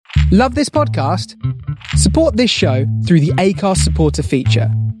Love this podcast? Support this show through the Acast supporter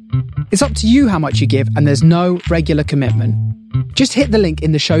feature. It's up to you how much you give, and there's no regular commitment. Just hit the link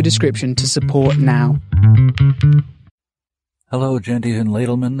in the show description to support now. Hello, genties and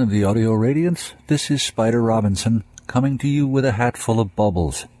ladlemen of the audio radiance. This is Spider Robinson, coming to you with a hat full of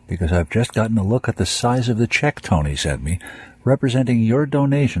bubbles, because I've just gotten a look at the size of the check Tony sent me, representing your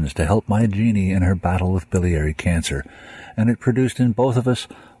donations to help my Jeannie in her battle with biliary cancer, and it produced in both of us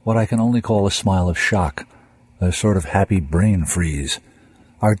what I can only call a smile of shock, a sort of happy brain freeze.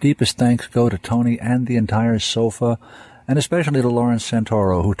 Our deepest thanks go to Tony and the entire sofa, and especially to Lawrence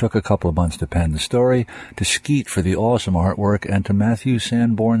Santoro, who took a couple of months to pen the story, to Skeet for the awesome artwork, and to Matthew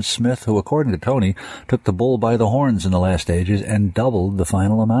Sanborn Smith, who, according to Tony, took the bull by the horns in the last stages and doubled the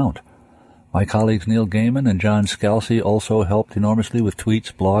final amount. My colleagues Neil Gaiman and John Scalzi also helped enormously with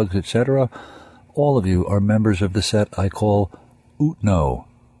tweets, blogs, etc. All of you are members of the set I call Utno,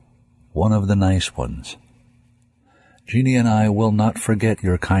 one of the nice ones. Jeannie and I will not forget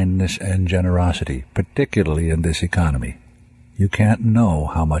your kindness and generosity, particularly in this economy. You can't know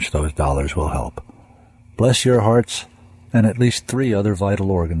how much those dollars will help. Bless your hearts and at least 3 other vital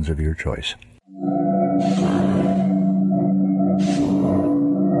organs of your choice.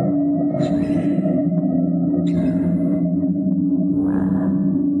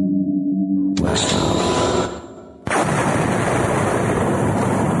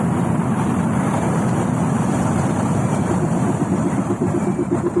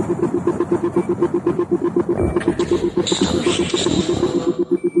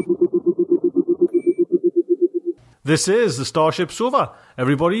 This is the Starship Sofa.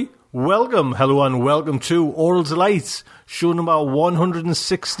 Everybody, welcome, hello and welcome to Aural Delights, show number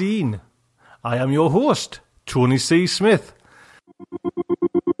 116. I am your host, Tony C. Smith.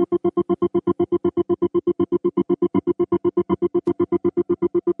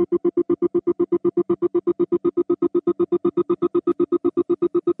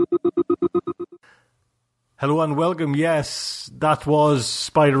 Hello and welcome, yes, that was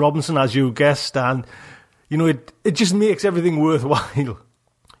Spider Robinson, as you guessed, and you know, it just makes everything worthwhile. You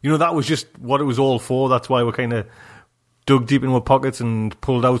know, that was just what it was all for. That's why we kind of dug deep in our pockets and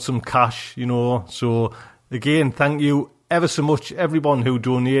pulled out some cash, you know. So, again, thank you ever so much, everyone who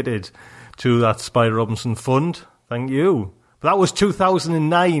donated to that Spider Robinson fund. Thank you. But that was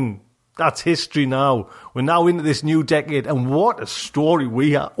 2009. That's history now. We're now into this new decade, and what a story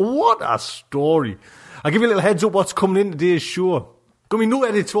we have. What a story. I'll give you a little heads up what's coming in today's show. Going to be no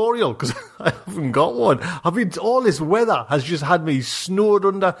editorial, because I haven't got one. All this weather has just had me snowed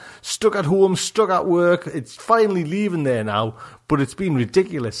under, stuck at home, stuck at work. It's finally leaving there now, but it's been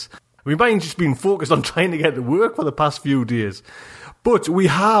ridiculous. Mine's just been focused on trying to get to work for the past few days. But we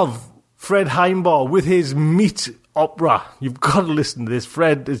have Fred Heimbar with his meat opera. You've got to listen to this.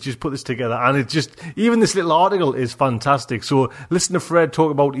 Fred has just put this together, and it's just, even this little article is fantastic. So listen to Fred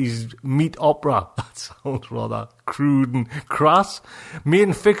talk about his meat opera. That sounds rather crude and crass.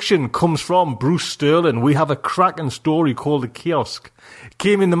 Main fiction comes from Bruce Sterling. We have a cracking story called The Kiosk. It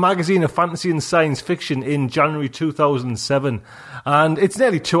came in the magazine of fantasy and science fiction in January 2007, and it's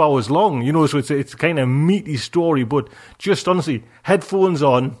nearly 2 hours long, you know, so it's a kind of meaty story, but just honestly, headphones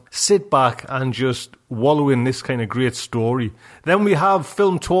on, sit back and just wallow in this kind of great story. Then we have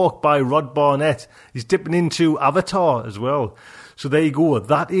Film Talk by Rod Barnett. He's dipping into Avatar as well. So there you go.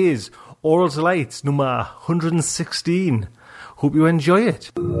 That is Aural Delights number 116. Hope you enjoy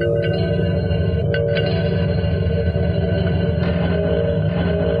it.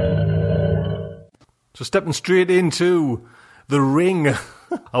 So stepping straight into the ring,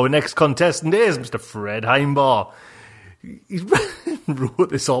 our next contestant is Mr. Fred Heimbar. He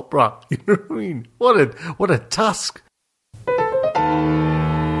wrote this opera. You know what I mean? What a task.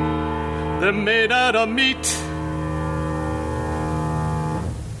 They're made out of meat.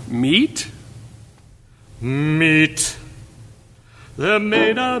 Meat? Meat. They're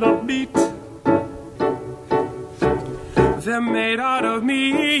made out of meat. They're made out of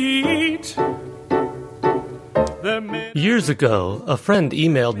meat. Years ago, a friend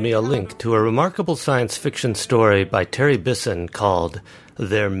emailed me a link to a remarkable science fiction story by Terry Bisson called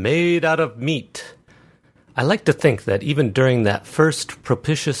They're Made Out of Meat. I like to think that even during that first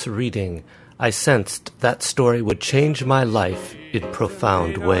propitious reading, I sensed that story would change my life in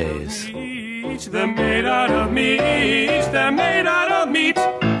profound ways. They're made out of meat. They're made out of meat.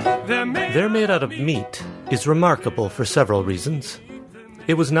 They're Made Out of Meat is remarkable for several reasons.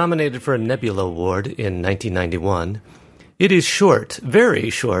 It was nominated for a Nebula Award in 1991. It is short,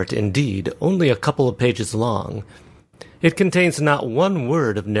 very short indeed, only a couple of pages long. It contains not one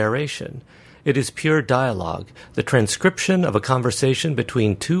word of narration, It is pure dialogue, the transcription of a conversation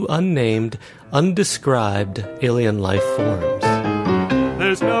between two unnamed, undescribed alien life forms.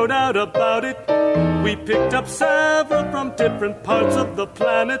 There's no doubt about it. We picked up several from different parts of the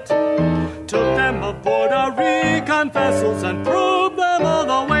planet, took them aboard our recon vessels and proved them all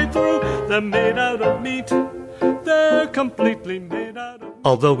the way through. They're made out of meat. They're completely made out of...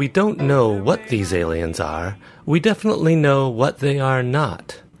 Although we don't know what these aliens are, we definitely know what they are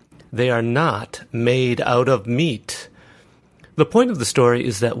not. They are not made out of meat. The point of the story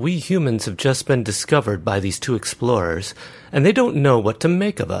is that we humans have just been discovered by these two explorers, and they don't know what to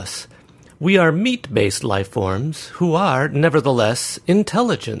make of us. We are meat-based life forms who are, nevertheless,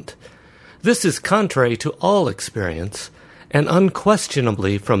 intelligent. This is contrary to all experience, and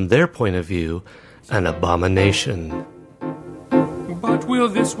unquestionably, from their point of view, an abomination. But will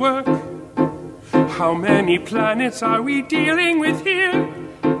this work? How many planets are we dealing with here?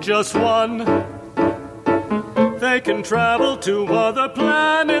 Just one. They can travel to other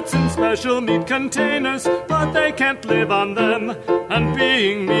planets in special meat containers, but they can't live on them. And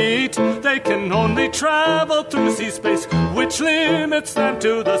being meat, they can only travel through sea space, which limits them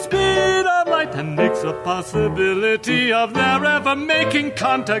to the speed of light and makes the possibility of their ever making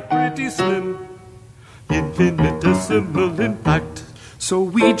contact pretty slim. Infinitesimal impact. So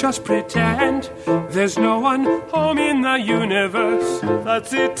we just pretend there's no one home in the universe.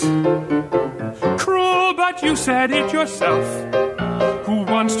 That's it. Cruel, but you said it yourself. Who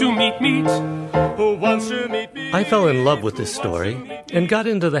wants to meet meat? Who wants to meet me? I fell in love with this story and got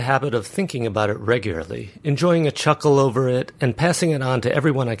into the habit of thinking about it regularly, enjoying a chuckle over it and passing it on to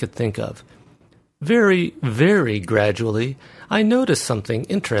everyone I could think of. Very, very gradually, I noticed something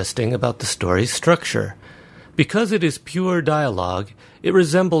interesting about the story's structure. Because it is pure dialogue, it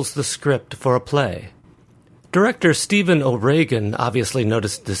resembles the script for a play. Director Stephen O'Regan obviously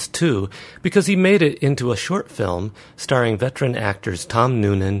noticed this too, because he made it into a short film starring veteran actors Tom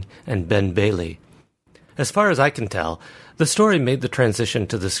Noonan and Ben Bailey. As far as I can tell, the story made the transition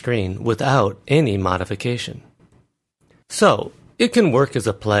to the screen without any modification. So, it can work as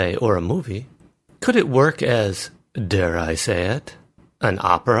a play or a movie. Could it work as, dare I say it, an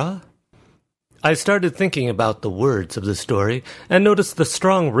opera? I started thinking about the words of the story and noticed the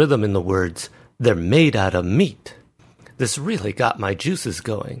strong rhythm in the words, "They're made out of meat." This really got my juices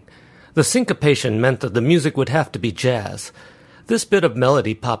going. The syncopation meant that the music would have to be jazz. This bit of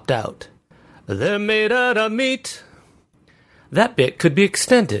melody popped out. "They're made out of meat." That bit could be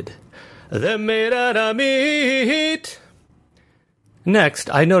extended. "They're made out of meat."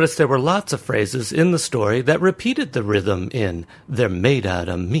 Next, I noticed there were lots of phrases in the story that repeated the rhythm in "They're made out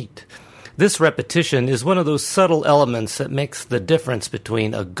of meat." This repetition is one of those subtle elements that makes the difference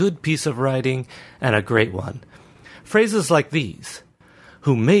between a good piece of writing and a great one. Phrases like these.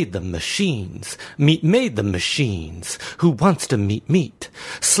 Who made the machines? Meat made the machines. Who wants to meet meat?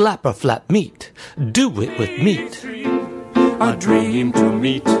 Slap or flap meat. Do it with meat. A dream to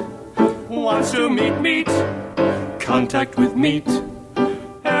meet. Wants to meet meat. Contact with meat.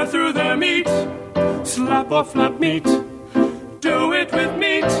 Air through their meat. Slap or flap meat. Do it with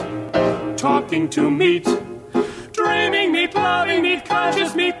meat. Talking to meat, dreaming meat, loving meat,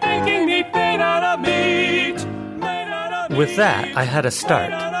 conscious meat, thinking meat, made out of meat. With that, I had a start.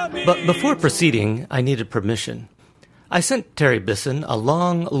 But before proceeding, I needed permission. I sent Terry Bisson a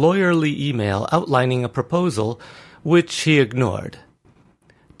long, lawyerly email outlining a proposal, which he ignored.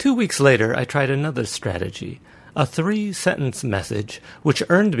 2 weeks later, I tried another strategy, a 3-sentence message, which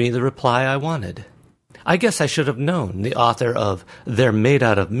earned me the reply I wanted. I guess I should have known the author of They're Made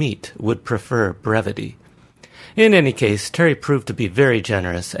Out of Meat would prefer brevity. In any case, Terry proved to be very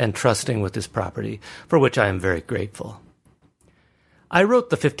generous and trusting with his property, for which I am very grateful. I wrote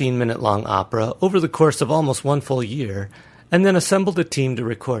the 15-minute-long opera over the course of almost 1 full year, and then assembled a team to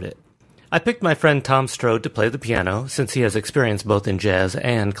record it. I picked my friend Tom Strode to play the piano, since he has experience both in jazz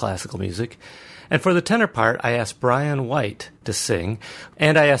and classical music, and for the tenor part I asked Brian White to sing,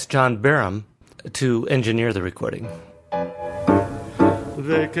 and I asked John Barham to engineer the recording.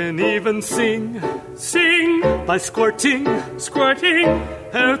 They can even sing by squirting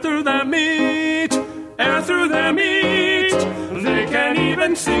air through their meat, Air through their meat. They can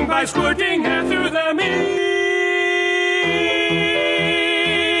even sing by squirting air through their meat.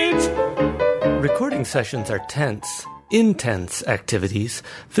 Recording sessions are tense, intense activities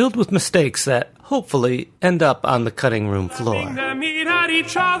filled with mistakes that hopefully end up on the cutting room floor. Their meat at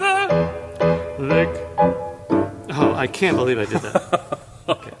each other. Oh, I can't believe I did that.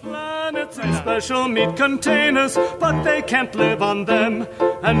 Okay. Planets in special meat containers, but they can't live on them.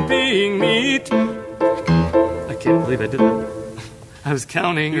 And being meat, I can't believe I did that. I was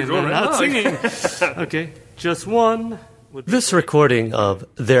counting and going not right. singing. Okay, just one. This recording of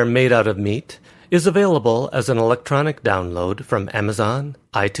They're Made Out of Meat is available as an electronic download from Amazon,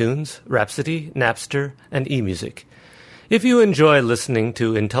 iTunes, Rhapsody, Napster, and eMusic. If you enjoy listening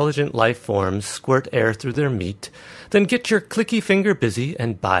to intelligent life forms squirt air through their meat, then get your clicky finger busy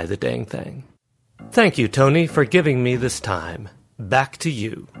and buy the dang thing. Thank you, Tony, for giving me this time. Back to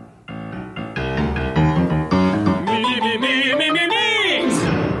you.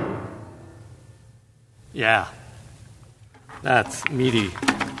 Yeah, that's meaty.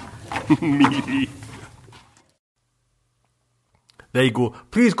 Meaty. There you go.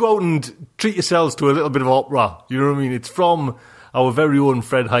 Please go out and treat yourselves to a little bit of opera. You know what I mean? It's from our very own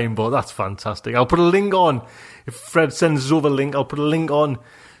Fred Heimbo. That's fantastic. I'll put a link on. If Fred sends us over a link, I'll put a link on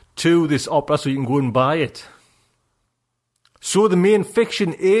to this opera so you can go and buy it. So the main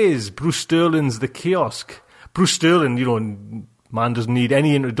fiction is Bruce Sterling's The Kiosk. Bruce Sterling, man doesn't need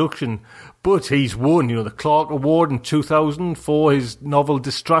any introduction, but he's won, the Clark Award in 2000 for his novel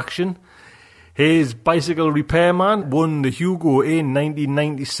Distraction. His Bicycle Repairman won the Hugo in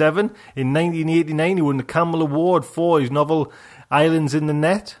 1997. In 1989, he won the Campbell Award for his novel Islands in the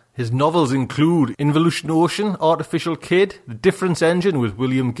Net. His novels include Involution Ocean, Artificial Kid, The Difference Engine with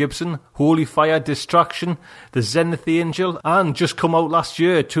William Gibson, Holy Fire, Distraction, The Zenith Angel, and just come out last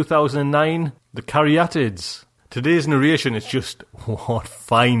year, 2009, The Caryatids. Today's narration is just, what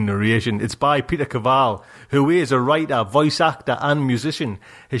fine narration. It's by Peter Cavall, who is a writer, voice actor and musician.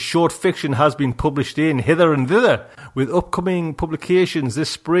 His short fiction has been published in Hither and Thither, with upcoming publications this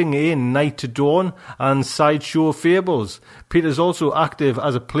spring in Night to Dawn and Sideshow Fables. Peter's also active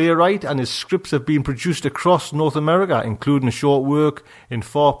as a playwright, and his scripts have been produced across North America, including a short work in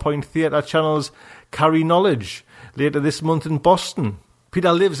 4 Point Theatre Channel's Carry Knowledge, later this month in Boston.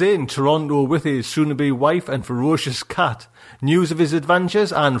 Peter lives in Toronto with his soon-to-be wife and ferocious cat. News of his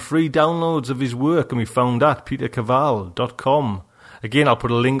adventures and free downloads of his work can be found at petercavall.com. Again, I'll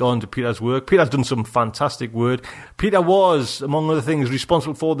put a link on to Peter's work. Peter's done some fantastic work. Peter was, among other things,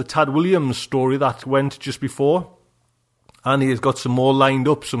 responsible for the Tad Williams story that went just before. And he has got some more lined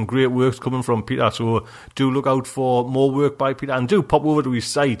up, some great works coming from Peter. So do look out for more work by Peter. And do pop over to his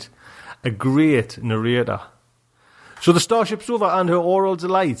site. A great narrator. So the Starship Sofa and her Aural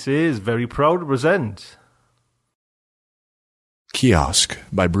Delights is very proud to present Kiosk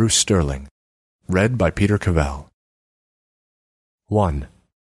by Bruce Sterling. Read by Peter Cavall. 1.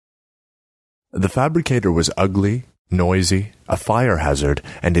 The fabricator was ugly, noisy, a fire hazard,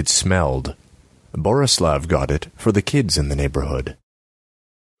 and it smelled. Borislav got it for the kids in the neighborhood.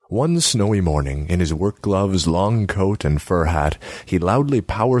 One snowy morning, in his work gloves, long coat, and fur hat, he loudly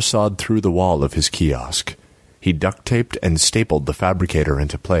power-sawed through the wall of his kiosk. He duct-taped and stapled the fabricator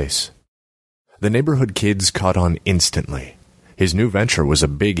into place. The neighborhood kids caught on instantly. His new venture was a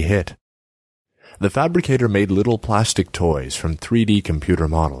big hit. The fabricator made little plastic toys from 3D computer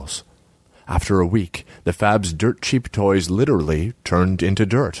models. After a week, the fab's dirt-cheap toys literally turned into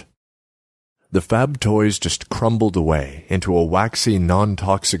dirt. The fab toys just crumbled away into a waxy,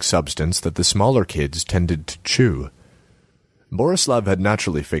 non-toxic substance that the smaller kids tended to chew. Borislav had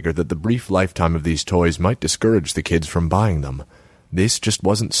naturally figured that the brief lifetime of these toys might discourage the kids from buying them. This just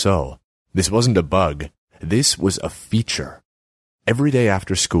wasn't so. This wasn't a bug. This was a feature. Every day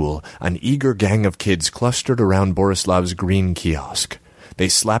after school, an eager gang of kids clustered around Borislav's green kiosk. They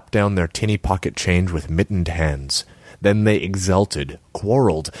slapped down their tinny pocket change with mittened hands. Then they exulted,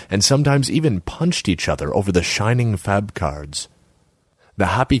 quarreled, and sometimes even punched each other over the shining fab cards. The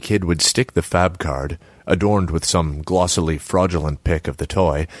happy kid would stick the fab card, adorned with some glossily fraudulent pic of the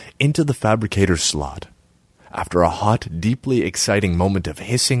toy, into the fabricator's slot. After a hot, deeply exciting moment of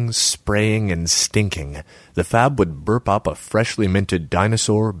hissing, spraying, and stinking, the fab would burp up a freshly minted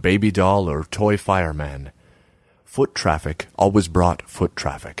dinosaur, baby doll, or toy fireman. Foot traffic always brought foot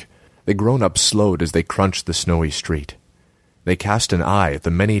traffic. The grown-ups slowed as they crunched the snowy street. They cast an eye at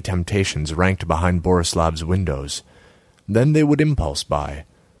the many temptations ranked behind Borislav's windows. Then they would impulse buy.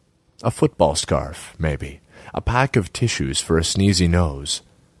 A football scarf, maybe. A pack of tissues for a sneezy nose.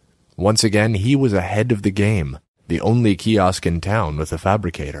 Once again, he was ahead of the game, the only kiosk in town with a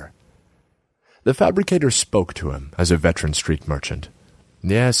fabricator. The fabricator spoke to him as a veteran street merchant.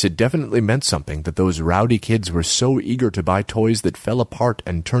 Yes, it definitely meant something that those rowdy kids were so eager to buy toys that fell apart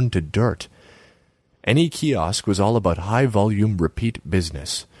and turned to dirt. Any kiosk was all about high-volume repeat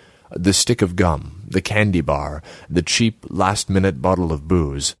business. The stick of gum, the candy bar, the cheap last-minute bottle of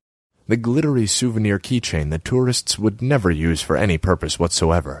booze, the glittery souvenir keychain that tourists would never use for any purpose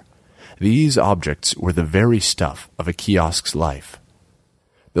whatsoever. These objects were the very stuff of a kiosk's life.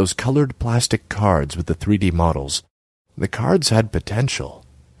 Those colored plastic cards with the 3D models, The cards had potential.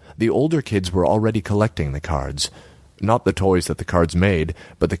 The older kids were already collecting the cards. Not the toys that the cards made,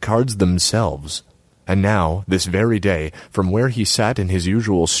 but the cards themselves. And now, this very day, from where he sat in his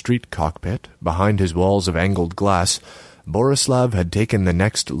usual street cockpit, behind his walls of angled glass, Borislav had taken the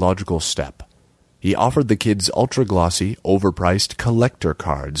next logical step. He offered the kids ultra-glossy, overpriced collector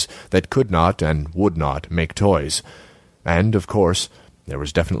cards that could not and would not make toys. And, of course, there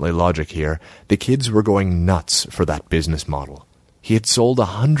was definitely logic here, the kids were going nuts for that business model. He had sold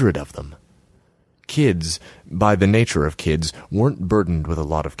 100 of them. Kids, by the nature of kids, weren't burdened with a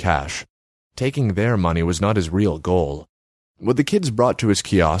lot of cash. Taking their money was not his real goal. What the kids brought to his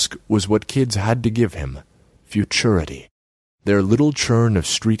kiosk was what kids had to give him: futurity. Their little churn of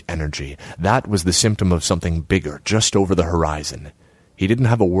street energy, that was the symptom of something bigger, just over the horizon. He didn't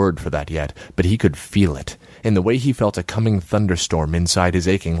have a word for that yet, but he could feel it, in the way he felt a coming thunderstorm inside his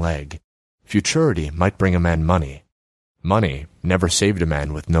aching leg. Futurity might bring a man money. Money never saved a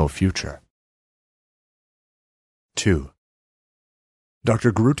man with no future. 2.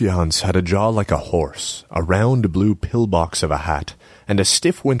 Dr. Grutjans had a jaw like a horse, a round blue pillbox of a hat, and a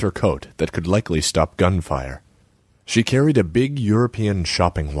stiff winter coat that could likely stop gunfire. She carried a big European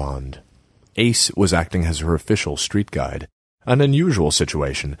shopping wand. Ace was acting as her official street guide, an unusual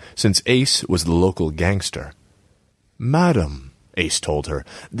situation, since Ace was the local gangster. "Madam," Ace told her,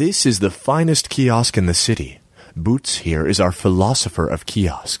 "this is the finest kiosk in the city. Boots here is our philosopher of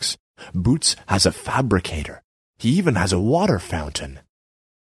kiosks. Boots has a fabricator. He even has a water fountain."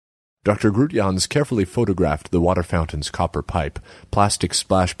 Dr. Grutjans carefully photographed the water fountain's copper pipe, plastic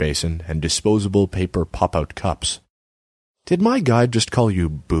splash basin, and disposable paper pop-out cups. "Did my guide just call you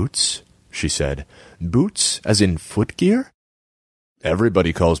Boots?" she said. "Boots as in footgear?"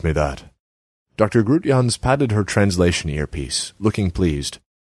 "Everybody calls me that." Dr. Grutjans patted her translation earpiece, looking pleased.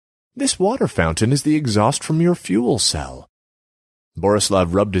 "This water fountain is the exhaust from your fuel cell."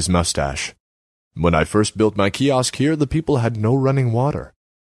 Borislav rubbed his mustache. "When I first built my kiosk here, the people had no running water."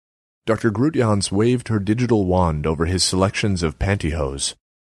 Dr. Grutjans waved her digital wand over his selections of pantyhose.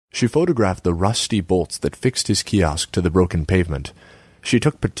 She photographed the rusty bolts that fixed his kiosk to the broken pavement. She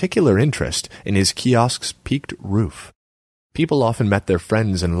took particular interest in his kiosk's peaked roof. People often met their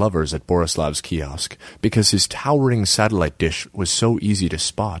friends and lovers at Borislav's kiosk because his towering satellite dish was so easy to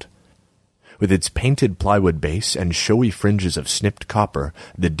spot. With its painted plywood base and showy fringes of snipped copper,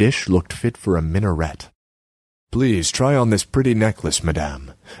 the dish looked fit for a minaret. "Please try on this pretty necklace,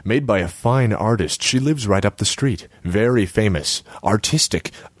 madame. Made by a fine artist. She lives right up the street. Very famous,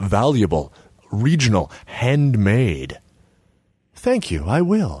 artistic, valuable, regional, handmade." "Thank you, I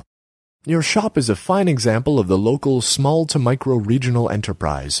will. Your shop is a fine example of the local small-to-micro-regional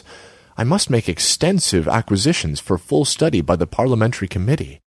enterprise. I must make extensive acquisitions for full study by the parliamentary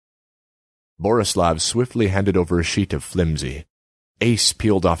committee." Borislav swiftly handed over a sheet of flimsy. Ace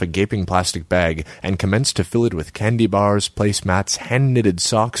peeled off a gaping plastic bag and commenced to fill it with candy bars, placemats, hand-knitted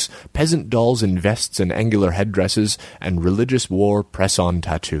socks, peasant dolls in vests and angular headdresses, and religious war press-on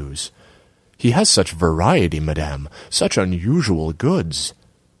tattoos. "He has such variety, madame, such unusual goods."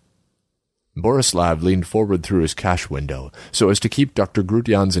 Borislav leaned forward through his cash window, so as to keep Dr.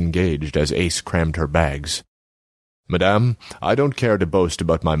 Grutjans engaged as Ace crammed her bags. "Madame, I don't care to boast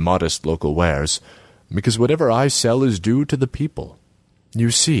about my modest local wares, because whatever I sell is due to the people. You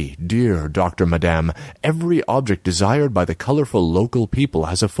see, dear Dr. Madame, every object desired by the colorful local people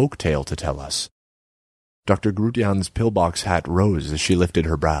has a folk tale to tell us." Dr. Grutjans' pillbox hat rose as she lifted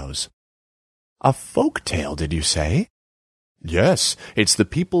her brows. "A folk tale, did you say?" "Yes, it's the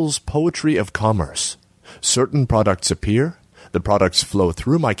people's poetry of commerce. Certain products appear, the products flow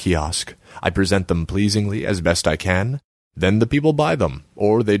through my kiosk, I present them pleasingly as best I can, then the people buy them,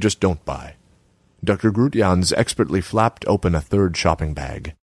 or they just don't buy." Dr. Grutjans expertly flapped open a third shopping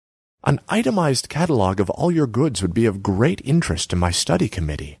bag. "An itemized catalogue of all your goods would be of great interest to my study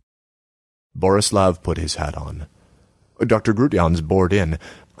committee." Borislav put his hat on. Dr. Grutjans bored in.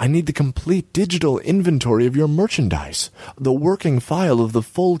 "I need the complete digital inventory of your merchandise, the working file of the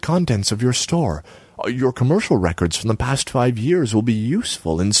full contents of your store. Your commercial records from the past 5 years will be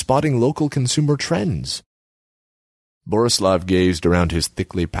useful in spotting local consumer trends." Borislav gazed around his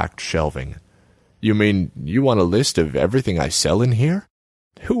thickly packed shelving. "You mean you want a list of everything I sell in here?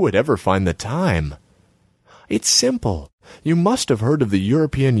 Who would ever find the time?" "It's simple. You must have heard of the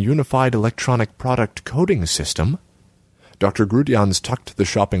European Unified Electronic Product Coding System." Dr. Grutjans tucked the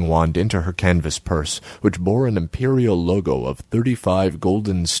shopping wand into her canvas purse, which bore an imperial logo of 35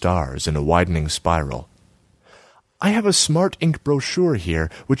 golden stars in a widening spiral. "I have a smart ink brochure here,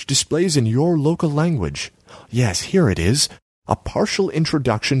 which displays in your local language. Yes, here it is. A partial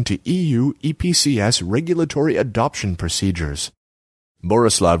introduction to EU EPCS regulatory adoption procedures.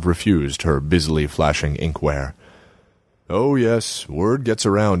 Borislav refused her busily flashing inkware. Oh yes, word gets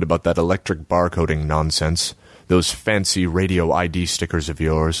around about that electric barcoding nonsense. Those fancy radio ID stickers of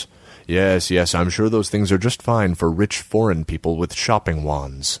yours. Yes, I'm sure those things are just fine for rich foreign people with shopping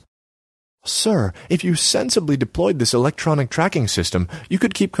wands. Sir, if you sensibly deployed this electronic tracking system, you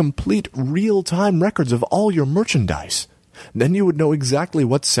could keep complete real-time records of all your merchandise. Then you would know exactly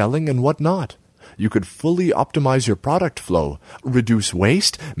what's selling and what not. You could fully optimize your product flow, reduce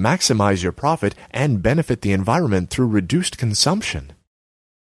waste, maximize your profit, and benefit the environment through reduced consumption.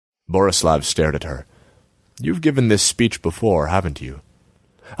 Borislav stared at her. You've given this speech before, haven't you?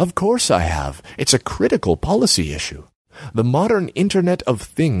 Of course I have. It's a critical policy issue. The modern Internet of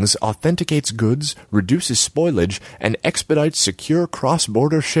Things authenticates goods, reduces spoilage, and expedites secure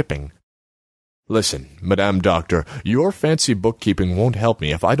cross-border shipping. Listen, Madame Doctor, your fancy bookkeeping won't help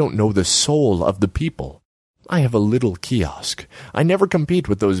me if I don't know the soul of the people. I have a little kiosk. I never compete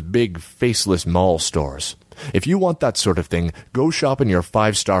with those big, faceless mall stores. If you want that sort of thing, go shop in your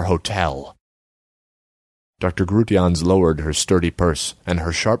 5-star hotel. Dr. Grutians lowered her sturdy purse, and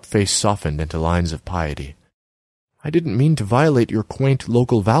her sharp face softened into lines of piety. I didn't mean to violate your quaint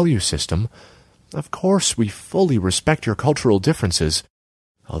local value system. Of course, we fully respect your cultural differences,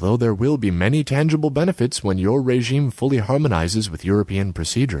 although there will be many tangible benefits when your regime fully harmonizes with European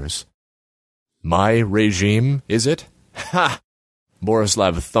procedures. My regime, is it? Ha!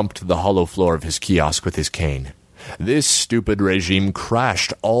 Borislav thumped the hollow floor of his kiosk with his cane. This stupid regime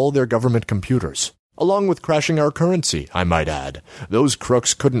crashed all their government computers, along with crashing our currency, I might add. Those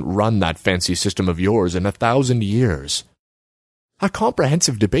crooks couldn't run that fancy system of yours in 1,000 years. A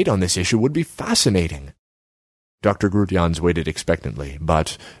comprehensive debate on this issue would be fascinating. Dr. Grutians waited expectantly,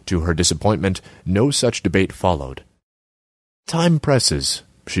 but, to her disappointment, no such debate followed. Time presses,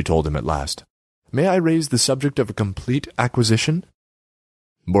 she told him at last. May I raise the subject of a complete acquisition?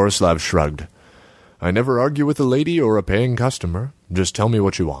 Borislav shrugged. I never argue with a lady or a paying customer. Just tell me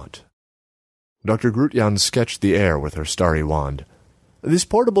what you want. Dr. Grutians sketched the air with her starry wand. This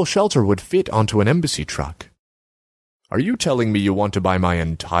portable shelter would fit onto an embassy truck. Are you telling me you want to buy my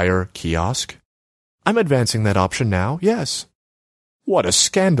entire kiosk? I'm advancing that option now, yes. What a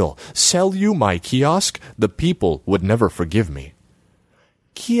scandal! Sell you my kiosk? The people would never forgive me.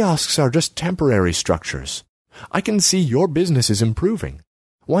 Kiosks are just temporary structures. I can see your business is improving.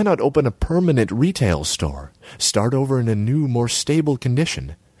 Why not open a permanent retail store? Start over in a new, more stable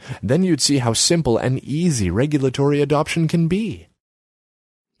condition. Then you'd see how simple and easy regulatory adoption can be.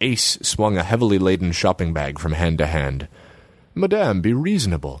 Ace swung a heavily laden shopping bag from hand to hand. Madame, be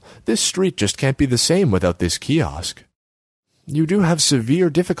reasonable. This street just can't be the same without this kiosk. You do have severe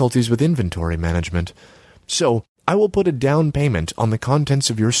difficulties with inventory management. So, I will put a down payment on the contents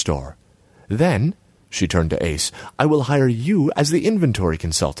of your store. Then, she turned to Ace, I will hire you as the inventory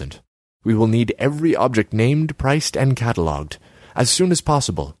consultant. We will need every object named, priced, and catalogued. As soon as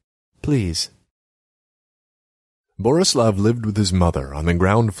possible. Please. Borislav lived with his mother on the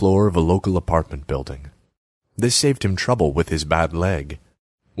ground floor of a local apartment building. This saved him trouble with his bad leg.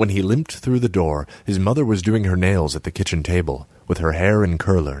 When he limped through the door, his mother was doing her nails at the kitchen table, with her hair in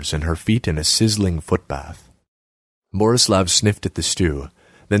curlers and her feet in a sizzling foot bath. Borislav sniffed at the stew,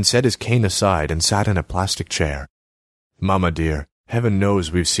 then set his cane aside and sat in a plastic chair. Mama dear, heaven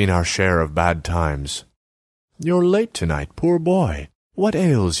knows we've seen our share of bad times. You're late tonight, poor boy. What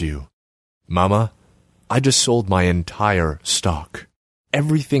ails you? Mama, I just sold my entire stock.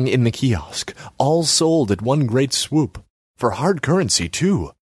 Everything in the kiosk, all sold at one great swoop. For hard currency,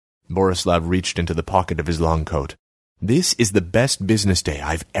 too. Borislav reached into the pocket of his long coat. This is the best business day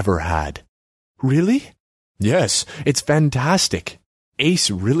I've ever had. Really? Yes, it's fantastic.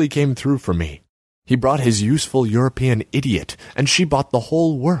 Ace really came through for me. He brought his useful European idiot, and she bought the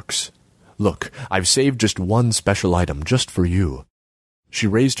whole works. Look, I've saved just one special item just for you. She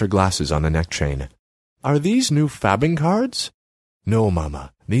raised her glasses on a neck chain. Are these new fabbing cards? No,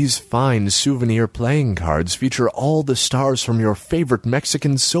 Mama. These fine souvenir playing cards feature all the stars from your favorite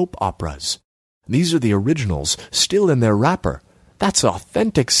Mexican soap operas. These are the originals, still in their wrapper. That's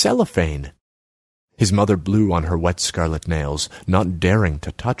authentic cellophane. His mother blew on her wet scarlet nails, not daring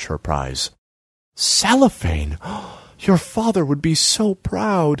to touch her prize. Cellophane! Your father would be so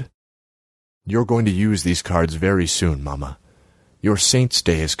proud. You're going to use these cards very soon, Mama. Your Saint's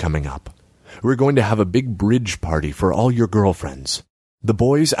Day is coming up. We're going to have a big bridge party for all your girlfriends. The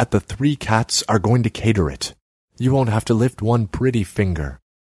boys at the Three Cats are going to cater it. You won't have to lift one pretty finger.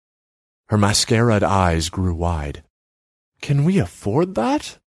 Her mascaraed eyes grew wide. Can we afford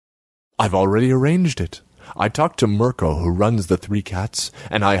that? I've already arranged it. I talked to Mirko, who runs the Three Cats,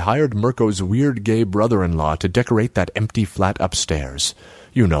 and I hired Mirko's weird gay brother-in-law to decorate that empty flat upstairs.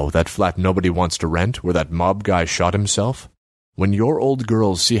 You know, that flat nobody wants to rent, where that mob guy shot himself. When your old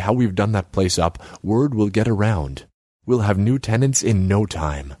girls see how we've done that place up, word will get around. We'll have new tenants in no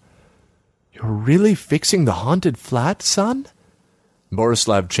time." "You're really fixing the haunted flat, son?"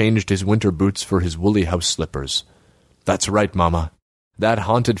 Borislav changed his winter boots for his woolly house slippers. "That's right, Mama. That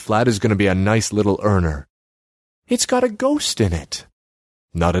haunted flat is going to be a nice little earner." "It's got a ghost in it."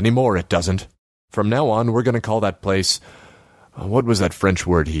 "Not anymore, it doesn't. From now on, we're going to call that place... What was that French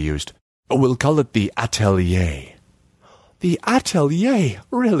word he used? We'll call it the Atelier." "The Atelier?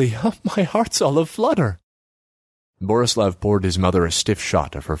 Really? My heart's all aflutter." Borislav poured his mother a stiff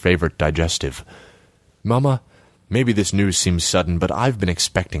shot of her favorite digestive. "Mama, maybe this news seems sudden, but I've been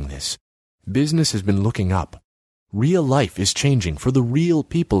expecting this. Business has been looking up. Real life is changing for the real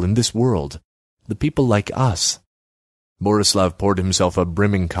people in this world. The people like us." Borislav poured himself a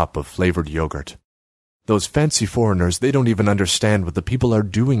brimming cup of flavored yogurt. "Those fancy foreigners, they don't even understand what the people are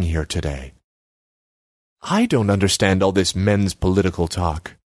doing here today." "I don't understand all this men's political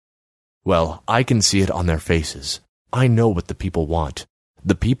talk." "Well, I can see it on their faces. I know what the people want.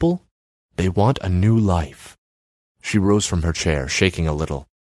 The people, they want a new life." She rose from her chair, shaking a little.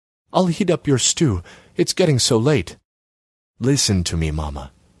 "I'll heat up your stew. It's getting so late." "Listen to me,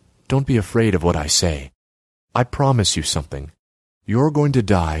 Mama. Don't be afraid of what I say. I promise you something. You're going to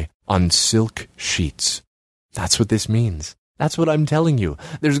die on silk sheets. That's what this means. That's what I'm telling you.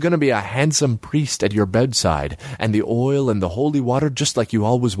 There's going to be a handsome priest at your bedside, and the oil and the holy water just like you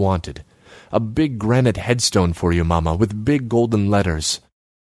always wanted. A big granite headstone for you, Mama, with big golden letters."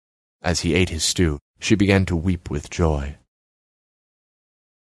 As he ate his stew, she began to weep with joy.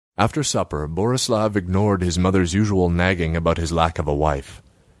 After supper, Borislav ignored his mother's usual nagging about his lack of a wife.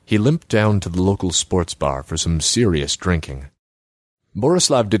 He limped down to the local sports bar for some serious drinking.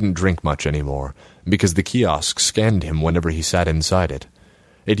 Borislav didn't drink much anymore, because the kiosk scanned him whenever he sat inside it.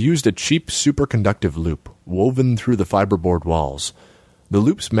 It used a cheap superconductive loop, woven through the fiberboard walls. The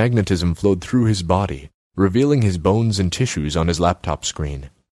loop's magnetism flowed through his body, revealing his bones and tissues on his laptop screen.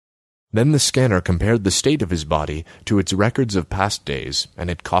 Then the scanner compared the state of his body to its records of past days, and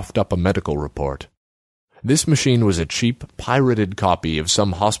it coughed up a medical report. This machine was a cheap, pirated copy of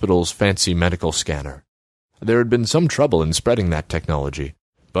some hospital's fancy medical scanner. There had been some trouble in spreading that technology,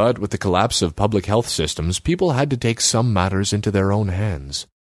 but with the collapse of public health systems, people had to take some matters into their own hands.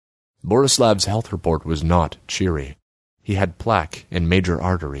 Borislav's health report was not cheery. He had plaque in major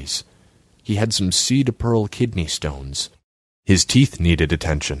arteries. He had some seed-pearl kidney stones. His teeth needed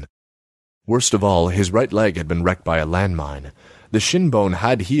attention. Worst of all, his right leg had been wrecked by a landmine. The shin bone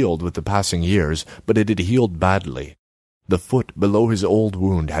had healed with the passing years, but it had healed badly. The foot below his old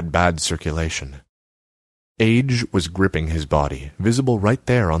wound had bad circulation. Age was gripping his body, visible right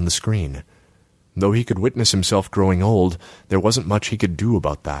there on the screen. Though he could witness himself growing old, there wasn't much he could do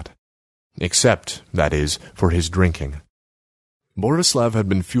about that. Except, that is, for his drinking. Borislav had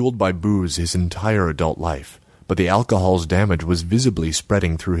been fueled by booze his entire adult life, but the alcohol's damage was visibly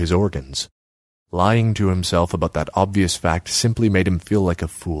spreading through his organs. Lying to himself about that obvious fact simply made him feel like a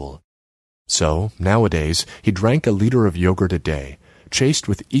fool. So, nowadays, he drank a liter of yogurt a day, chased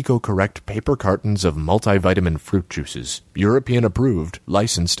with eco-correct paper cartons of multivitamin fruit juices, European-approved,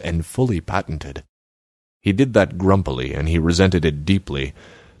 licensed, and fully patented. He did that grumpily, and he resented it deeply,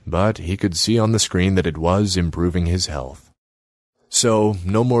 but he could see on the screen that it was improving his health. So,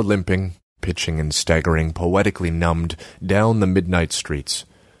 no more limping, pitching and staggering, poetically numbed, down the midnight streets.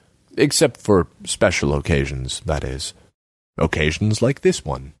 Except for special occasions, that is. Occasions like this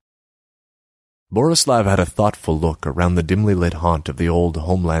one. Borislav had a thoughtful look around the dimly lit haunt of the old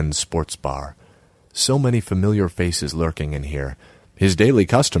Homeland sports bar. So many familiar faces lurking in here. His daily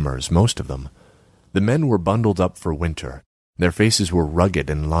customers, most of them. The men were bundled up for winter. Their faces were rugged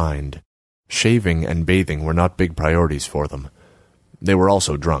and lined. Shaving and bathing were not big priorities for them. They were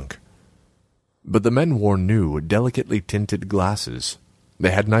also drunk. But the men wore new, delicately tinted glasses.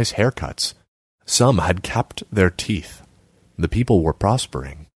 They had nice haircuts. Some had capped their teeth. The people were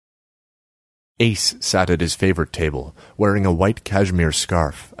prospering. Ace sat at his favorite table, wearing a white cashmere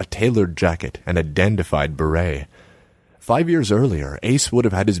scarf, a tailored jacket, and a dandified beret. 5 years earlier, Ace would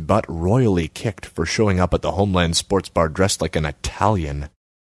have had his butt royally kicked for showing up at the Homeland sports bar dressed like an Italian.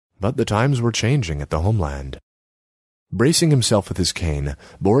 But the times were changing at the Homeland. Bracing himself with his cane,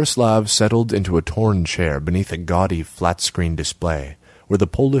 Borislav settled into a torn chair beneath a gaudy flat-screen display, where the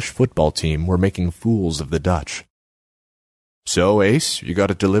Polish football team were making fools of the Dutch. "So, Ace, you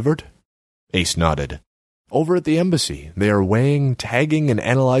got it delivered?" Ace nodded. "Over at the embassy, they are weighing, tagging, and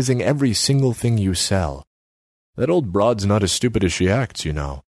analyzing every single thing you sell. That old broad's not as stupid as she acts, you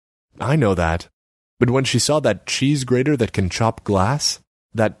know. I know that. But when she saw that cheese grater that can chop glass,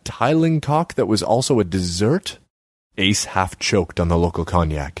 that tiling cock that was also a dessert, Ace half choked on the local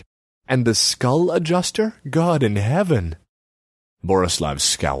cognac. And the skull adjuster? God in heaven! Borislav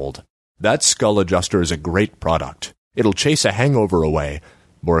scowled. That skull adjuster is a great product. It'll chase a hangover away.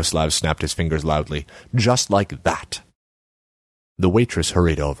 Borislav snapped his fingers loudly. Just like that. The waitress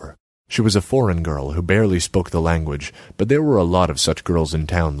hurried over. She was a foreign girl who barely spoke the language, but there were a lot of such girls in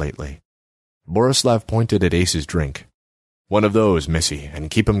town lately. Borislav pointed at Ace's drink. One of those, missy,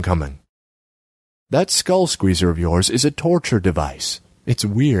 and keep 'em coming. That skull squeezer of yours is a torture device. It's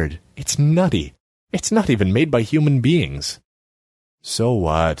weird. It's nutty. It's not even made by human beings. So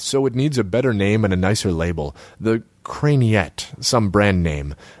what? So it needs a better name and a nicer label. The Craniette, some brand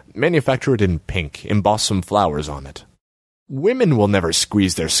name. Manufacture it in pink. Emboss some flowers on it. Women will never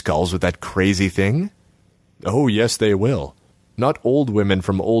squeeze their skulls with that crazy thing. Oh, yes, they will. Not old women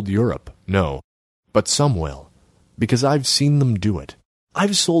from old Europe, no. But some will. Because I've seen them do it.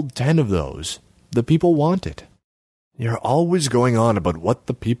 I've sold 10 of those. The people want it. You're always going on about what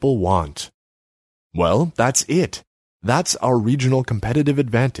the people want. Well, that's it. That's our regional competitive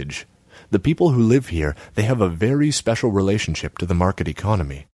advantage. The people who live here, they have a very special relationship to the market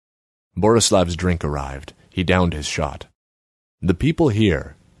economy. Borislav's drink arrived. He downed his shot. The people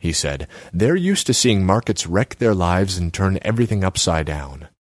here, he said, they're used to seeing markets wreck their lives and turn everything upside down.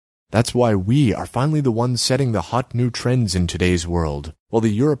 That's why we are finally the ones setting the hot new trends in today's world, while the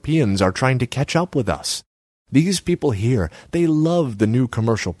Europeans are trying to catch up with us. These people here, they love the new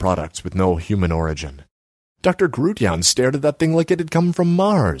commercial products with no human origin. Dr. Grutjan stared at that thing like it had come from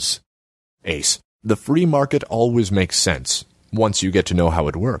Mars. Ace, the free market always makes sense, once you get to know how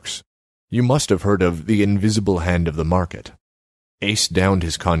it works. You must have heard of the invisible hand of the market. Ace downed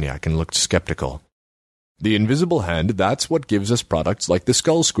his cognac and looked skeptical. The invisible hand, that's what gives us products like the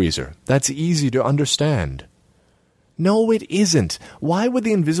skull squeezer. That's easy to understand. No, it isn't. Why would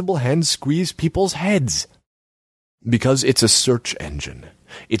the invisible hand squeeze people's heads? Because it's a search engine.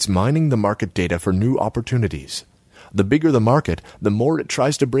 It's mining the market data for new opportunities. The bigger the market, the more it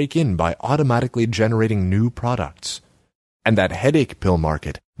tries to break in by automatically generating new products. And that headache pill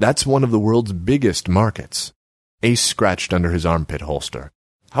market, that's one of the world's biggest markets. Ace scratched under his armpit holster.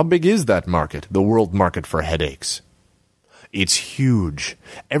 How big is that market, the world market for headaches? It's huge.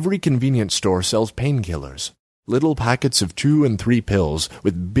 Every convenience store sells painkillers. Little packets of 2 and 3 pills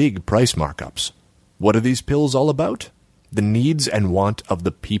with big price markups. What are these pills all about? The needs and want of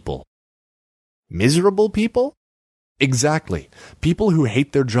the people. Miserable people? Exactly. People who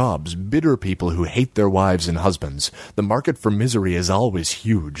hate their jobs, bitter people who hate their wives and husbands. The market for misery is always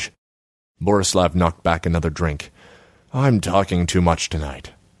huge. Borislav knocked back another drink. I'm talking too much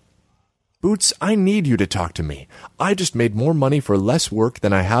tonight. Boots, I need you to talk to me. I just made more money for less work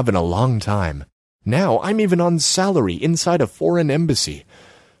than I have in a long time. Now I'm even on salary inside a foreign embassy.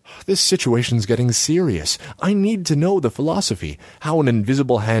 This situation's getting serious. I need to know the philosophy, how an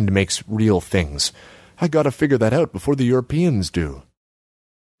invisible hand makes real things. I gotta figure that out before the Europeans do.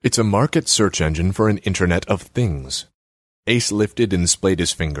 It's a market search engine for an Internet of Things. Ace lifted and splayed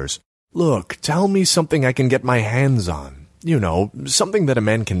his fingers. Look, tell me something I can get my hands on. You know, something that a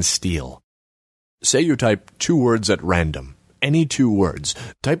man can steal. Say you type 2 words at random. Any 2 words.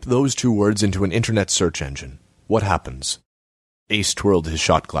 Type those 2 words into an Internet search engine. What happens? Ace twirled his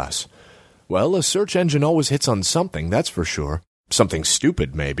shot glass. Well, a search engine always hits on something, that's for sure. Something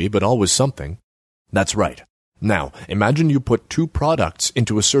stupid, maybe, but always something. That's right. Now, imagine you put 2 products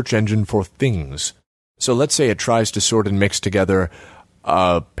into a search engine for things. So let's say it tries to sort and mix together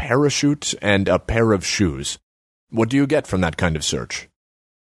a parachute and a pair of shoes. What do you get from that kind of search?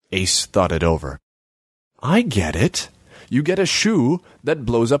 Ace thought it over. I get it. You get a shoe that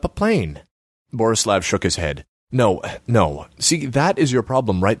blows up a plane. Borislav shook his head. No. See, that is your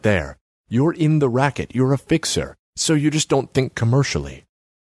problem right there. You're in the racket. You're a fixer. So you just don't think commercially.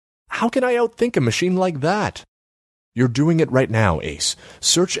 How can I outthink a machine like that? You're doing it right now, Ace.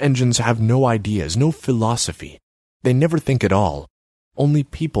 Search engines have no ideas, no philosophy. They never think at all. Only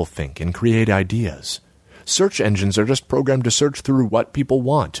people think and create ideas. Search engines are just programmed to search through what people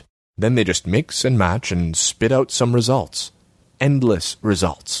want. Then they just mix and match and spit out some results. Endless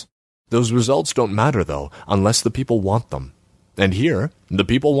results. Those results don't matter, though, unless the people want them. And here, the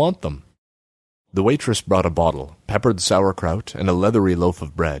people want them. The waitress brought a bottle, peppered sauerkraut, and a leathery loaf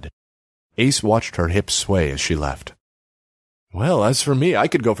of bread. Ace watched her hips sway as she left. Well, as for me, I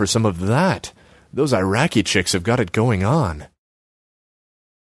could go for some of that. Those Iraqi chicks have got it going on.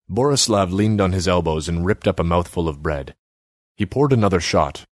 Borislav leaned on his elbows and ripped up a mouthful of bread. He poured another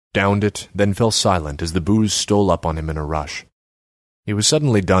shot, downed it, then fell silent as the booze stole up on him in a rush. He was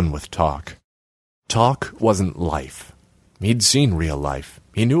suddenly done with talk. Talk wasn't life. He'd seen real life.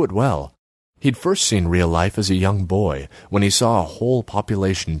 He knew it well. He'd first seen real life as a young boy, when he saw a whole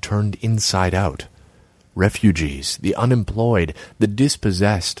population turned inside out. Refugees, the unemployed, the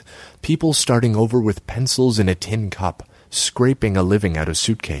dispossessed, people starting over with pencils in a tin cup, scraping a living out of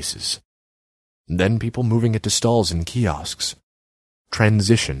suitcases. Then people moving it to stalls and kiosks.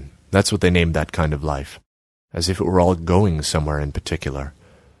 Transition, that's what they named that kind of life, as if it were all going somewhere in particular.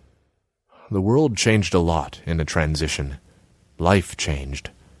 The world changed a lot in a transition. Life changed.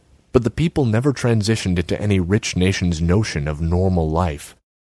 But the people never transitioned into any rich nation's notion of normal life.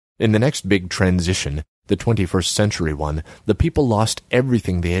 In the next big transition, the 21st century one, the people lost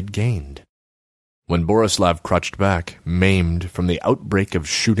everything they had gained. When Borislav crouched back, maimed from the outbreak of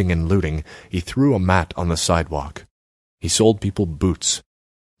shooting and looting, he threw a mat on the sidewalk. He sold people boots.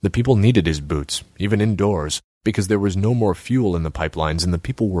 The people needed his boots, even indoors, because there was no more fuel in the pipelines and the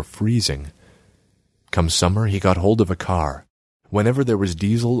people were freezing. Come summer, he got hold of a car. Whenever there was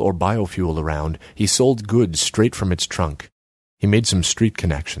diesel or biofuel around, he sold goods straight from its trunk. He made some street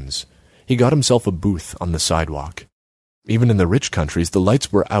connections. He got himself a booth on the sidewalk. Even in the rich countries, the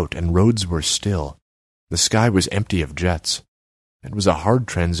lights were out and roads were still. The sky was empty of jets. It was a hard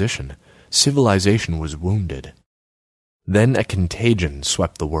transition. Civilization was wounded. Then a contagion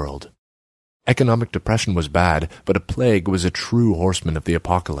swept the world. Economic depression was bad, but a plague was a true horseman of the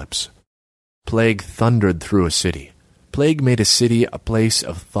apocalypse. Plague thundered through a city. Plague made a city a place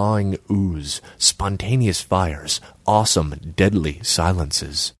of thawing ooze, spontaneous fires, awesome, deadly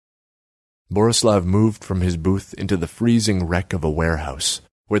silences. Borislav moved from his booth into the freezing wreck of a warehouse,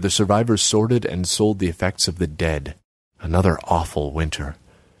 where the survivors sorted and sold the effects of the dead. Another awful winter.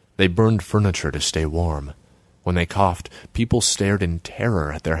 They burned furniture to stay warm. When they coughed, people stared in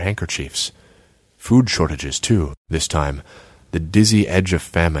terror at their handkerchiefs. Food shortages, too, this time. The dizzy edge of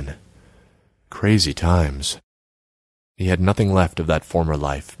famine. Crazy times. He had nothing left of that former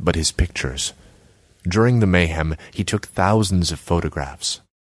life but his pictures. During the mayhem, he took thousands of photographs.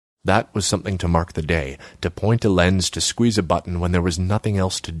 That was something to mark the day, to point a lens, to squeeze a button when there was nothing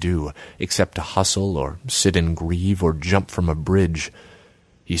else to do, except to hustle or sit and grieve or jump from a bridge.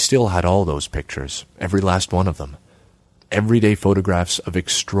 He still had all those pictures, every last one of them. Everyday photographs of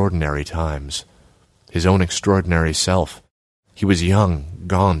extraordinary times. His own extraordinary self. He was young,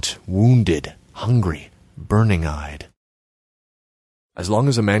 gaunt, wounded, hungry, burning-eyed. As long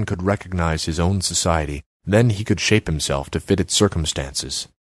as a man could recognize his own society, then he could shape himself to fit its circumstances.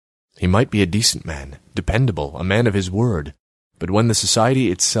 He might be a decent man, dependable, a man of his word, but when the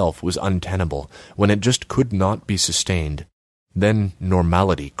society itself was untenable, when it just could not be sustained, then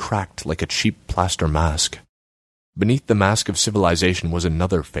normality cracked like a cheap plaster mask. Beneath the mask of civilization was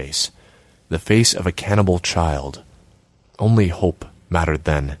another face, the face of a cannibal child. Only hope mattered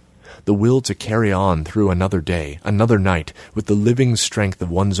then. The will to carry on through another day, another night, with the living strength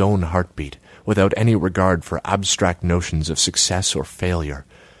of one's own heartbeat, without any regard for abstract notions of success or failure.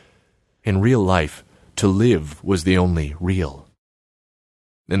 In real life, to live was the only real.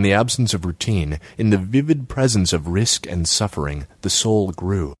 In the absence of routine, in the vivid presence of risk and suffering, the soul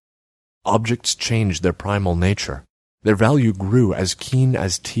grew. Objects changed their primal nature. Their value grew as keen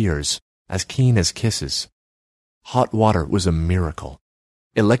as tears, as keen as kisses. Hot water was a miracle.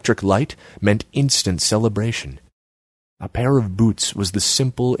 Electric light meant instant celebration. A pair of boots was the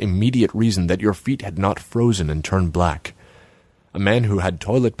simple, immediate reason that your feet had not frozen and turned black. A man who had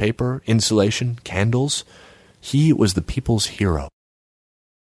toilet paper, insulation, candles, he was the people's hero.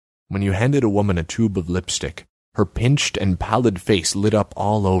 When you handed a woman a tube of lipstick, her pinched and pallid face lit up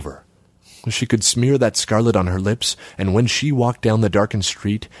all over. She could smear that scarlet on her lips, and when she walked down the darkened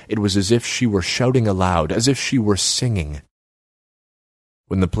street, it was as if she were shouting aloud, as if she were singing.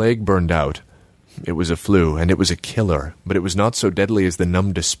 When the plague burned out, it was a flu, and it was a killer, but it was not so deadly as the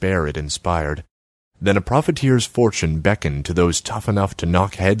numb despair it inspired. Then a profiteer's fortune beckoned to those tough enough to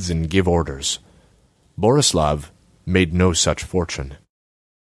knock heads and give orders. Borislav made no such fortune.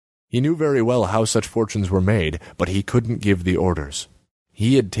 He knew very well how such fortunes were made, but he couldn't give the orders.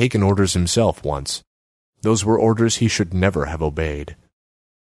 He had taken orders himself once. Those were orders he should never have obeyed.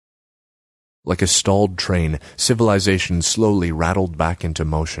 Like a stalled train, civilization slowly rattled back into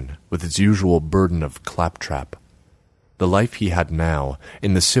motion, with its usual burden of claptrap. The life he had now,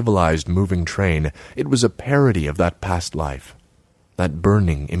 in the civilized moving train, it was a parody of that past life, that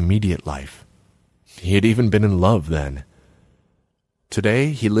burning, immediate life. He had even been in love then.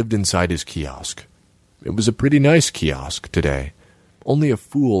 Today he lived inside his kiosk. It was a pretty nice kiosk today. Only a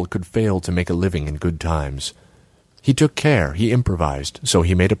fool could fail to make a living in good times. He took care, he improvised, so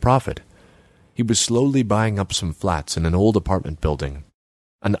he made a profit. He was slowly buying up some flats in an old apartment building.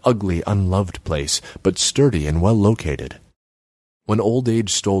 An ugly, unloved place, but sturdy and well located. When old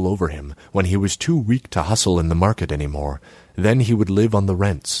age stole over him, when he was too weak to hustle in the market anymore, then he would live on the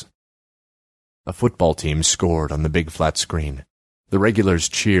rents. A football team scored on the big flat screen. The regulars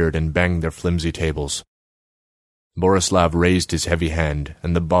cheered and banged their flimsy tables. Borislav raised his heavy hand,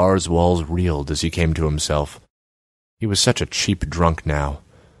 and the bar's walls reeled as he came to himself. He was such a cheap drunk now.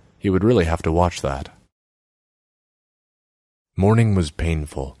 He would really have to watch that. Morning was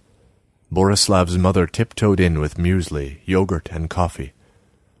painful. Borislav's mother tiptoed in with muesli, yogurt, and coffee.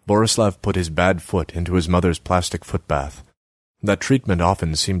 Borislav put his bad foot into his mother's plastic foot bath. That treatment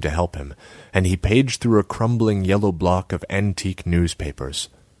often seemed to help him, and he paged through a crumbling yellow block of antique newspapers.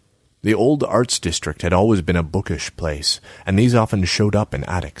 The old arts district had always been a bookish place, and these often showed up in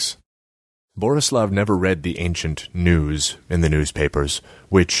attics. Borislav never read the ancient news in the newspapers,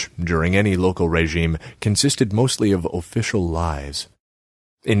 which, during any local regime, consisted mostly of official lies.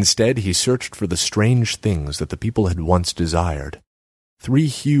 Instead, he searched for the strange things that the people had once desired. 3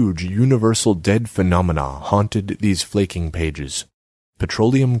 huge universal dead phenomena haunted these flaking pages: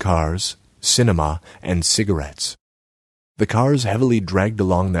 petroleum cars, cinema, and cigarettes. The cars heavily dragged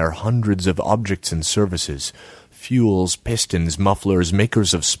along their hundreds of objects and services: fuels, pistons, mufflers,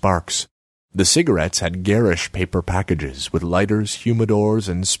 makers of sparks. The cigarettes had garish paper packages with lighters, humidors,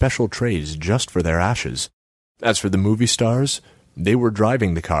 and special trays just for their ashes. As for the movie stars, they were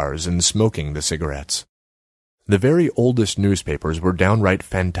driving the cars and smoking the cigarettes. The very oldest newspapers were downright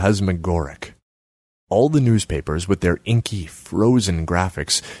phantasmagoric. All the newspapers, with their inky, frozen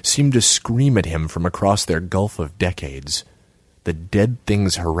graphics, seemed to scream at him from across their gulf of decades. The dead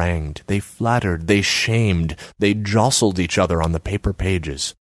things harangued, they flattered, they shamed, they jostled each other on the paper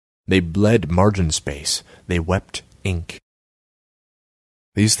pages. They bled margin space, they wept ink.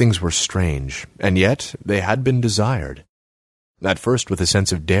 These things were strange, and yet they had been desired. At first with a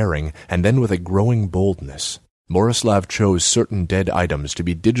sense of daring, and then with a growing boldness, Borislav chose certain dead items to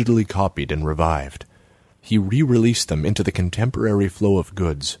be digitally copied and revived. He re-released them into the contemporary flow of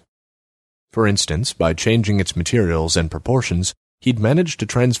goods. For instance, by changing its materials and proportions, he'd managed to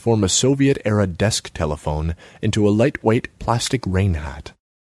transform a Soviet-era desk telephone into a lightweight plastic rain hat.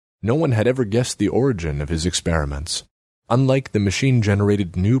 No one had ever guessed the origin of his experiments. Unlike the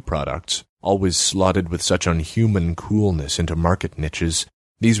machine-generated new products, always slotted with such unhuman coolness into market niches,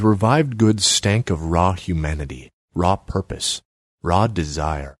 these revived goods stank of raw humanity, raw purpose, raw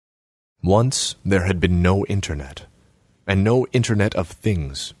desire. Once there had been no internet, and no internet of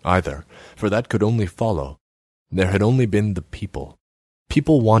things either, for that could only follow. There had only been the people.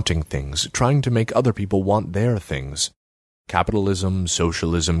 People wanting things, trying to make other people want their things. Capitalism,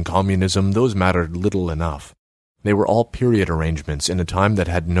 socialism, communism, those mattered little enough. They were all period arrangements in a time that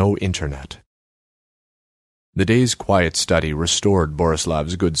had no internet. The day's quiet study restored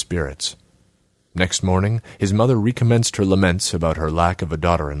Borislav's good spirits. Next morning, his mother recommenced her laments about her lack of a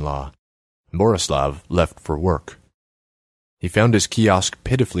daughter-in-law. Borislav left for work. He found his kiosk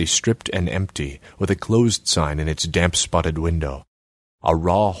pitifully stripped and empty, with a closed sign in its damp-spotted window. A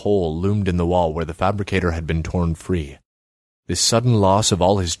raw hole loomed in the wall where the fabricator had been torn free. This sudden loss of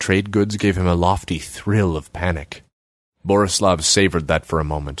all his trade goods gave him a lofty thrill of panic. Borislav savored that for a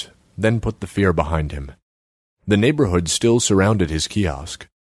moment, then put the fear behind him. The neighborhood still surrounded his kiosk.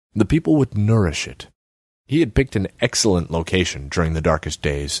 The people would nourish it. He had picked an excellent location during the darkest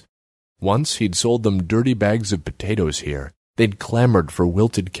days. Once he'd sold them dirty bags of potatoes here. They'd clamored for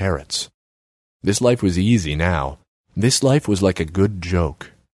wilted carrots. This life was easy now. This life was like a good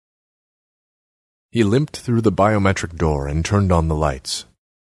joke. He limped through the biometric door and turned on the lights.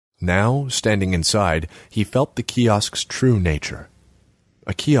 Now, standing inside, he felt the kiosk's true nature.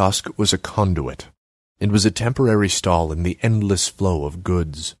 A kiosk was a conduit. It was a temporary stall in the endless flow of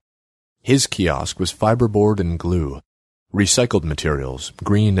goods. His kiosk was fiberboard and glue, recycled materials,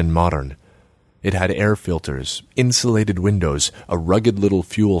 green and modern. It had air filters, insulated windows, a rugged little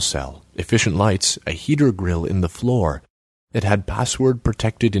fuel cell, efficient lights, a heater grill in the floor. It had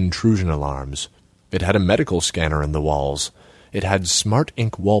password-protected intrusion alarms. It had a medical scanner in the walls. It had smart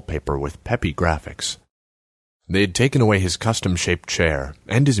ink wallpaper with peppy graphics. They had taken away his custom-shaped chair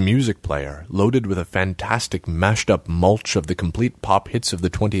and his music player, loaded with a fantastic mashed-up mulch of the complete pop hits of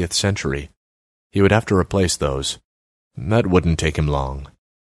the 20th century. He would have to replace those. That wouldn't take him long.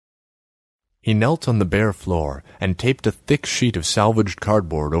 He knelt on the bare floor and taped a thick sheet of salvaged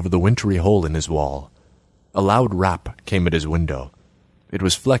cardboard over the wintry hole in his wall. A loud rap came at his window. It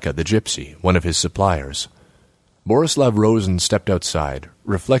was Flecka the gypsy, one of his suppliers. Borislav rose and stepped outside,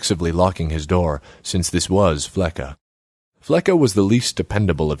 reflexively locking his door, since this was Flecka. Flecka was the least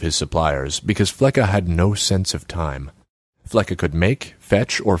dependable of his suppliers, because Flecka had no sense of time. Flecka could make,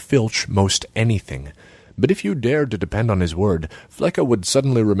 fetch, or filch most anything, but if you dared to depend on his word, Flecka would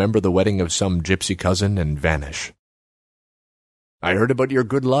suddenly remember the wedding of some gypsy cousin and vanish. "I heard about your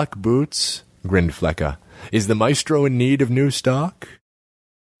good luck, Boots," grinned Flecka. "Is the maestro in need of new stock?"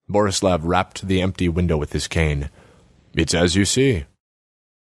 Borislav rapped the empty window with his cane. "It's as you see."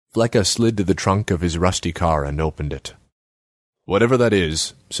 Flecka slid to the trunk of his rusty car and opened it. "Whatever that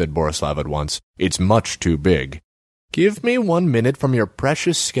is," said Borislav at once, "it's much too big." "Give me 1 minute from your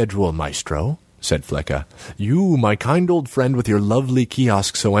precious schedule, maestro," said Flecka. "You, my kind old friend with your lovely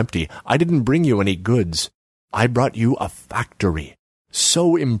kiosk so empty, I didn't bring you any goods. I brought you a factory.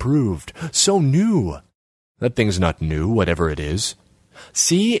 So improved, so new. That thing's not new, whatever it is.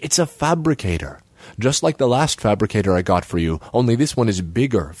 See, it's a fabricator. Just like the last fabricator I got for you, only this one is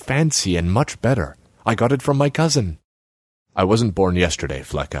bigger, fancy, and much better. I got it from my cousin." "I wasn't born yesterday,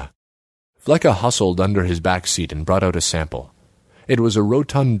 Flecka." Flecka hustled under his back seat and brought out a sample. It was a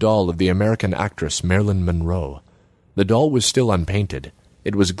rotund doll of the American actress Marilyn Monroe. The doll was still unpainted.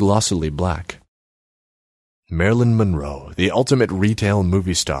 It was glossily black. Marilyn Monroe, the ultimate retail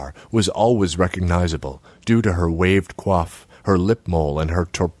movie star, was always recognizable due to her waved coif, her lip mole, and her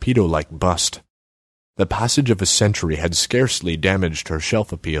torpedo-like bust. The passage of a century had scarcely damaged her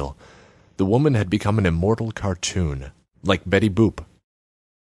shelf appeal. The woman had become an immortal cartoon, like Betty Boop.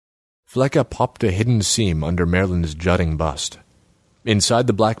 Flecka popped a hidden seam under Marilyn's jutting bust. Inside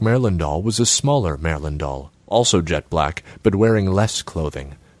the black Marilyn doll was a smaller Marilyn doll, also jet black, but wearing less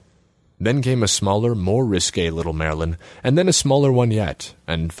clothing. Then came a smaller, more risque little Marilyn, and then a smaller one yet,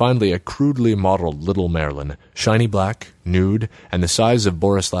 and finally a crudely modeled little Marilyn, shiny black, nude, and the size of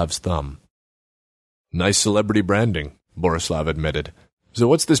Borislav's thumb. "Nice celebrity branding," Borislav admitted. "So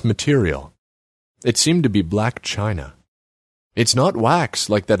what's this material?" It seemed to be black china. "It's not wax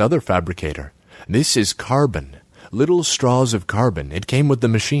like that other fabricator. This is carbon. Little straws of carbon. It came with the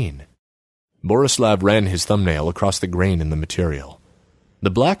machine." Borislav ran his thumbnail across the grain in the material. The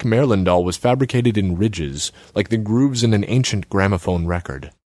black Marilyn doll was fabricated in ridges, like the grooves in an ancient gramophone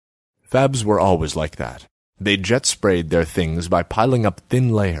record. Fabs were always like that. They jet-sprayed their things by piling up thin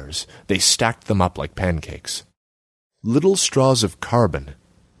layers. They stacked them up like pancakes. Little straws of carbon.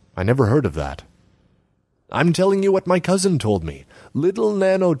 I never heard of that. "I'm telling you what my cousin told me. Little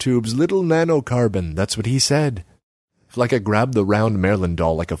nanotubes, little nanocarbon, that's what he said." Flecka grabbed the round Marilyn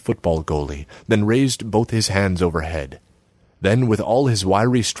doll like a football goalie, then raised both his hands overhead. Then, with all his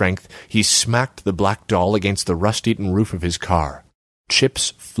wiry strength, he smacked the black doll against the rust-eaten roof of his car.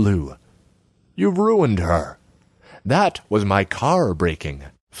 Chips flew. "You've ruined her." "That was my car breaking,"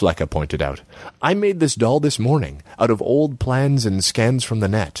 Flecka pointed out. "I made this doll this morning, out of old plans and scans from the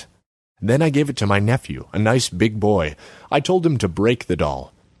net. Then I gave it to my nephew, a nice big boy. I told him to break the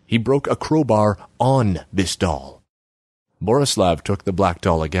doll. He broke a crowbar on this doll." Borislav took the black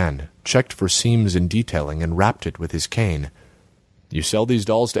doll again, checked for seams and detailing, and rapped it with his cane. "You sell these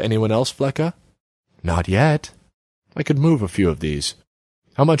dolls to anyone else, Flecka?" "Not yet." "I could move a few of these.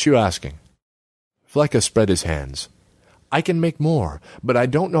 How much you asking?" Flecka spread his hands. "I can make more, but I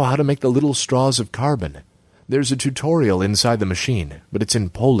don't know how to make the little straws of carbon. There's a tutorial inside the machine, but it's in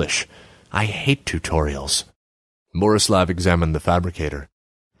Polish. I hate tutorials." Borislav examined the fabricator.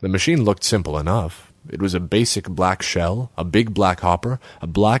 The machine looked simple enough. It was a basic black shell, a big black hopper, a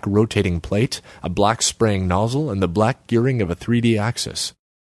black rotating plate, a black spraying nozzle, and the black gearing of a 3D axis.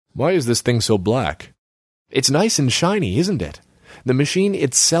 "Why is this thing so black?" "It's nice and shiny, isn't it? The machine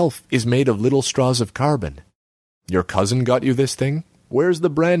itself is made of little straws of carbon." "Your cousin got you this thing? Where's the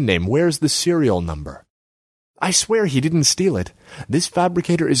brand name? Where's the serial number?" "I swear he didn't steal it. This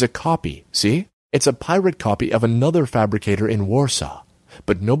fabricator is a copy, see? It's a pirate copy of another fabricator in Warsaw.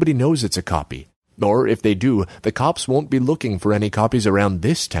 But nobody knows it's a copy. Or, if they do, the cops won't be looking for any copies around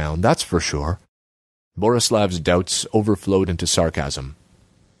this town, that's for sure." Borislav's doubts overflowed into sarcasm.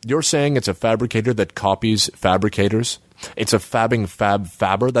 "You're saying it's a fabricator that copies fabricators? It's a fabbing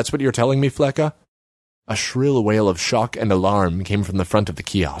fabber, that's what you're telling me, Flecka?" A shrill wail of shock and alarm came from the front of the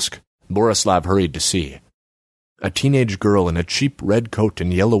kiosk. Borislav hurried to see. A teenage girl in a cheap red coat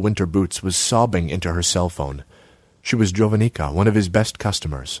and yellow winter boots was sobbing into her cell phone. She was Jovanika, one of his best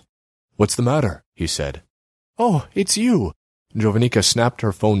customers. "What's the matter?" he said. "Oh, it's you." Jovanika snapped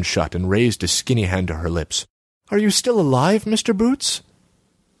her phone shut and raised a skinny hand to her lips. "Are you still alive, Mr. Boots?"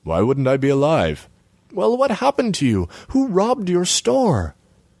 "Why wouldn't I be alive?" "Well, what happened to you? Who robbed your store?"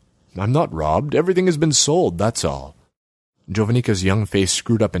 "I'm not robbed. Everything has been sold, that's all." Jovanika's young face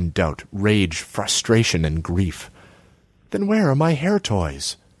screwed up in doubt, rage, frustration, and grief. Then where are my hair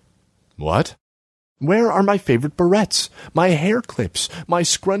toys? What? Where are my favorite barrettes, my hair clips, my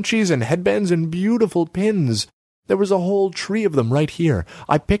scrunchies and headbands and beautiful pins? There was a whole tree of them right here.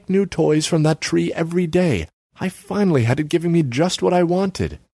 I picked new toys from that tree every day. I finally had it giving me just what I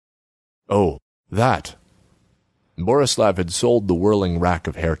wanted. Oh, that. Borislav had sold the whirling rack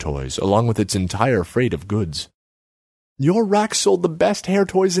of hair toys, along with its entire freight of goods. Your rack sold the best hair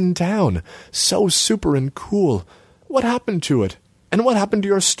toys in town. So super and cool. What happened to it? And what happened to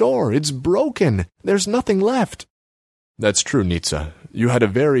your store? It's broken. There's nothing left. That's true, Nitsa. You had a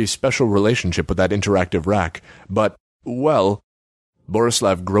very special relationship with that interactive rack. But, well...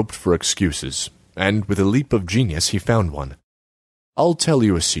 Borislav groped for excuses, and with a leap of genius he found one. I'll tell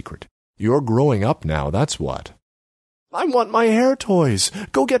you a secret. You're growing up now, that's what. I want my hair toys.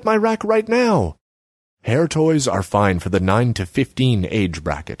 Go get my rack right now. Hair toys are fine for the 9 to 15 age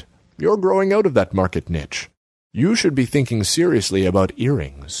bracket. You're growing out of that market niche. You should be thinking seriously about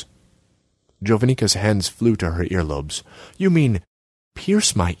earrings. Jovanika's hands flew to her earlobes. You mean,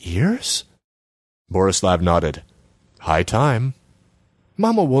 pierce my ears? Borislav nodded. High time.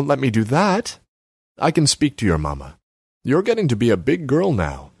 Mama won't let me do that. I can speak to your mama. You're getting to be a big girl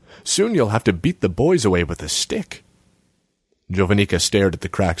now. Soon you'll have to beat the boys away with a stick. Jovanika stared at the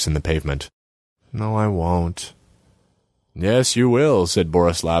cracks in the pavement. No, I won't. Yes, you will, said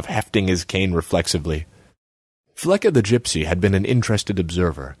Borislav, hefting his cane reflexively. Flecka the gypsy had been an interested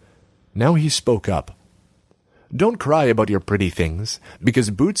observer. Now he spoke up. Don't cry about your pretty things, because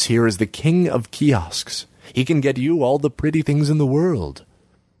Boots here is the king of kiosks. He can get you all the pretty things in the world.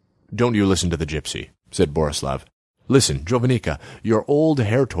 Don't you listen to the gypsy, said Borislav. Listen, Jovanika, your old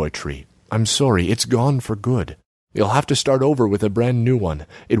hair toy tree. I'm sorry, it's gone for good. You'll have to start over with a brand new one.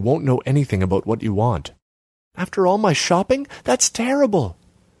 It won't know anything about what you want. After all my shopping? That's terrible.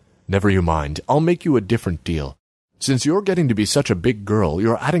 Never you mind. I'll make you a different deal. Since you're getting to be such a big girl,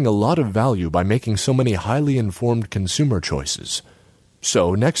 you're adding a lot of value by making so many highly informed consumer choices.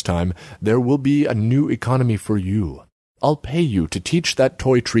 So, next time, there will be a new economy for you. I'll pay you to teach that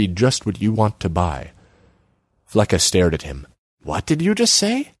toy tree just what you want to buy. Flecka stared at him. What did you just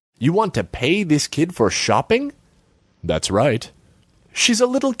say? You want to pay this kid for shopping? That's right. She's a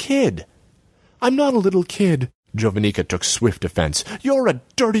little kid. I'm not a little kid. Jovanika took swift offense. You're a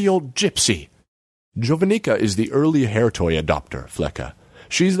dirty old gypsy. Jovanika is the early hair toy adopter, Flecka.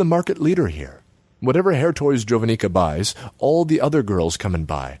 She's the market leader here. Whatever hair toys Jovanika buys, all the other girls come and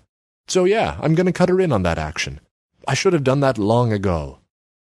buy. So yeah, I'm going to cut her in on that action. I should have done that long ago.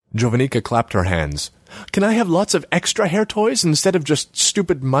 Jovanika clapped her hands. Can I have lots of extra hair toys instead of just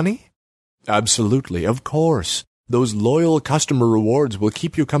stupid money? Absolutely, of course. Those loyal customer rewards will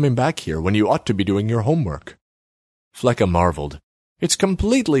keep you coming back here when you ought to be doing your homework. Flecka marveled. It's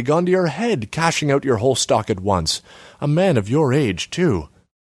completely gone to your head, cashing out your whole stock at once. A man of your age, too.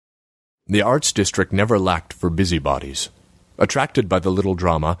 The arts district never lacked for busybodies. Attracted by the little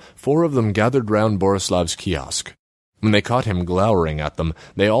drama, 4 of them gathered round Borislav's kiosk. When they caught him glowering at them,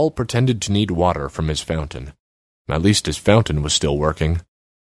 they all pretended to need water from his fountain. At least his fountain was still working.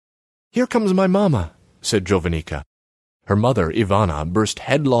 Here comes my mamma, said Jovanika. Her mother, Ivana, burst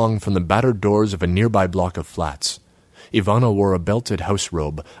headlong from the battered doors of a nearby block of flats. Ivana wore a belted house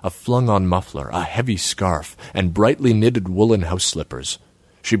robe, a flung-on muffler, a heavy scarf, and brightly knitted woolen house slippers.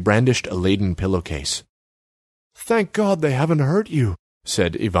 She brandished a laden pillowcase. Thank God they haven't hurt you,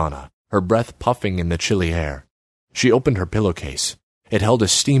 said Ivana, her breath puffing in the chilly air. She opened her pillowcase. It held a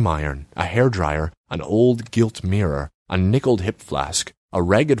steam iron, a hairdryer, an old gilt mirror, a nickeled hip flask, a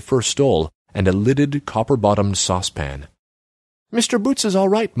ragged fur stole, and a lidded, copper-bottomed saucepan. Mr. Boots is all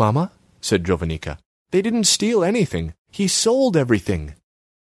right, Mamma, said Jovanika. They didn't steal anything. He sold everything.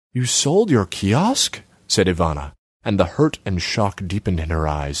 You sold your kiosk? Said Ivana, and the hurt and shock deepened in her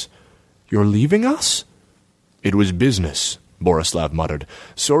eyes. You're leaving us? It was business, Borislav muttered.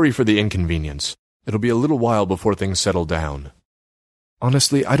 Sorry for the inconvenience. It'll be a little while before things settle down.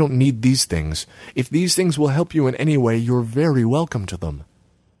 Honestly, I don't need these things. If these things will help you in any way, you're very welcome to them.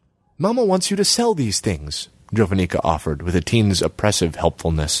 Mama wants you to sell these things, Jovanika offered with a teen's oppressive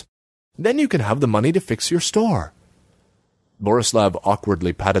helpfulness. Then you can have the money to fix your store. Borislav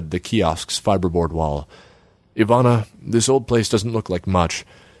awkwardly patted the kiosk's fiberboard wall. Ivana, this old place doesn't look like much.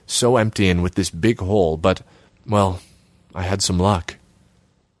 So empty and with this big hole, but, well, I had some luck.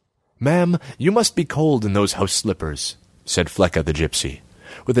 Ma'am, you must be cold in those house slippers, said Flecka the gypsy.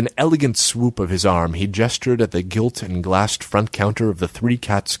 With an elegant swoop of his arm, he gestured at the gilt and glassed front counter of the Three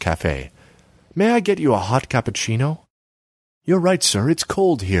Cats Cafe. May I get you a hot cappuccino? You're right, sir, it's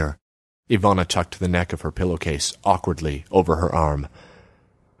cold here. Ivana tucked the neck of her pillowcase awkwardly over her arm.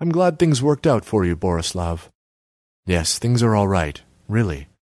 "I'm glad things worked out for you, Borislav." "Yes, things are all right, really."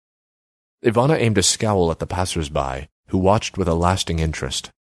 Ivana aimed a scowl at the passers-by, who watched with a lasting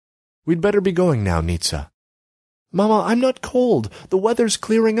interest. "We'd better be going now, Nitsa." "Mama, I'm not cold. The weather's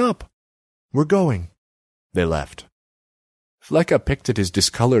clearing up." "We're going." They left. Flecka picked at his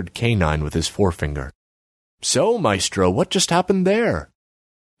discolored canine with his forefinger. "So, Maestro, what just happened there?"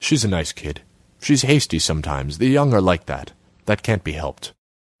 "She's a nice kid. She's hasty sometimes. The young are like that. That can't be helped."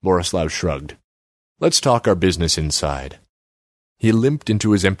 Borislav shrugged. "Let's talk our business inside." He limped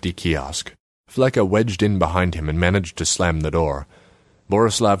into his empty kiosk. Flecka wedged in behind him and managed to slam the door.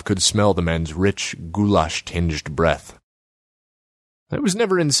 Borislav could smell the man's rich, goulash-tinged breath. "I was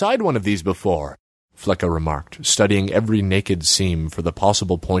never inside one of these before," Flecka remarked, studying every naked seam for the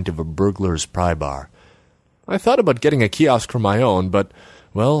possible point of a burglar's pry bar. "I thought about getting a kiosk for my own, but,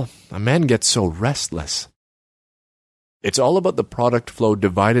 well, a man gets so restless." "It's all about the product flow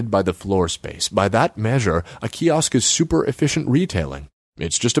divided by the floor space. By that measure, a kiosk is super efficient retailing.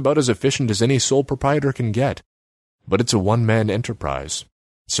 It's just about as efficient as any sole proprietor can get. But it's a one-man enterprise.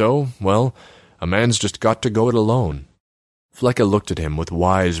 So, well, a man's just got to go it alone." Flecka looked at him with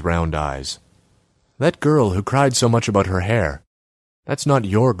wise, round eyes. "That girl who cried so much about her hair, that's not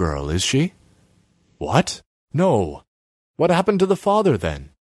your girl, is she?" "What? No. What happened to the father, then?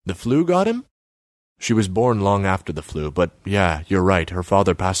 The flu got him?" "She was born long after the flu, but yeah, you're right, her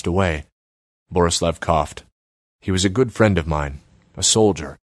father passed away." Borislav coughed. "He was a good friend of mine, a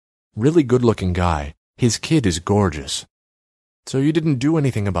soldier. Really good-looking guy. His kid is gorgeous." "So you didn't do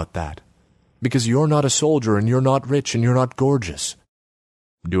anything about that? Because you're not a soldier, and you're not rich, and you're not gorgeous."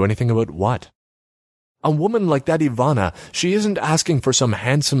 "Do anything about what?" "A woman like that Ivana, she isn't asking for some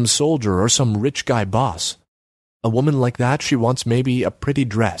handsome soldier or some rich guy boss. A woman like that, she wants maybe a pretty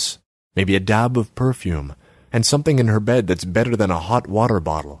dress, maybe a dab of perfume, and something in her bed that's better than a hot water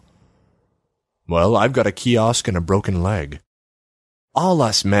bottle." "Well, I've got a kiosk and a broken leg." "All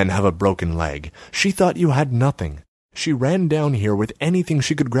us men have a broken leg. She thought you had nothing. She ran down here with anything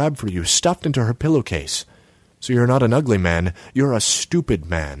she could grab for you, stuffed into her pillowcase. So you're not an ugly man, you're a stupid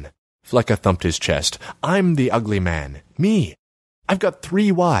man." Flecka thumped his chest. "I'm the ugly man. Me. I've got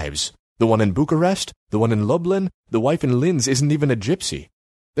 3 wives. The one in Bucharest, the one in Lublin, the wife in Linz isn't even a gypsy.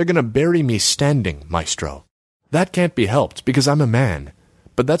 They're going to bury me standing, Maestro. That can't be helped, because I'm a man.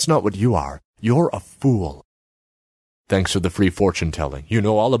 But that's not what you are. You're a fool." "Thanks for the free fortune-telling. You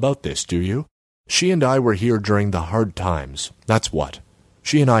know all about this, do you? She and I were here during the hard times. That's what.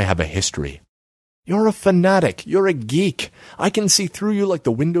 She and I have a history." "You're a fanatic. You're a geek. I can see through you like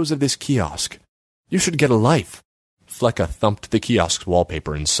the windows of this kiosk. You should get a life." Flecka thumped the kiosk's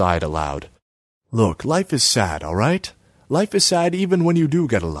wallpaper and sighed aloud. "Look, life is sad, all right? Life is sad even when you do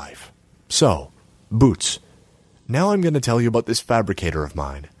get a life. So, Boots, now I'm going to tell you about this fabricator of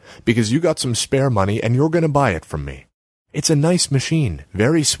mine, because you got some spare money and you're going to buy it from me. It's a nice machine,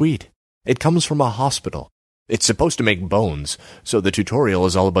 very sweet. It comes from a hospital. It's supposed to make bones, so the tutorial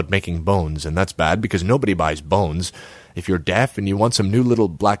is all about making bones, and that's bad because nobody buys bones. If you're deaf and you want some new little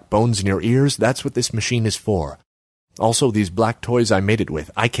black bones in your ears, that's what this machine is for. Also, these black toys I made it with,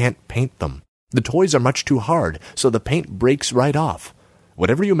 I can't paint them. The toys are much too hard, so the paint breaks right off.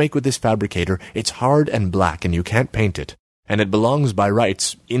 Whatever you make with this fabricator, it's hard and black, and you can't paint it. And it belongs by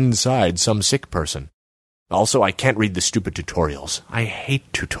rights inside some sick person. Also, I can't read the stupid tutorials. I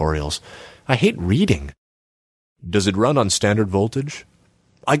hate tutorials. I hate reading." "Does it run on standard voltage?"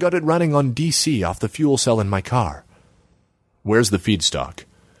 "I got it running on DC off the fuel cell in my car." "Where's the feedstock?"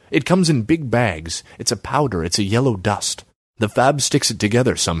 "It comes in big bags. It's a powder. It's a yellow dust. The fab sticks it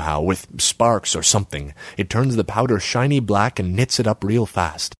together somehow, with sparks or something. It turns the powder shiny black and knits it up real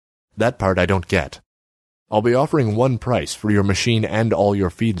fast. That part I don't get. I'll be offering one price for your machine and all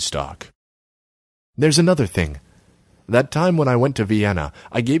your feedstock." "There's another thing. That time when I went to Vienna,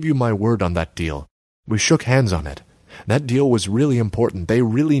 I gave you my word on that deal. We shook hands on it. That deal was really important. They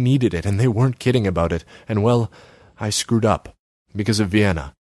really needed it, and they weren't kidding about it. And, well, I screwed up. Because of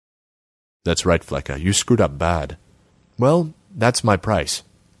Vienna." "That's right, Flecka. You screwed up bad." "Well, that's my price.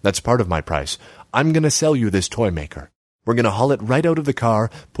 That's part of my price. I'm going to sell you this toy maker. We're going to haul it right out of the car,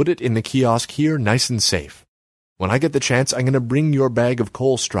 put it in the kiosk here nice and safe. When I get the chance, I'm going to bring your bag of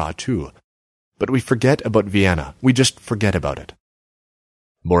coal straw, too. But we forget about Vienna. We just forget about it."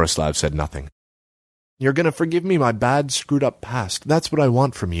 Borislav said nothing. "You're going to forgive me my bad, screwed-up past. That's what I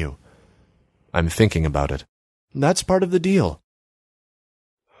want from you." "I'm thinking about it." "That's part of the deal."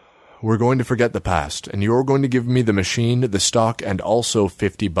 "We're going to forget the past, and you're going to give me the machine, the stock, and also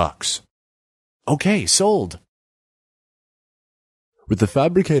 $50. "Okay, sold." With the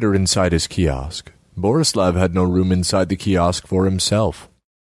fabricator inside his kiosk, Borislav had no room inside the kiosk for himself.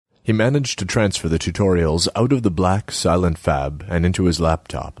 He managed to transfer the tutorials out of the black, silent fab and into his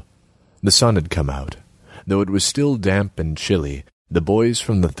laptop. The sun had come out. Though it was still damp and chilly, the boys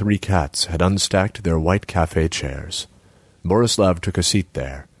from the Three Cats had unstacked their white cafe chairs. Borislav took a seat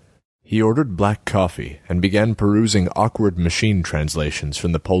there. He ordered black coffee and began perusing awkward machine translations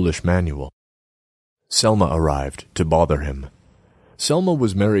from the Polish manual. Selma arrived to bother him. Selma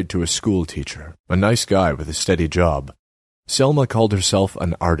was married to a school teacher, a nice guy with a steady job. Selma called herself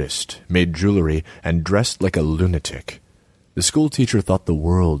an artist, made jewelry, and dressed like a lunatic. The school teacher thought the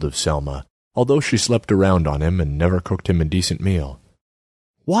world of Selma, although she slept around on him and never cooked him a decent meal.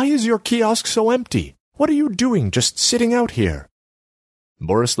 "Why is your kiosk so empty? What are you doing just sitting out here?"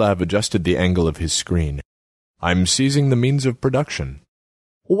 Borislav adjusted the angle of his screen. "I'm seizing the means of production."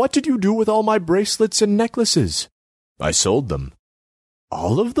 "What did you do with all my bracelets and necklaces?" "I sold them."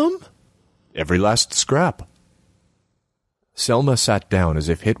 "All of them?" "Every last scrap." Selma sat down as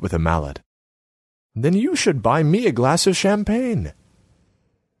if hit with a mallet. "Then you should buy me a glass of champagne."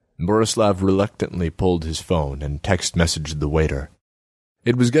 Borislav reluctantly pulled his phone and text-messaged the waiter.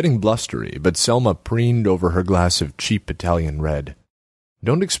 It was getting blustery, but Selma preened over her glass of cheap Italian red.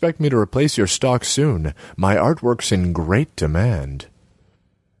 "Don't expect me to replace your stock soon. My artwork's in great demand."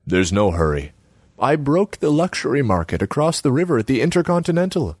 "There's no hurry. I broke the luxury market across the river at the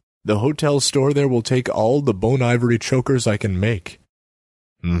Intercontinental. The hotel store there will take all the bone ivory chokers I can make."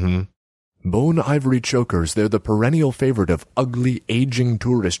 Bone ivory chokers, they're the perennial favorite of ugly, aging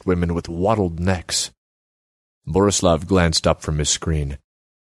tourist women with wattled necks. Borislav glanced up from his screen.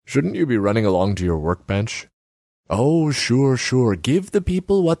 "Shouldn't you be running along to your workbench?" "Oh, sure. Give the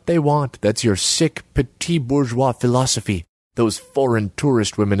people what they want. That's your sick, petit bourgeois philosophy. Those foreign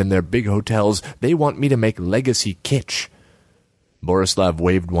tourist women in their big hotels, they want me to make legacy kitsch." Borislav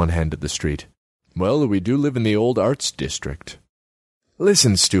waved one hand at the street. "Well, we do live in the old arts district."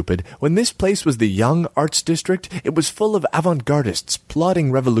 "Listen, stupid, when this place was the young arts district, it was full of avant-gardists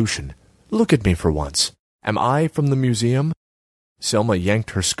plotting revolution. Look at me for once. Am I from the museum?" Selma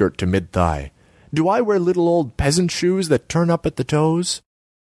yanked her skirt to mid-thigh. "Do I wear little old peasant shoes that turn up at the toes?"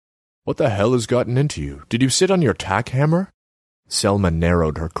 "What the hell has gotten into you? Did you sit on your tack hammer?" Selma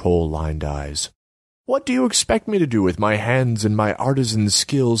narrowed her coal-lined eyes. "What do you expect me to do with my hands and my artisan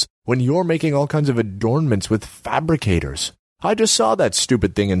skills when you're making all kinds of adornments with fabricators? I just saw that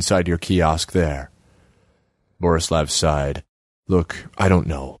stupid thing inside your kiosk there." Borislav sighed. "Look, I don't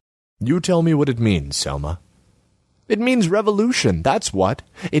know. You tell me what it means, Selma." "It means revolution, that's what.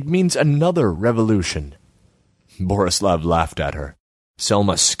 It means another revolution." Borislav laughed at her.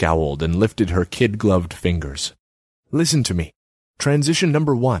 Selma scowled and lifted her kid-gloved fingers. "Listen to me. Transition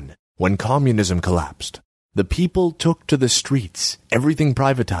number 1, when communism collapsed. The people took to the streets. Everything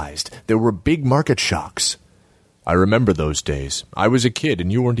privatized. There were big market shocks." "I remember those days. I was a kid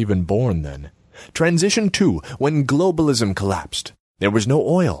and you weren't even born then." Transition 2, when globalism collapsed. There was no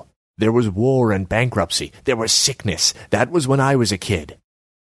oil. There was war and bankruptcy. There was sickness. That was when I was a kid.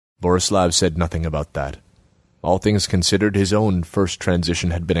 Borislav said nothing about that. All things considered, his own first transition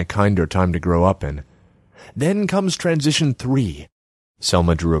had been a kinder time to grow up in. Then comes transition 3.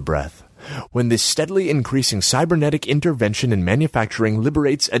 Selma drew a breath. When this steadily increasing cybernetic intervention in manufacturing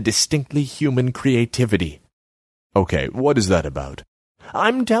liberates a distinctly human creativity. Okay, what is that about?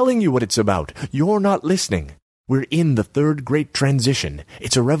 I'm telling you what it's about. You're not listening. We're in the third great transition.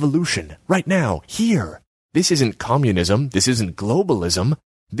 It's a revolution. Right now. Here. This isn't communism. This isn't globalism.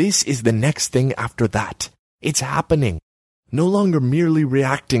 This is the next thing after that. It's happening. No longer merely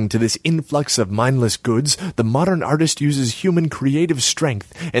reacting to this influx of mindless goods, the modern artist uses human creative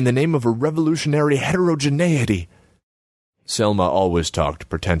strength in the name of a revolutionary heterogeneity. Selma always talked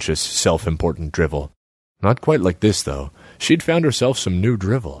pretentious, self-important drivel. Not quite like this, though. She'd found herself some new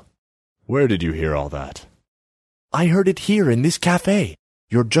drivel. Where did you hear all that? I heard it here in this cafe.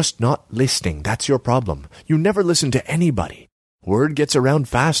 You're just not listening. That's your problem. You never listen to anybody. Word gets around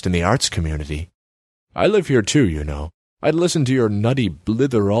fast in the arts community. I live here too, you know. I'd listen to your nutty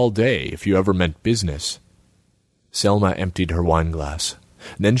blither all day if you ever meant business. Selma emptied her wineglass.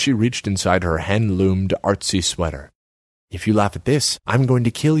 Then she reached inside her hand-loomed artsy sweater. If you laugh at this, I'm going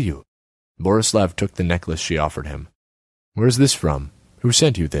to kill you. Borislav took the necklace she offered him. Where's this from? Who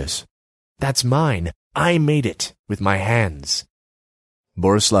sent you this? That's mine. I made it with my hands.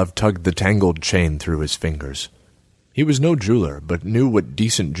 Borislav tugged the tangled chain through his fingers. He was no jeweler, but knew what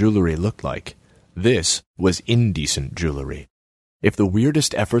decent jewelry looked like. This was indecent jewelry. If the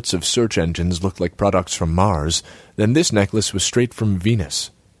weirdest efforts of search engines looked like products from Mars, then this necklace was straight from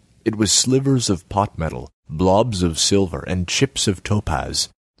Venus. It was slivers of pot metal, blobs of silver, and chips of topaz.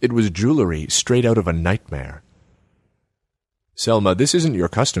 It was jewelry straight out of a nightmare. Selma, this isn't your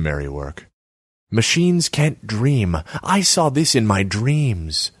customary work. Machines can't dream. I saw this in my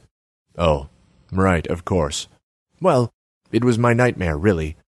dreams. Oh, right, of course. Well, it was my nightmare,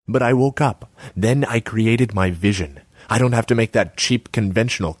 really. But I woke up. Then I created my vision. I don't have to make that cheap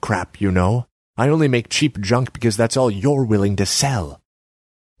conventional crap, you know. I only make cheap junk because that's all you're willing to sell.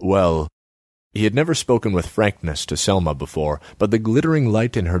 Well, he had never spoken with frankness to Selma before, but the glittering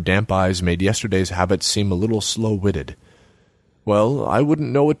light in her damp eyes made yesterday's habits seem a little slow-witted. Well, I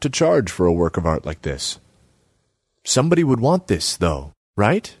wouldn't know what to charge for a work of art like this. Somebody would want this, though,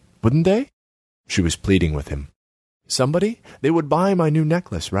 right? Wouldn't they? She was pleading with him. Somebody? They would buy my new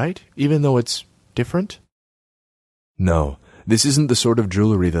necklace, right? Even though it's different? No, this isn't the sort of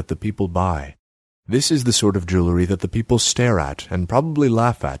jewelry that the people buy. This is the sort of jewelry that the people stare at, and probably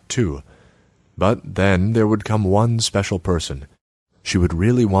laugh at, too. But then there would come one special person. She would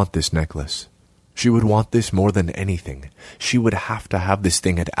really want this necklace. She would want this more than anything. She would have to have this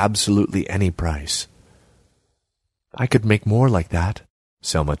thing at absolutely any price. I could make more like that,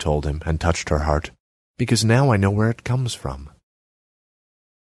 Selma told him, and touched her heart, because now I know where it comes from.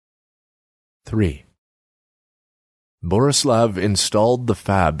 3. Borislav installed the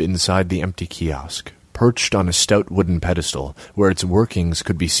fab inside the empty kiosk, perched on a stout wooden pedestal where its workings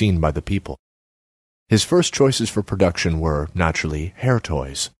could be seen by the people. His first choices for production were, naturally, hair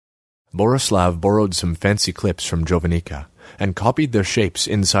toys. Borislav borrowed some fancy clips from Jovanika and copied their shapes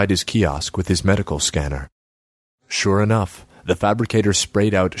inside his kiosk with his medical scanner. Sure enough, the fabricator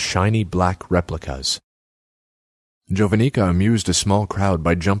sprayed out shiny black replicas. Jovanika amused a small crowd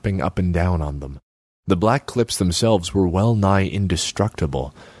by jumping up and down on them. The black clips themselves were well-nigh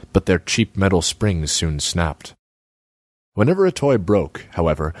indestructible, but their cheap metal springs soon snapped. Whenever a toy broke,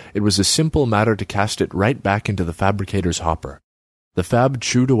 however, it was a simple matter to cast it right back into the fabricator's hopper. The fab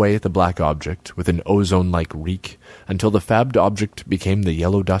chewed away at the black object with an ozone-like reek until the fabbed object became the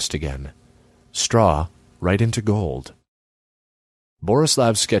yellow dust again. Straw right into gold.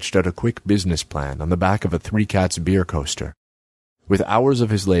 Borislav sketched out a quick business plan on the back of a Three Cats beer coaster. With hours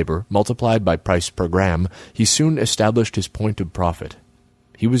of his labor, multiplied by price per gram, he soon established his point of profit.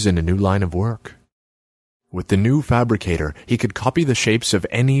 He was in a new line of work. With the new fabricator, he could copy the shapes of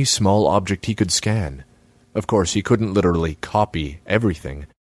any small object he could scan. Of course, he couldn't literally copy everything.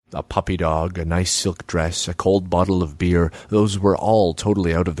 A puppy dog, a nice silk dress, a cold bottle of beer, those were all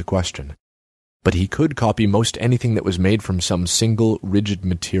totally out of the question. But he could copy most anything that was made from some single, rigid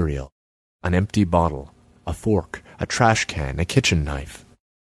material. An empty bottle, a fork, a trash can, a kitchen knife.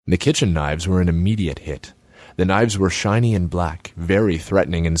 The kitchen knives were an immediate hit. The knives were shiny and black, very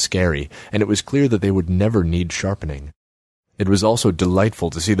threatening and scary, and it was clear that they would never need sharpening. It was also delightful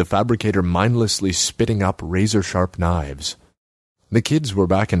to see the fabricator mindlessly spitting up razor-sharp knives. The kids were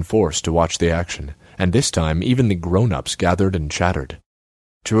back in force to watch the action, and this time even the grown-ups gathered and chattered.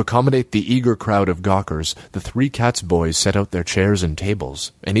 To accommodate the eager crowd of gawkers, the Three Cats boys set out their chairs and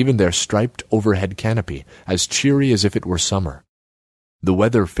tables, and even their striped overhead canopy, as cheery as if it were summer. The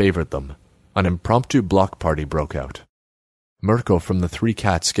weather favored them. An impromptu block party broke out. Mirko from the Three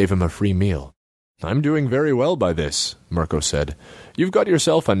Cats gave him a free meal. "I'm doing very well by this," Mirko said. "You've got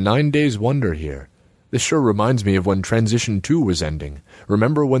yourself a 9-days wonder here. This sure reminds me of when Transition 2 was ending.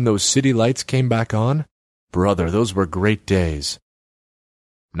 Remember when those city lights came back on? Brother, those were great days."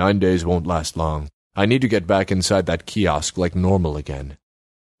 9 days won't last long. I need to get back inside that kiosk like normal again.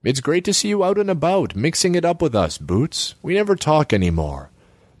 "It's great to see you out and about, mixing it up with us, Boots. We never talk anymore."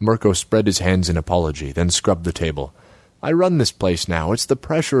 Mirko spread his hands in apology, then scrubbed the table. "I run this place now. It's the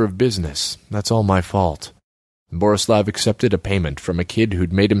pressure of business. That's all my fault." Borislav accepted a payment from a kid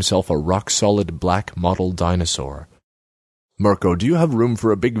who'd made himself a rock-solid black model dinosaur. "Mirko, do you have room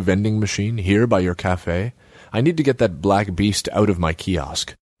for a big vending machine here by your cafe? I need to get that black beast out of my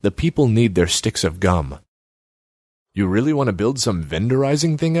kiosk. The people need their sticks of gum." "You really want to build some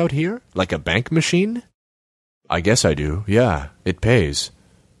vendorizing thing out here? Like a bank machine?" "I guess I do, yeah. It pays."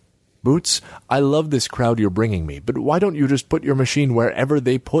 "Boots, I love this crowd you're bringing me, but why don't you just put your machine wherever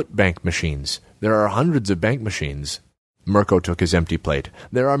they put bank machines? There are hundreds of bank machines." Mirko took his empty plate.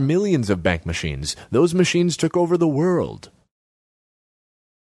 "There are millions of bank machines. Those machines took over the world."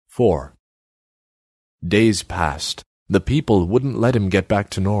 4. Days passed. The people wouldn't let him get back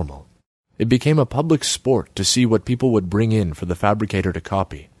to normal. It became a public sport to see what people would bring in for the fabricator to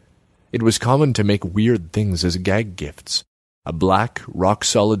copy. It was common to make weird things as gag gifts. A black,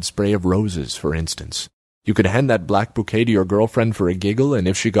 rock-solid spray of roses, for instance. You could hand that black bouquet to your girlfriend for a giggle, and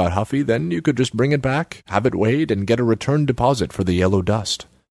if she got huffy, then you could just bring it back, have it weighed, and get a return deposit for the yellow dust.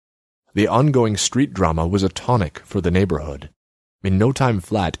 The ongoing street drama was a tonic for the neighborhood. In no time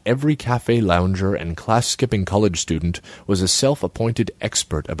flat, every cafe lounger and class-skipping college student was a self-appointed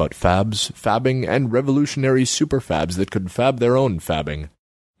expert about fabs, fabbing, and revolutionary superfabs that could fab their own fabbing.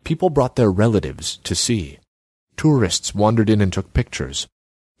 People brought their relatives to see. Tourists wandered in and took pictures.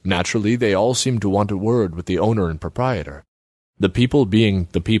 Naturally, they all seemed to want a word with the owner and proprietor. The people being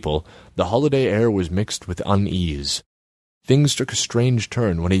the people, the holiday air was mixed with unease. Things took a strange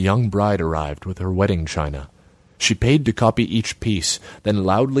turn when a young bride arrived with her wedding china. She paid to copy each piece, then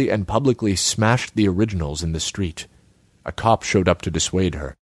loudly and publicly smashed the originals in the street. A cop showed up to dissuade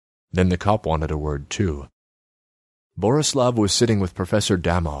her. Then the cop wanted a word too. Borislav was sitting with Professor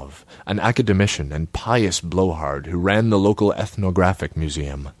Damov, an academician and pious blowhard who ran the local ethnographic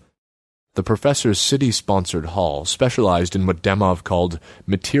museum. The professor's city-sponsored hall specialized in what Damov called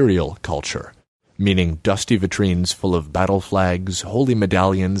material culture, meaning dusty vitrines full of battle flags, holy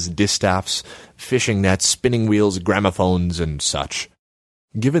medallions, distaffs, fishing nets, spinning wheels, gramophones, and such.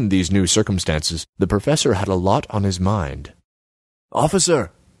 Given these new circumstances, the professor had a lot on his mind.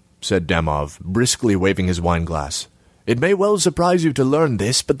 "Officer," said Damov, briskly waving his wineglass, "it may well surprise you to learn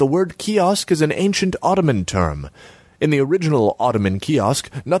this, but the word kiosk is an ancient Ottoman term. In the original Ottoman kiosk,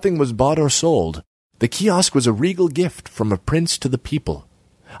 nothing was bought or sold. The kiosk was a regal gift from a prince to the people.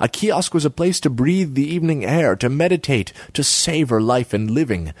 A kiosk was a place to breathe the evening air, to meditate, to savor life and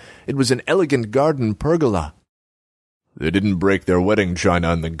living. It was an elegant garden pergola." "They didn't break their wedding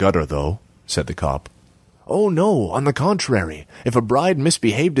china in the gutter, though," said the cop. "Oh, no, on the contrary. If a bride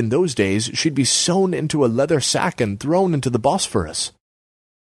misbehaved in those days, she'd be sewn into a leather sack and thrown into the Bosphorus."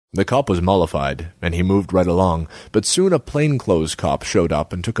 The cop was mollified, and he moved right along, but soon a plainclothes cop showed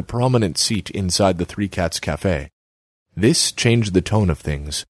up and took a prominent seat inside the Three Cats Cafe. This changed the tone of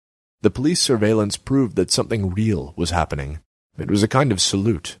things. The police surveillance proved that something real was happening. It was a kind of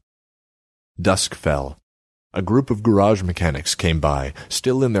salute. Dusk fell. A group of garage mechanics came by,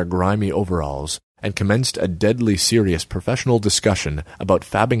 still in their grimy overalls, and commenced a deadly serious professional discussion about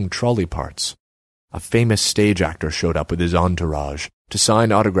fabbing trolley parts. A famous stage actor showed up with his entourage to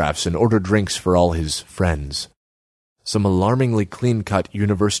sign autographs and order drinks for all his friends. Some alarmingly clean-cut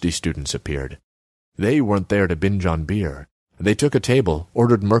university students appeared. They weren't there to binge on beer. They took a table,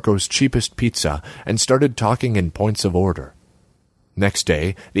 ordered Mirko's cheapest pizza, and started talking in points of order. Next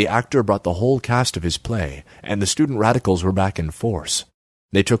day, the actor brought the whole cast of his play, and the student radicals were back in force.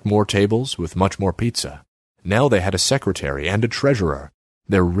 They took more tables with much more pizza. Now they had a secretary and a treasurer.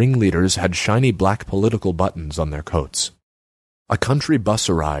 Their ringleaders had shiny black political buttons on their coats. A country bus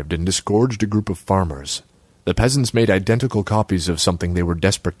arrived and disgorged a group of farmers. The peasants made identical copies of something they were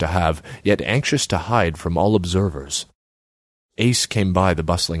desperate to have, yet anxious to hide from all observers. Ace came by the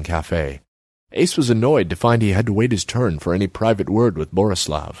bustling cafe. Ace was annoyed to find he had to wait his turn for any private word with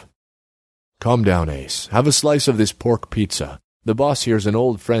Borislav. "Calm down, Ace. Have a slice of this pork pizza. The boss here's an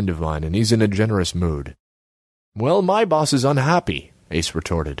old friend of mine, and he's in a generous mood." "Well, my boss is unhappy," Ace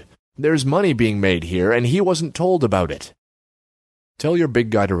retorted. "There's money being made here, and he wasn't told about it." "Tell your big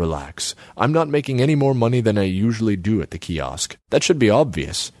guy to relax. I'm not making any more money than I usually do at the kiosk. That should be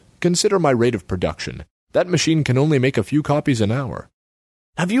obvious. Consider my rate of production. That machine can only make a few copies an hour."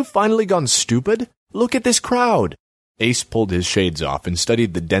 "Have you finally gone stupid? Look at this crowd." Ace pulled his shades off and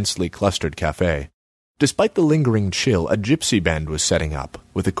studied the densely clustered cafe. Despite the lingering chill, a gypsy band was setting up,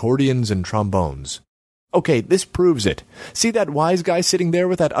 with accordions and trombones. "Okay, this proves it. See that wise guy sitting there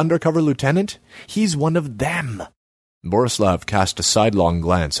with that undercover lieutenant? He's one of them." Borislav cast a sidelong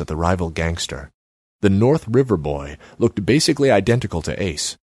glance at the rival gangster. The North River boy looked basically identical to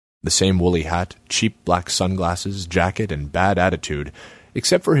Ace. The same woolly hat, cheap black sunglasses, jacket, and bad attitude,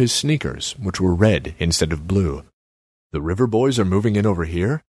 except for his sneakers, which were red instead of blue. "The River boys are moving in over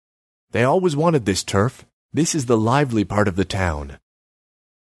here? They always wanted this turf. This is the lively part of the town."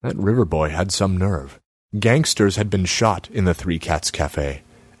 That River boy had some nerve. Gangsters had been shot in the Three Cats Cafe,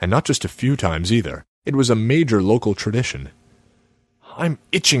 and not just a few times either. It was a major local tradition. "I'm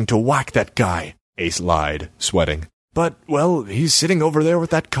itching to whack that guy," Ace lied, sweating. "But, well, he's sitting over there with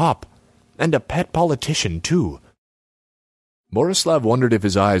that cop. And a pet politician, too." Borislav wondered if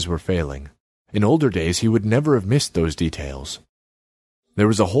his eyes were failing. In older days, he would never have missed those details. There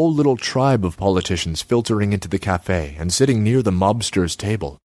was a whole little tribe of politicians filtering into the cafe and sitting near the mobster's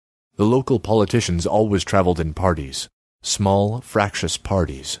table. The local politicians always traveled in parties, small, fractious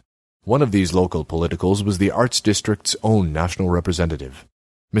parties. One of these local politicals was the Arts District's own national representative.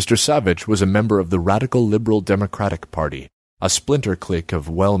 Mr. Savage was a member of the Radical Liberal Democratic Party, a splinter clique of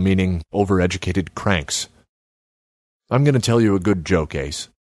well-meaning, overeducated cranks. "I'm going to tell you a good joke, Ace.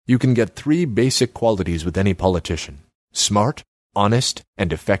 You can get 3 basic qualities with any politician: smart, honest,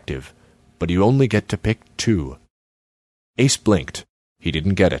 and effective. but you only get to pick 2. Ace blinked. He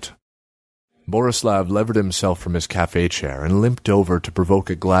didn't get it. Borislav levered himself from his cafe chair and limped over to provoke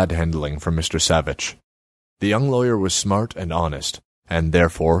a glad handling from Mr. Savage. The young lawyer was smart and honest, and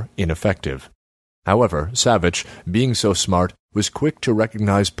therefore ineffective. However, Savage, being so smart, was quick to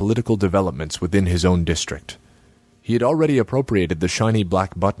recognize political developments within his own district. He had already appropriated the shiny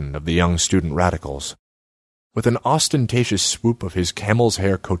black button of the young student radicals. With an ostentatious swoop of his camel's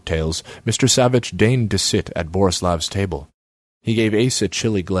hair coattails, Mr. Savage deigned to sit at Borislav's table. He gave Ace a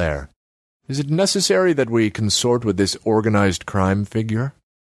chilly glare. "Is it necessary that we consort with this organized crime figure?"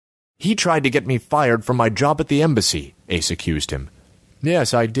 "He tried to get me fired from my job at the embassy," Ace accused him.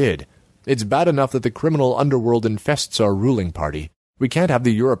 "Yes, I did. It's bad enough that the criminal underworld infests our ruling party. We can't have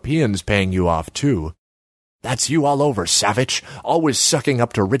the Europeans paying you off, too." "That's you all over, Savage, always sucking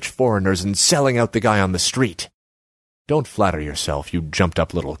up to rich foreigners and selling out the guy on the street." "Don't flatter yourself, you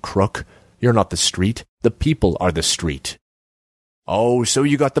jumped-up little crook. You're not the street. The people are the street." "Oh, so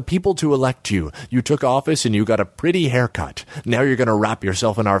you got the people to elect you. You took office and you got a pretty haircut. Now you're going to wrap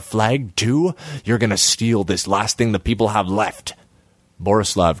yourself in our flag, too? You're going to steal this last thing the people have left."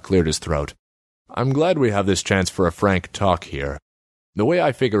 Borislav cleared his throat. "I'm glad we have this chance for a frank talk here. The way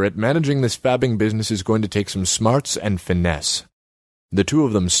I figure it, managing this fabbing business is going to take some smarts and finesse." The two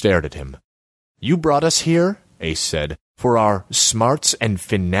of them stared at him. "You brought us here," Ace said, "for our smarts and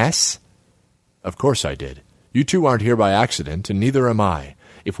finesse?" "Of course I did. You two aren't here by accident, and neither am I.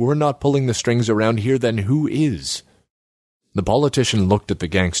 If we're not pulling the strings around here, then who is?" The politician looked at the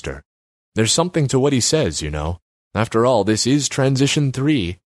gangster. "There's something to what he says, you know. After all, this is Transition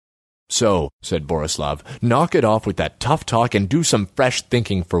 3. "So," said Borislav, "knock it off with that tough talk and do some fresh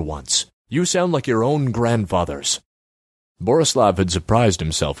thinking for once. You sound like your own grandfathers." Borislav had surprised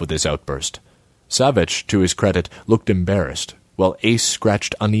himself with this outburst. Savage, to his credit, looked embarrassed, while Ace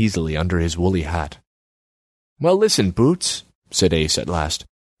scratched uneasily under his woolly hat. "Well, listen, Boots," said Ace at last.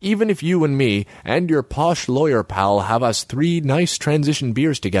 "Even if you and me and your posh lawyer pal have us 3 nice transition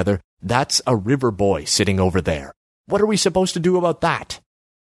beers together, that's a river boy sitting over there. What are we supposed to do about that?"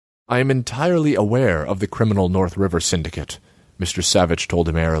 "I am entirely aware of the criminal North River Syndicate," Mr. Savage told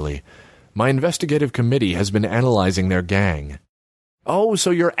him airily. "My investigative committee has been analyzing their gang." "Oh,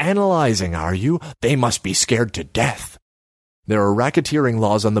 so you're analyzing, are you? They must be scared to death." "There are racketeering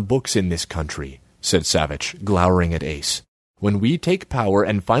laws on the books in this country," said Savage, glowering at Ace. "When we take power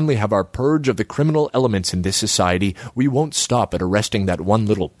and finally have our purge of the criminal elements in this society, we won't stop at arresting that one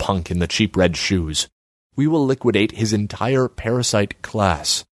little punk in the cheap red shoes. We will liquidate his entire parasite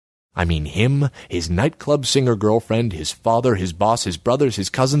class. I mean him, his nightclub singer girlfriend, his father, his boss, his brothers, his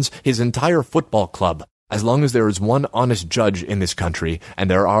cousins, his entire football club. As long as there is one honest judge in this country, and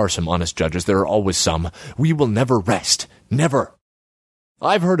there are some honest judges, there are always some, we will never rest. Never."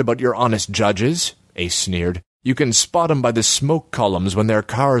 "I've heard about your honest judges," Ace sneered. "You can spot 'em by the smoke columns when their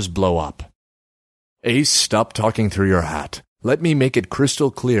cars blow up." "Ace, stop talking through your hat. Let me make it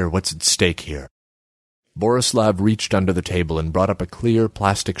crystal clear what's at stake here." Borislav reached under the table and brought up a clear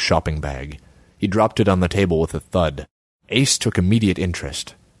plastic shopping bag. He dropped it on the table with a thud. Ace took immediate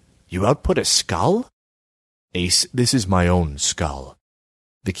interest. "You output a skull?" "Ace, this is my own skull."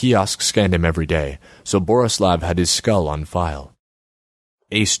 The kiosk scanned him every day, so Borislav had his skull on file.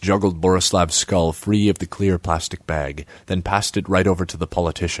 Ace juggled Borislav's skull free of the clear plastic bag, then passed it right over to the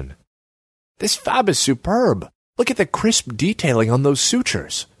politician. "This fab is superb. Look at the crisp detailing on those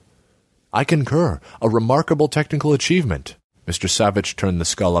sutures." "I concur. A remarkable technical achievement." Mr. Savage turned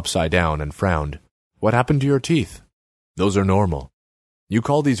the skull upside down and frowned. "What happened to your teeth?" "Those are normal." "You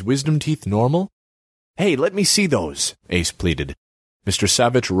call these wisdom teeth normal?" "Hey, let me see those," Ace pleaded. Mr.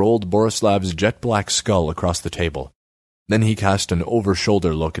 Savage rolled Borislav's jet-black skull across the table. Then he cast an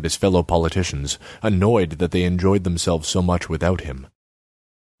over-shoulder look at his fellow politicians, annoyed that they enjoyed themselves so much without him.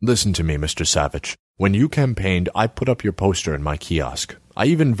 "Listen to me, Mr. Savage. When you campaigned, I put up your poster in my kiosk. I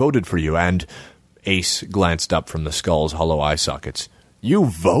even voted for you, and—" Ace glanced up from the skull's hollow eye sockets. "You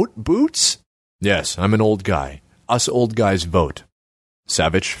vote, Boots?" "Yes, I'm an old guy. Us old guys vote."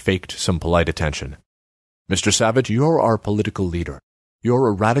 Savage faked some polite attention. "Mr. Savage, you're our political leader. You're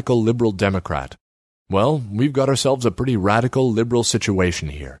a radical liberal Democrat. Well, we've got ourselves a pretty radical liberal situation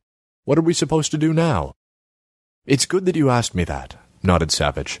here. What are we supposed to do now?" "It's good that you asked me that," nodded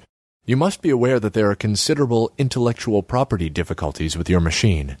Savage. "You must be aware that there are considerable intellectual property difficulties with your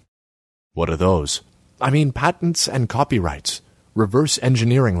machine." "What are those?" "I mean patents and copyrights, reverse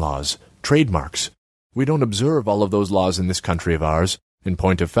engineering laws, trademarks. We don't observe all of those laws in this country of ours. In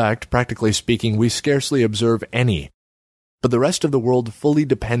point of fact, practically speaking, we scarcely observe any. But the rest of the world fully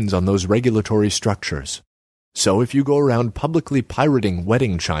depends on those regulatory structures. So if you go around publicly pirating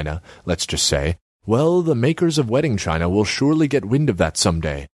wedding china, let's just say, well, the makers of wedding china will surely get wind of that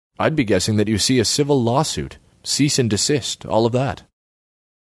someday. I'd be guessing that you see a civil lawsuit, cease and desist, all of that.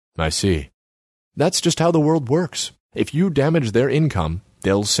 I see. That's just how the world works. If you damage their income,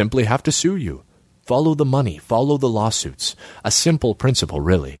 they'll simply have to sue you. Follow the money, follow the lawsuits. A simple principle,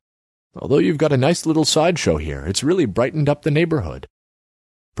 really. Although you've got a nice little sideshow here, it's really brightened up the neighborhood.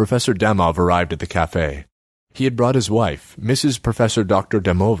 Professor Damov arrived at the cafe. He had brought his wife, Mrs. Professor Dr.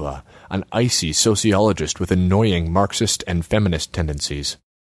 Damova, an icy sociologist with annoying Marxist and feminist tendencies.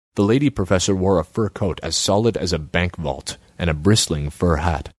 The lady professor wore a fur coat as solid as a bank vault and a bristling fur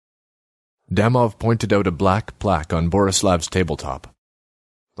hat. Damov pointed out a black plaque on Borislav's tabletop.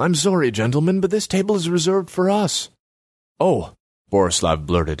 "I'm sorry, gentlemen, but this table is reserved for us." "Oh," Borislav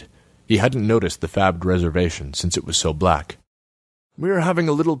blurted. He hadn't noticed the fabbed reservation since it was so black. "We're having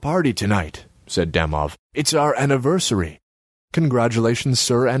a little party tonight," said Damov. "It's our anniversary." "Congratulations,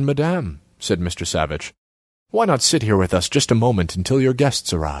 sir and madame," said Mr. Savage. "Why not sit here with us just a moment until your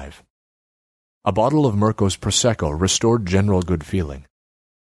guests arrive?" A bottle of Mirko's Prosecco restored general good feeling.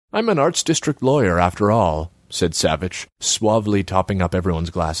 "I'm an Arts District lawyer, after all," said Savage, suavely topping up everyone's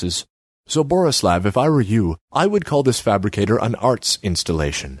glasses. "So, Borislav, if I were you, I would call this fabricator an arts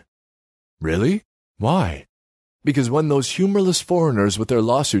installation." "Really? Why?" "Because when those humorless foreigners with their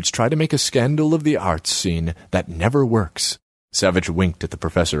lawsuits try to make a scandal of the arts scene, that never works." Savage winked at the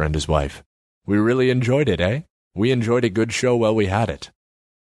professor and his wife. "We really enjoyed it, eh? We enjoyed a good show while we had it."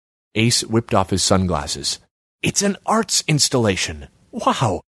 Ace whipped off his sunglasses. "It's an arts installation!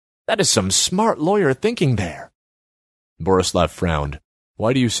 Wow! That is some smart lawyer thinking there." Borislav frowned.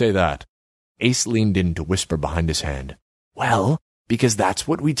 "Why do you say that?" Ace leaned in to whisper behind his hand. "Well, because that's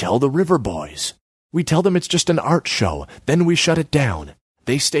what we tell the river boys. We tell them it's just an art show, then we shut it down.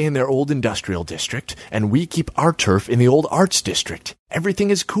 They stay in their old industrial district, and we keep our turf in the old arts district. Everything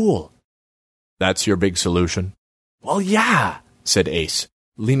is cool." "That's your big solution?" "Well, yeah," said Ace,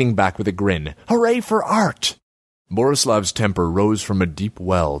 leaning back with a grin. "Hooray for art!" Borislav's temper rose from a deep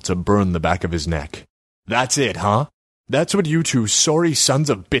well to burn the back of his neck. "That's it, huh? That's what you two sorry sons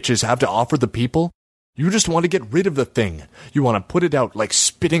of bitches have to offer the people? You just want to get rid of the thing. You want to put it out like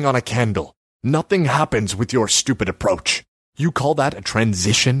spitting on a candle. Nothing happens with your stupid approach. You call that a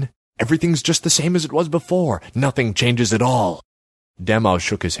transition? Everything's just the same as it was before. Nothing changes at all." Damov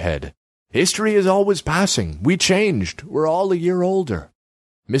shook his head. "History is always passing. We changed. We're all a year older."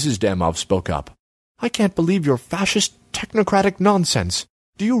 Mrs. Damov spoke up. "I can't believe your fascist, technocratic nonsense.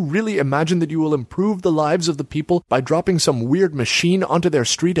 Do you really imagine that you will improve the lives of the people by dropping some weird machine onto their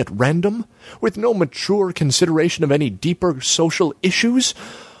street at random, with no mature consideration of any deeper social issues?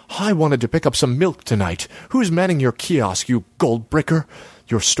 I wanted to pick up some milk tonight. Who's manning your kiosk, you gold-bricker?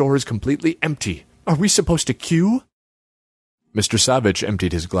 Your store is completely empty. Are we supposed to queue?" Mr. Savage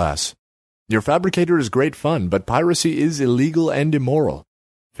emptied his glass. "Your fabricator is great fun, but piracy is illegal and immoral.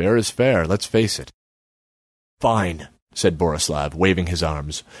 Fair is fair, let's face it." "Fine," said Borislav, waving his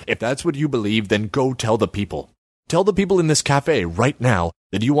arms. "If that's what you believe, then go tell the people. Tell the people in this cafe right now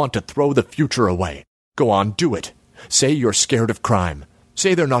that you want to throw the future away. Go on, do it. Say you're scared of crime.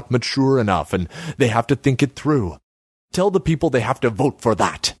 Say they're not mature enough and they have to think it through. Tell the people they have to vote for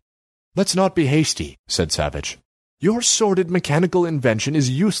that." "Let's not be hasty," said Savage. "Your sordid mechanical invention is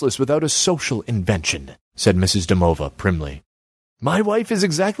useless without a social invention," said Mrs. Damova primly. "My wife is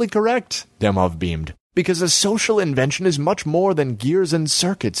exactly correct," Damov beamed, "because a social invention is much more than gears and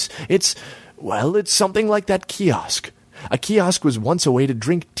circuits. It's something like that kiosk. A kiosk was once a way to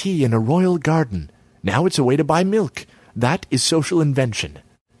drink tea in a royal garden. Now it's a way to buy milk. That is social invention."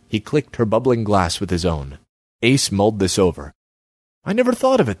 He clicked her bubbling glass with his own. Ace mulled this over. "I never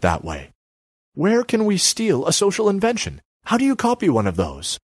thought of it that way. Where can we steal a social invention? How do you copy one of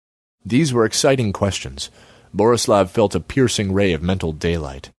those?" These were exciting questions. Borislav felt a piercing ray of mental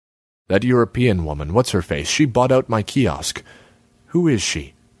daylight. "That European woman, what's her face? She bought out my kiosk. Who is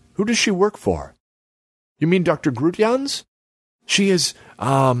she? Who does she work for?" "You mean Dr. Grutjans?" She's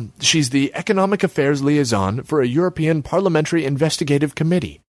the Economic Affairs Liaison for a European Parliamentary Investigative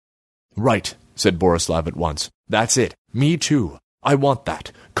Committee." "Right," said Borislav at once. "That's it. Me too. I want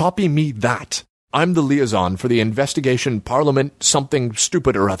that. Copy me that. I'm the liaison for the Investigation Parliament something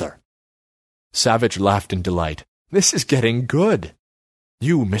stupid or other." Savage laughed in delight. "This is getting good."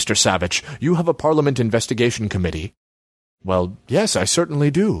 "You, Mr. Savage, you have a Parliament Investigation Committee?" "Well, yes, I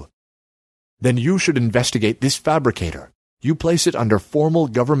certainly do." "Then you should investigate this fabricator. You place it under formal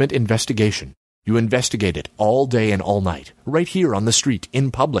government investigation. You investigate it all day and all night, right here on the street,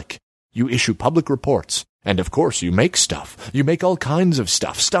 in public. You issue public reports, and of course you make stuff. You make all kinds of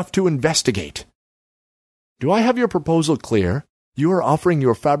stuff to investigate." Do I have your proposal clear? You are offering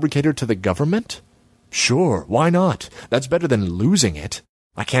your fabricator to the government? Sure, why not? That's better than losing it.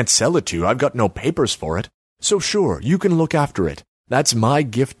 I can't sell it to you, I've got no papers for it. So sure, you can look after it. That's my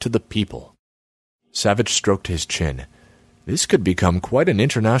gift to the people. Savage stroked his chin. This could become quite an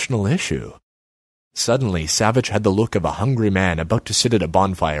international issue. Suddenly, Savage had the look of a hungry man about to sit at a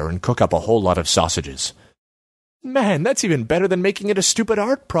bonfire and cook up a whole lot of sausages. Man, that's even better than making it a stupid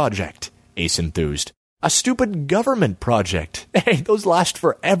art project, Ace enthused. A stupid government project. Hey, those last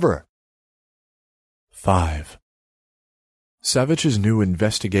forever. 5. Savage's new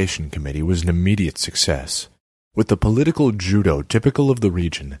investigation committee was an immediate success. With the political judo typical of the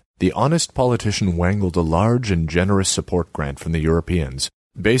region, the honest politician wangled a large and generous support grant from the Europeans,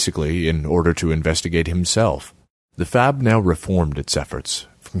 basically in order to investigate himself. The FAB now reformed its efforts,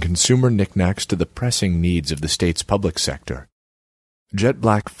 from consumer knickknacks to the pressing needs of the state's public sector.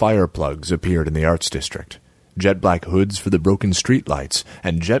 Jet-black fire plugs appeared in the arts district, jet-black hoods for the broken streetlights,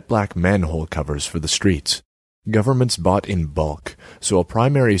 and jet-black manhole covers for the streets. Governments bought in bulk, so a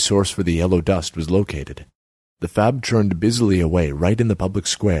primary source for the yellow dust was located. The FAB churned busily away right in the public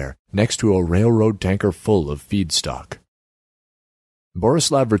square, next to a railroad tanker full of feedstock.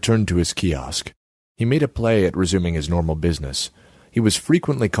 Borislav returned to his kiosk. He made a play at resuming his normal business. He was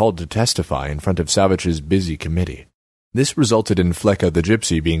frequently called to testify in front of Savage's busy committee. This resulted in Flecka the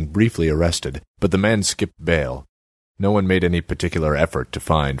gypsy being briefly arrested, but the man skipped bail. No one made any particular effort to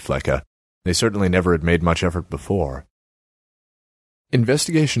find Flecka. They certainly never had made much effort before.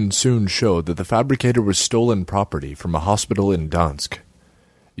 Investigation soon showed that the fabricator was stolen property from a hospital in Dansk.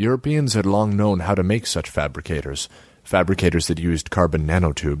 Europeans had long known how to make such fabricators that used carbon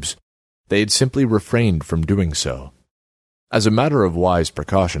nanotubes. They had simply refrained from doing so. As a matter of wise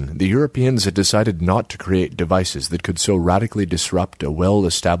precaution, the Europeans had decided not to create devices that could so radically disrupt a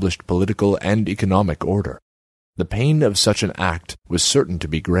well-established political and economic order. The pain of such an act was certain to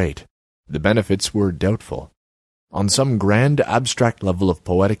be great. The benefits were doubtful. On some grand abstract level of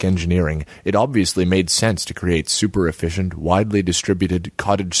poetic engineering, it obviously made sense to create super-efficient, widely distributed,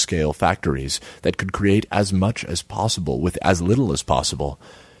 cottage-scale factories that could create as much as possible with as little as possible.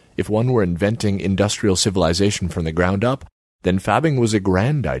 If one were inventing industrial civilization from the ground up, then fabbing was a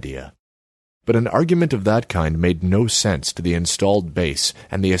grand idea. But an argument of that kind made no sense to the installed base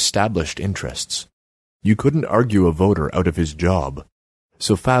and the established interests. You couldn't argue a voter out of his job.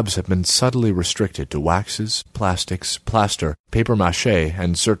 So fabs have been subtly restricted to waxes, plastics, plaster, papier-mâché,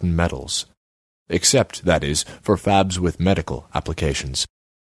 and certain metals. Except, that is, for fabs with medical applications.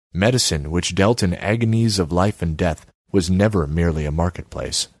 Medicine, which dealt in agonies of life and death, was never merely a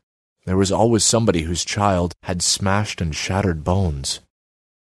marketplace. There was always somebody whose child had smashed and shattered bones.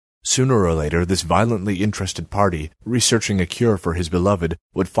 Sooner or later, this violently interested party, researching a cure for his beloved,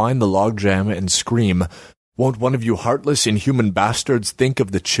 would find the logjam and scream, "Won't one of you heartless, inhuman bastards think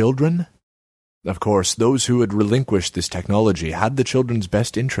of the children?" Of course, those who had relinquished this technology had the children's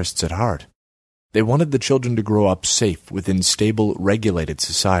best interests at heart. They wanted the children to grow up safe within stable, regulated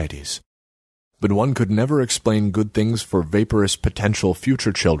societies. But one could never explain good things for vaporous potential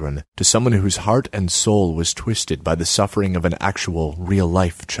future children to someone whose heart and soul was twisted by the suffering of an actual,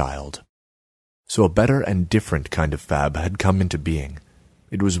 real-life child. So a better and different kind of fab had come into being.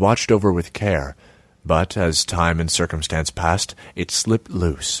 It was watched over with care, but as time and circumstance passed, it slipped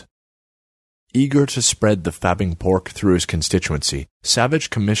loose. Eager to spread the fabbing pork through his constituency,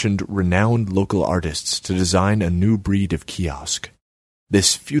 Savage commissioned renowned local artists to design a new breed of kiosk.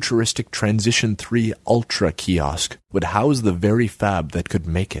 This futuristic Transition 3 Ultra kiosk would house the very fab that could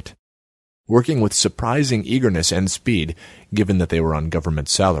make it. Working with surprising eagerness and speed, given that they were on government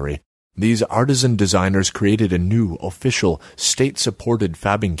salary, these artisan designers created a new, official, state-supported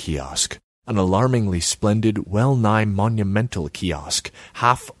fabbing kiosk, an alarmingly splendid, well-nigh monumental kiosk,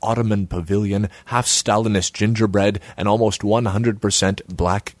 half Ottoman pavilion, half Stalinist gingerbread, and almost 100%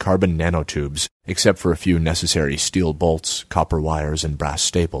 black carbon nanotubes, except for a few necessary steel bolts, copper wires, and brass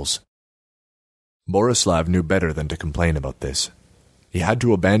staples. Borislav knew better than to complain about this. He had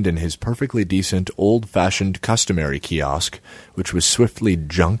to abandon his perfectly decent, old-fashioned, customary kiosk, which was swiftly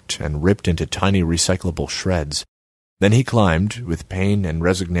junked and ripped into tiny recyclable shreds. Then he climbed, with pain and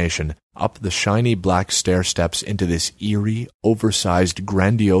resignation, up the shiny black stair-steps into this eerie, oversized,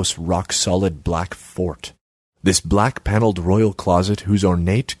 grandiose, rock-solid black fort. This black-paneled royal closet whose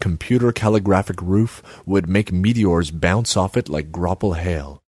ornate computer calligraphic roof would make meteors bounce off it like grapple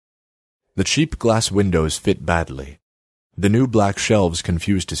hail. The cheap glass windows fit badly. The new black shelves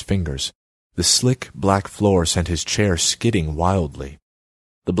confused his fingers. The slick black floor sent his chair skidding wildly.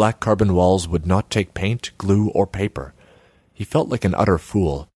 The black carbon walls would not take paint, glue, or paper. He felt like an utter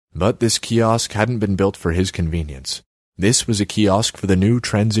fool, But this kiosk hadn't been built for his convenience. This was a kiosk for the new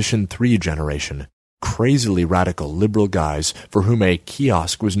Transition 3 generation, crazily radical liberal guys for whom a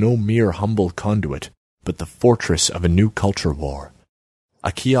kiosk was no mere humble conduit, but the fortress of a new culture war.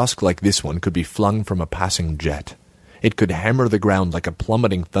 A kiosk like this one could be flung from a passing jet. It could hammer the ground like a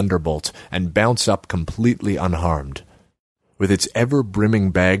plummeting thunderbolt and bounce up completely unharmed. With its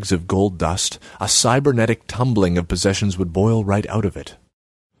ever-brimming bags of gold dust, a cybernetic tumbling of possessions would boil right out of it.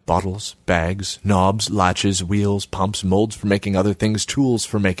 Bottles, bags, knobs, latches, wheels, pumps, molds for making other things, tools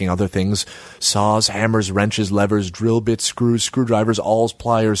for making other things, saws, hammers, wrenches, levers, drill bits, screws, screwdrivers, awls,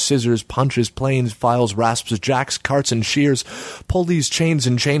 pliers, scissors, punches, planes, files, rasps, jacks, carts, and shears, pulleys, chains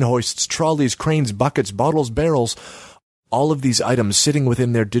and chain hoists, trolleys, cranes, buckets, bottles, barrels, all of these items sitting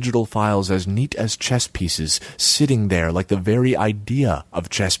within their digital files as neat as chess pieces, sitting there like the very idea of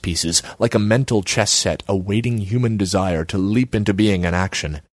chess pieces, like a mental chess set awaiting human desire to leap into being and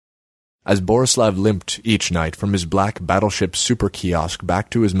action. As Borislav limped each night from his black battleship super kiosk back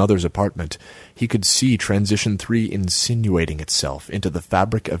to his mother's apartment, he could see Transition 3 insinuating itself into the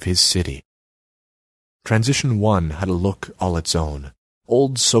fabric of his city. Transition 1 had a look all its own.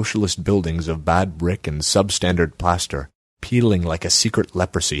 Old socialist buildings of bad brick and substandard plaster, peeling like a secret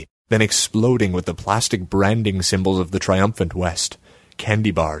leprosy, then exploding with the plastic branding symbols of the triumphant West.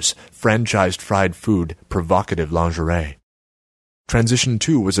 Candy bars, franchised fried food, provocative lingerie. Transition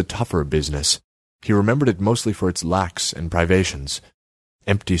 2 was a tougher business. He remembered it mostly for its lacks and privations.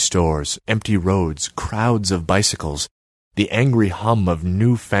 Empty stores, empty roads, crowds of bicycles, the angry hum of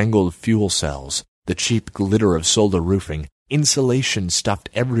new-fangled fuel cells, the cheap glitter of solar roofing, insulation stuffed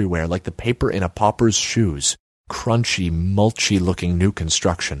everywhere like the paper in a pauper's shoes, crunchy, mulchy-looking new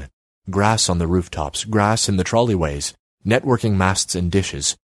construction, grass on the rooftops, grass in the trolleyways, networking masts and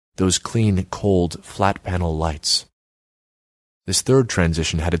dishes, those clean, cold, flat-panel lights. This third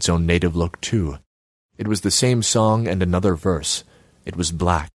transition had its own native look, too. It was the same song and another verse. It was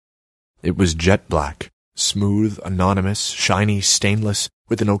black. It was jet black, smooth, anonymous, shiny, stainless,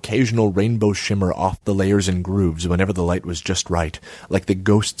 with an occasional rainbow shimmer off the layers and grooves whenever the light was just right, like the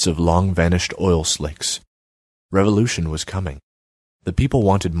ghosts of long-vanished oil slicks. Revolution was coming. The people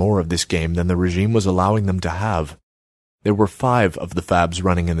wanted more of this game than the regime was allowing them to have. There were 5 of the fabs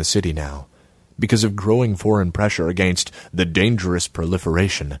running in the city now. Because of growing foreign pressure against the dangerous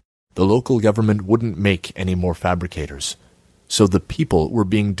proliferation, the local government wouldn't make any more fabricators. So the people were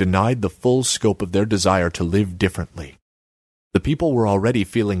being denied the full scope of their desire to live differently. The people were already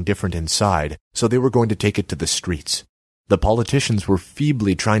feeling different inside, so they were going to take it to the streets. The politicians were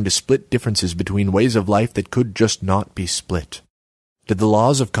feebly trying to split differences between ways of life that could just not be split. Did the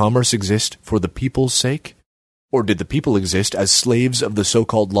laws of commerce exist for the people's sake? Or did the people exist as slaves of the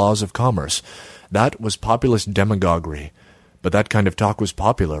so-called laws of commerce? That was populist demagoguery, but that kind of talk was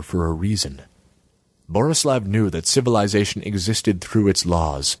popular for a reason. Borislav knew that civilization existed through its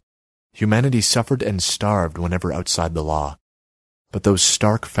laws. Humanity suffered and starved whenever outside the law. But those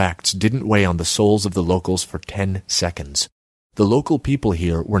stark facts didn't weigh on the souls of the locals for 10 seconds. The local people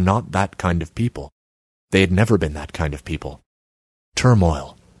here were not that kind of people. They had never been that kind of people.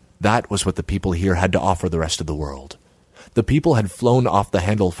 Turmoil. That was what the people here had to offer the rest of the world. The people had flown off the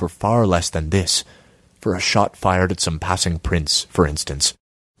handle for far less than this. For a shot fired at some passing prince, for instance.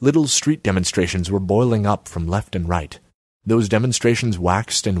 Little street demonstrations were boiling up from left and right. Those demonstrations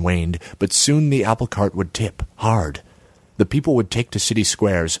waxed and waned, but soon the apple cart would tip, hard. The people would take to city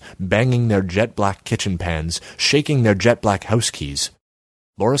squares, banging their jet-black kitchen pans, shaking their jet-black house keys.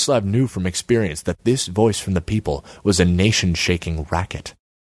 Borislav knew from experience that this voice from the people was a nation-shaking racket.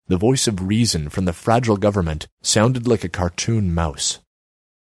 The voice of reason from the fragile government sounded like a cartoon mouse.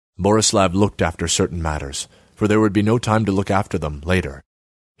 Borislav looked after certain matters, for there would be no time to look after them later.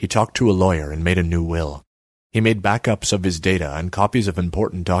 He talked to a lawyer and made a new will. He made backups of his data and copies of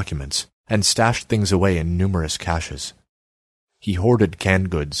important documents, and stashed things away in numerous caches. He hoarded canned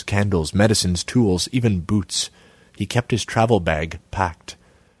goods, candles, medicines, tools, even boots. He kept his travel bag packed.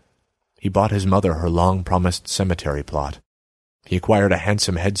 He bought his mother her long-promised cemetery plot. He acquired a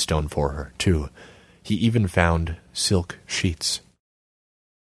handsome headstone for her, too. He even found silk sheets.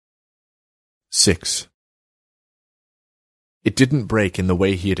 6. It didn't break in the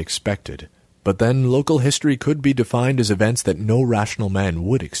way he had expected, but then local history could be defined as events that no rational man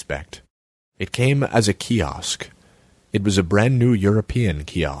would expect. It came as a kiosk. It was a brand-new European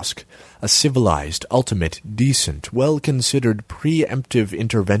kiosk, a civilized, ultimate, decent, well-considered, preemptive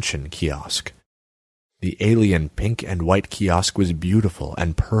intervention kiosk. The alien pink and white kiosk was beautiful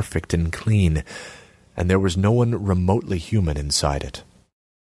and perfect and clean, and there was no one remotely human inside it.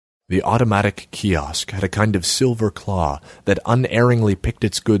 The automatic kiosk had a kind of silver claw that unerringly picked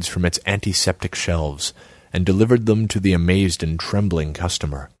its goods from its antiseptic shelves and delivered them to the amazed and trembling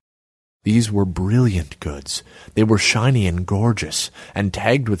customer. These were brilliant goods. They were shiny and gorgeous, and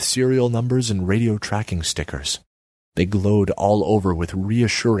tagged with serial numbers and radio tracking stickers. They glowed all over with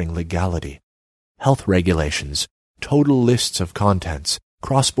reassuring legality. Health regulations, total lists of contents,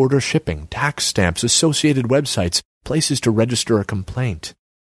 cross-border shipping, tax stamps, associated websites, places to register a complaint.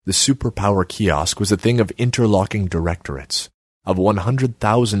 The superpower kiosk was a thing of interlocking directorates, of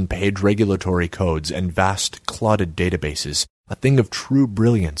 100,000-page regulatory codes and vast, clotted databases, a thing of true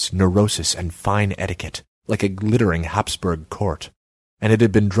brilliance, neurosis, and fine etiquette, like a glittering Habsburg court. And it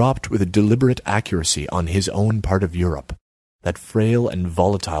had been dropped with a deliberate accuracy on his own part of Europe, that frail and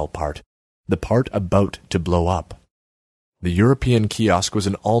volatile part, the part about to blow up. The European kiosk was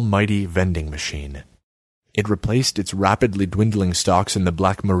an almighty vending machine. It replaced its rapidly dwindling stocks in the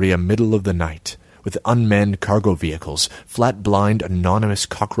Black Maria middle of the night, with unmanned cargo vehicles, flat-blind, anonymous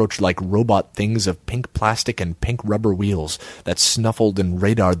cockroach-like robot things of pink plastic and pink rubber wheels that snuffled and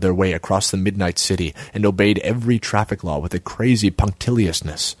radared their way across the midnight city and obeyed every traffic law with a crazy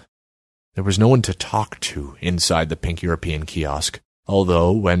punctiliousness. There was no one to talk to inside the pink European kiosk,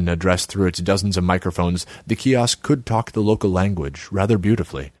 although, when addressed through its dozens of microphones, the kiosk could talk the local language rather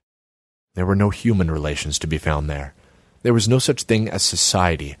beautifully. There were no human relations to be found there. There was no such thing as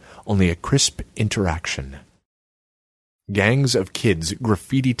society, only a crisp interaction. Gangs of kids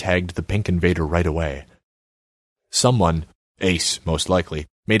graffiti-tagged the pink invader right away. Someone, Ace most likely,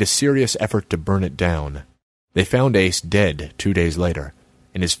 made a serious effort to burn it down. They found Ace dead 2 days later,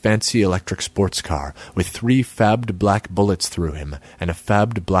 in his fancy electric sports car, with 3 fabbed black bullets through him and a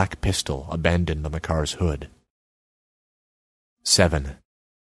fabbed black pistol abandoned on the car's hood. 7.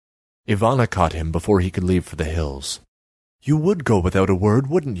 Ivana caught him before he could leave for the hills. "You would go without a word,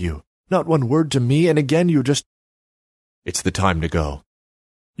 wouldn't you? Not one word to me, and again you just—" "It's the time to go.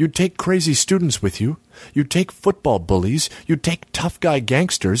 You'd take crazy students with you. You'd take football bullies. You'd take tough guy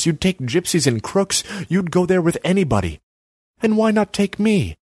gangsters. You'd take gypsies and crooks. You'd go there with anybody. And why not take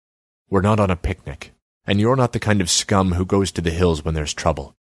me? We're not on a picnic, and you're not the kind of scum who goes to the hills when there's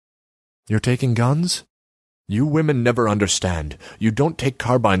trouble. You're taking guns? You women never understand. You don't take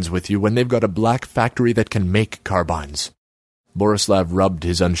carbines with you when they've got a black factory that can make carbines." Borislav rubbed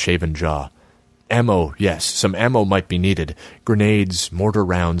his unshaven jaw. Ammo, yes, some ammo might be needed. Grenades, mortar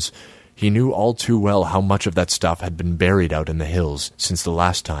rounds. He knew all too well how much of that stuff had been buried out in the hills since the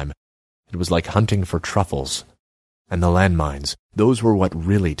last time. It was like hunting for truffles. And the landmines, those were what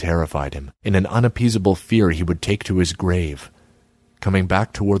really terrified him, in an unappeasable fear he would take to his grave. Coming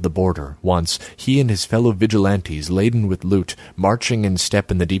back toward the border, once, he and his fellow vigilantes, laden with loot, marching in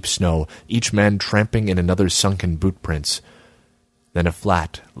step in the deep snow, each man tramping in another's sunken boot prints. Then a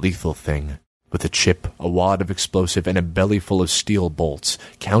flat, lethal thing, with a chip, a wad of explosive, and a belly full of steel bolts,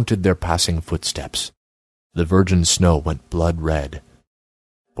 counted their passing footsteps. The virgin snow went blood-red.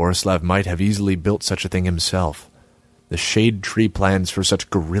 Borislav might have easily built such a thing himself. The shade tree plans for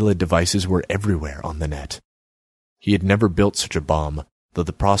such guerrilla devices were everywhere on the net. He had never built such a bomb, though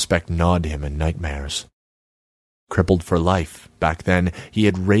the prospect gnawed him in nightmares. Crippled for life, back then, he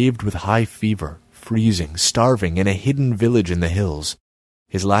had raved with high fever, freezing, starving, in a hidden village in the hills.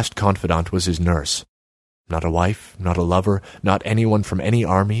 His last confidant was his nurse. Not a wife, not a lover, not anyone from any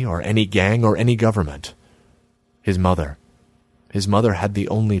army or any gang or any government. His mother. His mother had the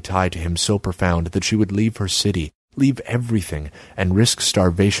only tie to him so profound that she would leave her city, leave everything, and risk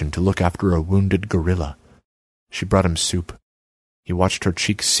starvation to look after a wounded guerrilla. She brought him soup. He watched her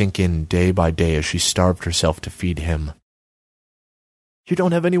cheeks sink in day by day as she starved herself to feed him. "You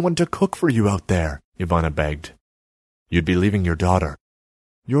don't have anyone to cook for you out there," Ivana begged. "You'd be leaving your daughter.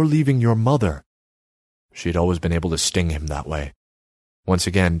 You're leaving your mother." She had always been able to sting him that way. Once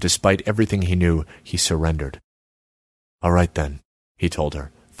again, despite everything he knew, he surrendered. "All right then," he told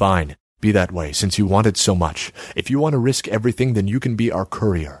her. "Fine, be that way, since you want it so much. If you want to risk everything, then you can be our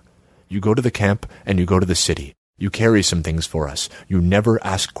courier. You go to the camp, and you go to the city. You carry some things for us. You never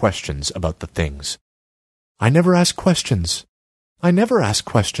ask questions about the things." "I never ask questions. I never ask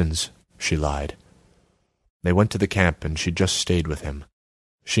questions," she lied. They went to the camp, and she just stayed with him.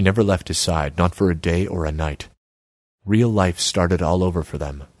 She never left his side, not for a day or a night. Real life started all over for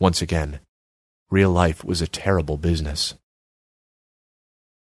them, once again. Real life was a terrible business.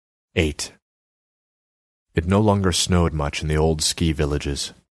 8. It no longer snowed much in the old ski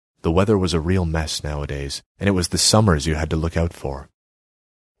villages. The weather was a real mess nowadays, and it was the summers you had to look out for.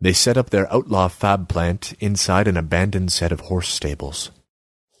 They set up their outlaw fab plant inside an abandoned set of horse stables.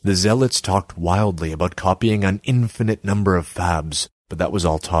 The zealots talked wildly about copying an infinite number of fabs, But that was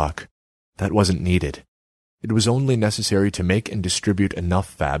all talk. That wasn't needed. It was only necessary to make and distribute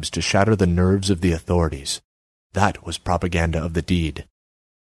enough fabs to shatter the nerves of the authorities. That was propaganda of the deed.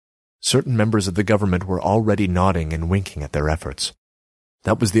 Certain members of the government were already nodding and winking at their efforts.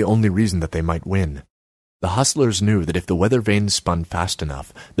 That was the only reason that they might win. The hustlers knew that if the weather vanes spun fast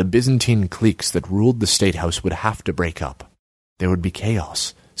enough, the Byzantine cliques that ruled the State House would have to break up. There would be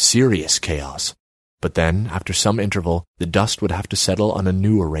chaos, serious chaos. But then, after some interval, the dust would have to settle on a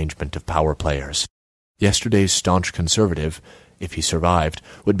new arrangement of power players. Yesterday's staunch conservative, if he survived,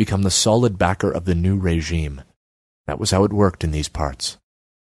 would become the solid backer of the new regime. That was how it worked in these parts.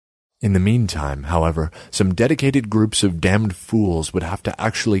 In the meantime, however, some dedicated groups of damned fools would have to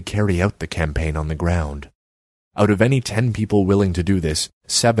actually carry out the campaign on the ground. Out of any 10 people willing to do this,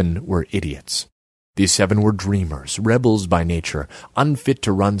 7 were idiots. These 7 were dreamers, rebels by nature, unfit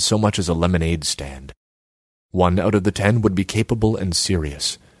to run so much as a lemonade stand. 1 out of the 10 would be capable and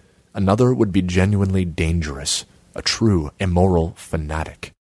serious. Another would be genuinely dangerous, a true immoral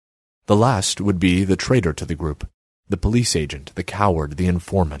fanatic. The last would be the traitor to the group, the police agent, the coward, the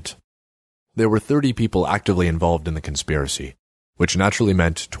informant. There were 30 people actively involved in the conspiracy, which naturally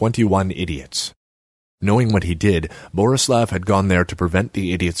meant 21 idiots. Knowing what he did, Borislav had gone there to prevent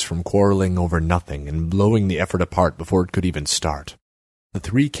the idiots from quarreling over nothing and blowing the effort apart before it could even start. The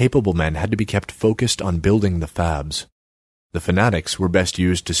 3 capable men had to be kept focused on building the fabs. The fanatics were best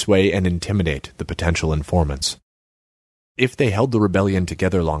used to sway and intimidate the potential informants. If they held the rebellion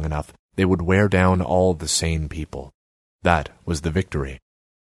together long enough, they would wear down all the sane people. That was the victory.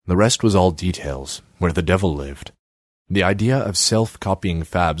 The rest was all details, where the devil lived. The idea of self-copying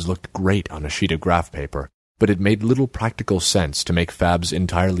fabs looked great on a sheet of graph paper, but it made little practical sense to make fabs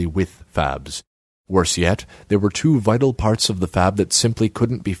entirely with fabs. Worse yet, there were 2 vital parts of the fab that simply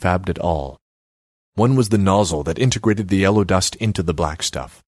couldn't be fabbed at all. One was the nozzle that integrated the yellow dust into the black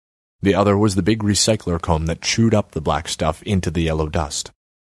stuff. The other was the big recycler comb that chewed up the black stuff into the yellow dust.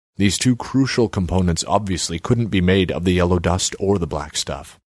 These 2 crucial components obviously couldn't be made of the yellow dust or the black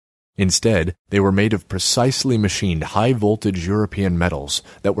stuff. Instead, they were made of precisely machined high-voltage European metals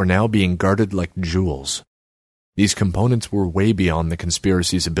that were now being guarded like jewels. These components were way beyond the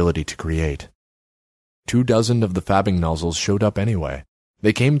conspiracy's ability to create. 24 of the fabbing nozzles showed up anyway.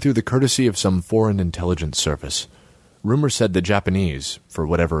 They came through the courtesy of some foreign intelligence service. Rumor said the Japanese, for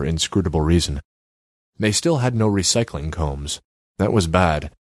whatever inscrutable reason. They still had no recycling combs. That was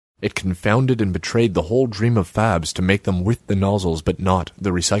bad. It confounded and betrayed the whole dream of fabs to make them with the nozzles but not the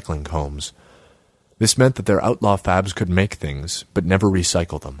recycling combs. This meant that their outlaw fabs could make things, but never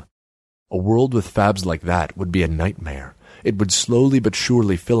recycle them. A world with fabs like that would be a nightmare. It would slowly but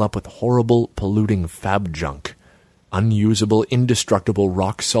surely fill up with horrible, polluting fab junk. Unusable, indestructible,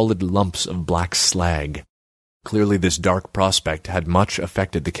 rock-solid lumps of black slag. Clearly this dark prospect had much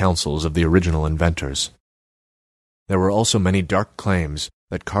affected the councils of the original inventors. There were also many dark claims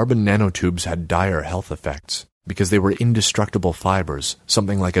that carbon nanotubes had dire health effects, because they were indestructible fibers,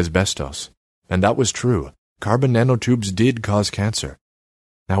 something like asbestos. And that was true. Carbon nanotubes did cause cancer.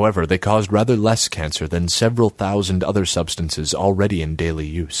 However, they caused rather less cancer than several thousand other substances already in daily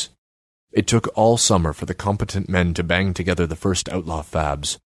use. It took all summer for the competent men to bang together the first outlaw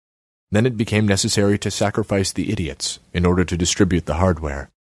fabs. Then it became necessary to sacrifice the idiots in order to distribute the hardware.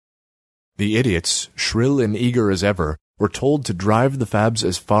 The idiots, shrill and eager as ever, were told to drive the fabs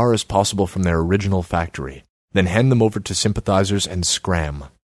as far as possible from their original factory, then hand them over to sympathizers and scram.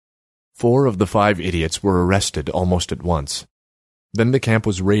 4 of the 5 idiots were arrested almost at once. Then the camp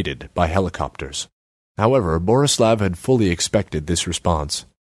was raided by helicopters. However, Borislav had fully expected this response.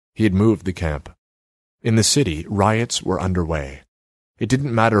 He had moved the camp. In the city, riots were underway. It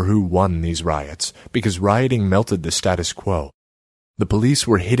didn't matter who won these riots, because rioting melted the status quo. The police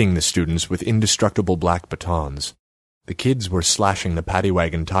were hitting the students with indestructible black batons. The kids were slashing the paddy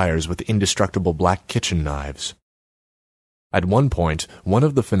wagon tires with indestructible black kitchen knives. At one point, one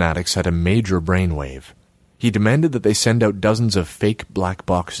of the fanatics had a major brainwave. He demanded that they send out dozens of fake black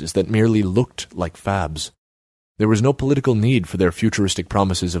boxes that merely looked like fabs. There was no political need for their futuristic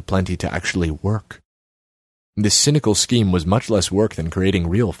promises of plenty to actually work. This cynical scheme was much less work than creating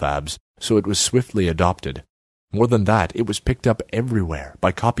real fabs, so it was swiftly adopted. More than that, it was picked up everywhere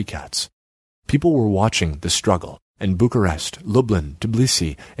by copycats. People were watching the struggle. In Bucharest, Lublin,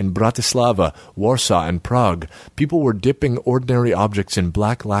 Tbilisi, in Bratislava, Warsaw, and Prague, people were dipping ordinary objects in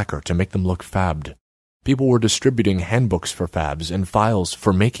black lacquer to make them look fabbed. People were distributing handbooks for fabs and files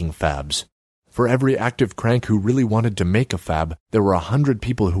for making fabs. For every active crank who really wanted to make a fab, there were 100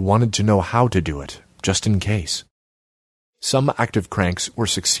 people who wanted to know how to do it, just in case. Some active cranks were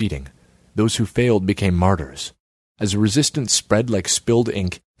succeeding. Those who failed became martyrs. As resistance spread like spilled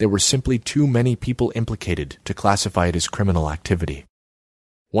ink, there were simply too many people implicated to classify it as criminal activity.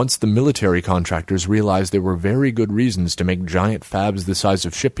 Once the military contractors realized there were very good reasons to make giant fabs the size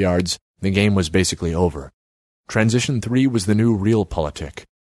of shipyards, the game was basically over. Transition 3 was the new realpolitik.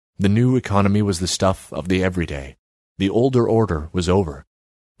 The new economy was the stuff of the everyday. The older order was over.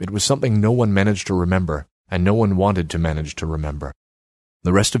 It was something no one managed to remember, and no one wanted to manage to remember.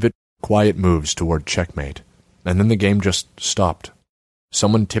 The rest of it, quiet moves toward checkmate, and then the game just stopped.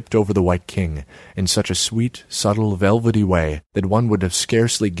 Someone tipped over the White King in such a sweet, subtle, velvety way that one would have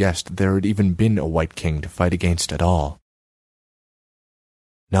scarcely guessed there had even been a White King to fight against at all.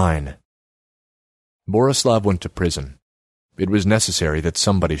 9. Borislav went to prison. It was necessary that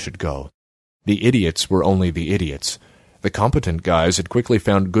somebody should go. The idiots were only the idiots. The competent guys had quickly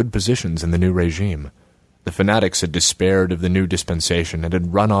found good positions in the new regime. The fanatics had despaired of the new dispensation and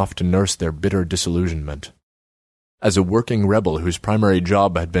had run off to nurse their bitter disillusionment. As a working rebel whose primary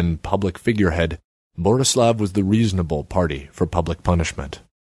job had been public figurehead, Borislav was the reasonable party for public punishment.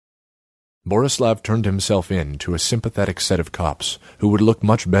 Borislav turned himself in to a sympathetic set of cops who would look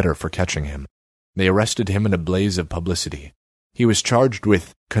much better for catching him. They arrested him in a blaze of publicity. He was charged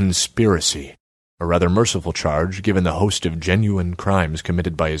with conspiracy, a rather merciful charge given the host of genuine crimes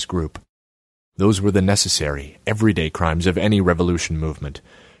committed by his group. Those were the necessary, everyday crimes of any revolution movement,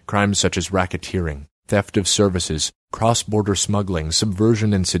 crimes such as racketeering, theft of services, cross-border smuggling,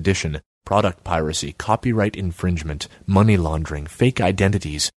 subversion and sedition, product piracy, copyright infringement, money laundering, fake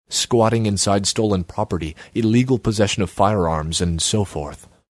identities, squatting inside stolen property, illegal possession of firearms, and so forth.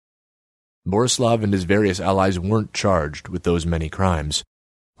 Borislav and his various allies weren't charged with those many crimes.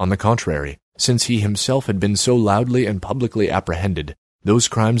 On the contrary, since he himself had been so loudly and publicly apprehended, those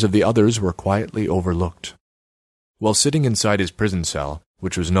crimes of the others were quietly overlooked. While sitting inside his prison cell,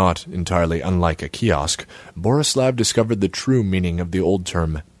 which was not entirely unlike a kiosk, Borislav discovered the true meaning of the old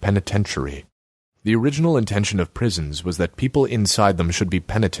term penitentiary. The original intention of prisons was that people inside them should be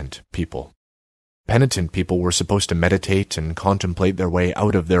penitent people. Penitent people were supposed to meditate and contemplate their way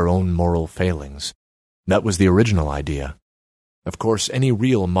out of their own moral failings. That was the original idea. Of course, any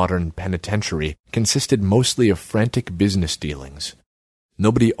real modern penitentiary consisted mostly of frantic business dealings.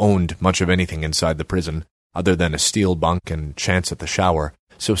 Nobody owned much of anything inside the prison, other than a steel bunk and chance at the shower,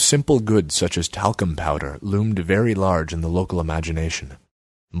 so simple goods such as talcum powder loomed very large in the local imagination.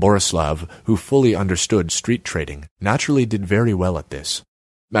 Borislav, who fully understood street trading, naturally did very well at this.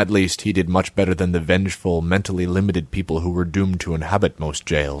 At least he did much better than the vengeful, mentally limited people who were doomed to inhabit most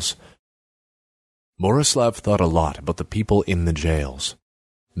jails. Borislav thought a lot about the people in the jails.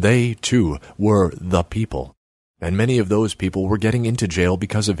 They, too, were the people, and many of those people were getting into jail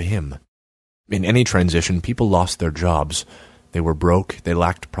because of him. In any transition, people lost their jobs. They were broke, they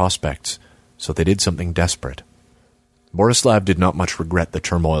lacked prospects, so they did something desperate. Borislav did not much regret the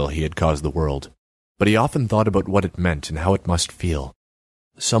turmoil he had caused the world, but he often thought about what it meant and how it must feel.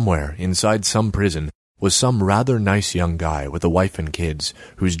 Somewhere, inside some prison, was some rather nice young guy with a wife and kids,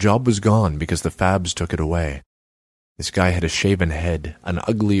 whose job was gone because the fabs took it away. This guy had a shaven head, an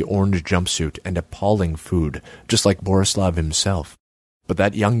ugly orange jumpsuit, and appalling food, just like Borislav himself. But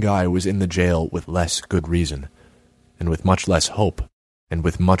that young guy was in the jail with less good reason, and with much less hope, and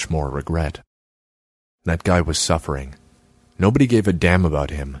with much more regret. That guy was suffering. Nobody gave a damn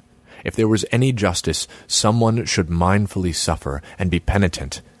about him. If there was any justice, someone should mindfully suffer and be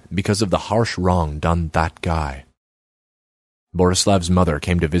penitent because of the harsh wrong done that guy. Borislav's mother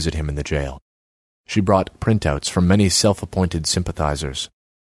came to visit him in the jail. She brought printouts from many self-appointed sympathizers.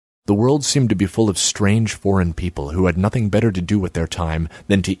 The world seemed to be full of strange foreign people who had nothing better to do with their time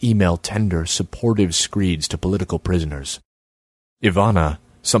than to email tender, supportive screeds to political prisoners. Ivana,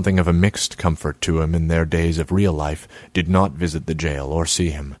 something of a mixed comfort to him in their days of real life, did not visit the jail or see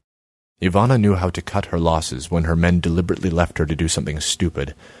him. Ivana knew how to cut her losses when her men deliberately left her to do something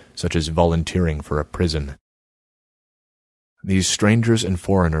stupid, such as volunteering for a prison. These strangers and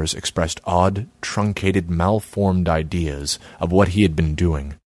foreigners expressed odd, truncated, malformed ideas of what he had been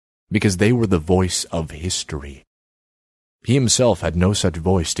doing, because they were the voice of history. He himself had no such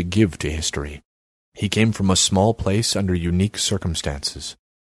voice to give to history. He came from a small place under unique circumstances.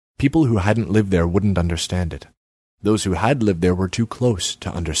 People who hadn't lived there wouldn't understand it. Those who had lived there were too close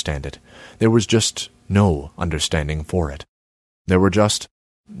to understand it. There was just no understanding for it. There were just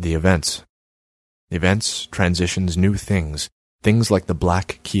the events. Events, transitions, new things like the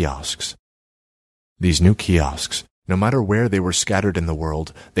black kiosks. These new kiosks, no matter where they were scattered in the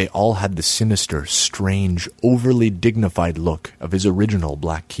world, they all had the sinister, strange, overly dignified look of his original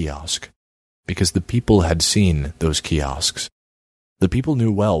black kiosk. Because the people had seen those kiosks. The people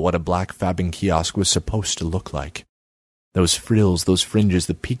knew well what a black fabbing kiosk was supposed to look like. Those frills, those fringes,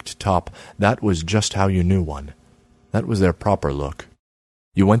 the peaked top, that was just how you knew one. That was their proper look.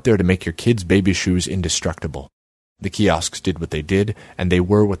 You went there to make your kids' baby shoes indestructible. The kiosks did what they did, and they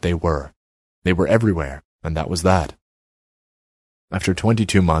were what they were. They were everywhere, and that was that. After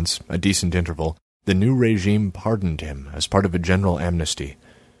 22 months, a decent interval, the new regime pardoned him as part of a general amnesty.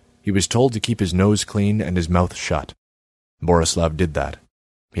 He was told to keep his nose clean and his mouth shut. Borislav did that.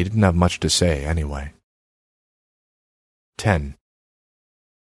 He didn't have much to say, anyway. 10.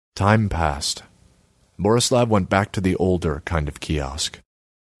 Time passed. Borislav went back to the older kind of kiosk.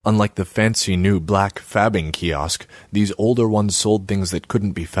 Unlike the fancy new black fabbing kiosk, these older ones sold things that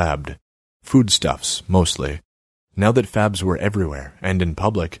couldn't be fabbed. Foodstuffs, mostly. Now that fabs were everywhere, and in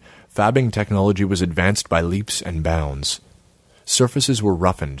public, fabbing technology was advanced by leaps and bounds. Surfaces were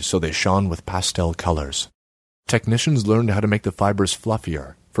roughened so they shone with pastel colors. Technicians learned how to make the fibers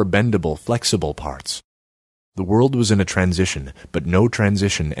fluffier, for bendable, flexible parts. The world was in a transition, but no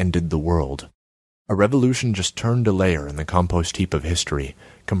transition ended the world. A revolution just turned a layer in the compost heap of history,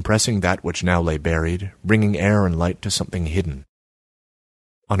 compressing that which now lay buried, bringing air and light to something hidden.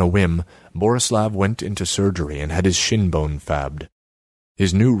 On a whim, Borislav went into surgery and had his shin bone fabbed.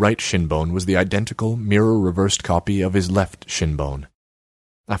 His new right shin bone was the identical, mirror-reversed copy of his left shin bone.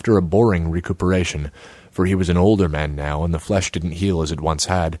 After a boring recuperation, for he was an older man now and the flesh didn't heal as it once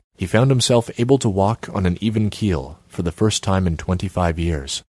had, he found himself able to walk on an even keel for the first time in 25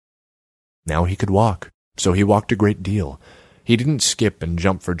 years. Now he could walk, so he walked a great deal. He didn't skip and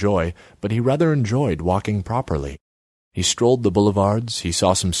jump for joy, but he rather enjoyed walking properly. He strolled the boulevards, he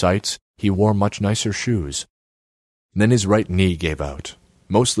saw some sights, he wore much nicer shoes. Then his right knee gave out,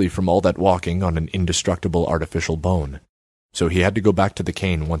 mostly from all that walking on an indestructible artificial bone. So he had to go back to the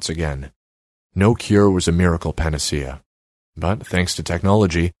cane once again. No cure was a miracle panacea. But, thanks to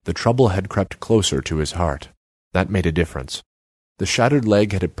technology, the trouble had crept closer to his heart. That made a difference. The shattered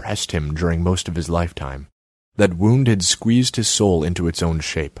leg had oppressed him during most of his lifetime. That wound had squeezed his soul into its own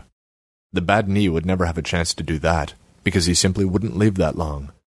shape. The bad knee would never have a chance to do that, because he simply wouldn't live that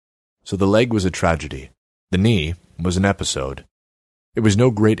long. So the leg was a tragedy. The knee was an episode. It was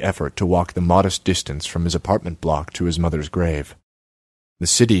no great effort to walk the modest distance from his apartment block to his mother's grave. The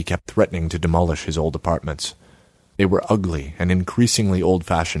city kept threatening to demolish his old apartments. They were ugly and increasingly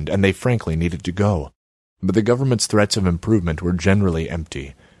old-fashioned, and they frankly needed to go. But the government's threats of improvement were generally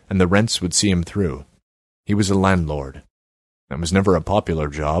empty, and the rents would see him through. He was a landlord. That was never a popular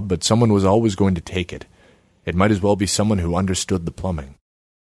job, but someone was always going to take it. It might as well be someone who understood the plumbing.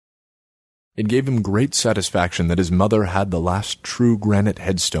 It gave him great satisfaction that his mother had the last true granite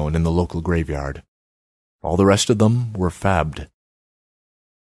headstone in the local graveyard. All the rest of them were fabbed.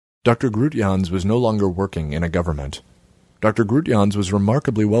 Dr. Grutjans was no longer working in a government. Dr. Grutjans was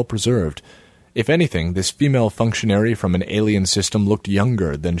remarkably well preserved. If anything, this female functionary from an alien system looked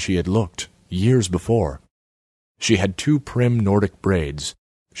younger than she had looked years before. She had 2 prim Nordic braids.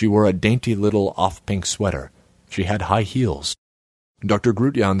 She wore a dainty little off-pink sweater. She had high heels. Dr.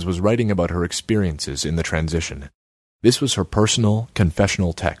 Grutjans was writing about her experiences in the transition. This was her personal,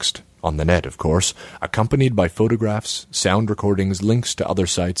 confessional text, on the net, of course, accompanied by photographs, sound recordings, links to other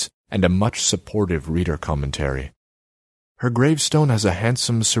sites, and a much supportive reader commentary. "Her gravestone has a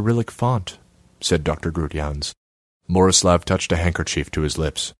handsome Cyrillic font," said Dr. Grutjans. Borislav touched a handkerchief to his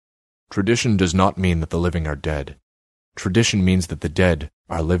lips. Tradition does not mean that the living are dead. Tradition means that the dead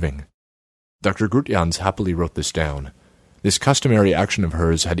are living. Dr. Grutjans happily wrote this down. This customary action of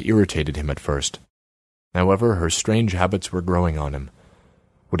hers had irritated him at first. However, her strange habits were growing on him.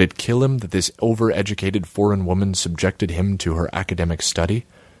 Would it kill him that this over-educated foreign woman subjected him to her academic study?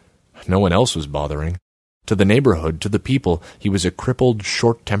 No one else was bothering. To the neighborhood, to the people, he was a crippled,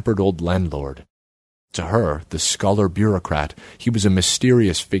 short-tempered old landlord. To her, the scholar bureaucrat, he was a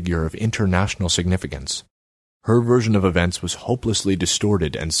mysterious figure of international significance. Her version of events was hopelessly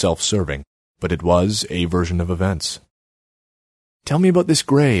distorted and self-serving, but it was a version of events. "Tell me about this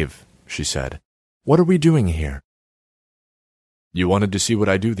grave," she said. "What are we doing here?" "You wanted to see what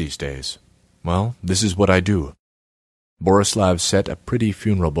I do these days. Well, this is what I do." Borislav set a pretty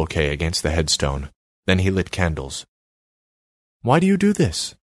funeral bouquet against the headstone. Then he lit candles. "Why do you do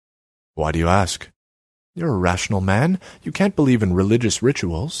this?" "Why do you ask?" "You're a rational man. You can't believe in religious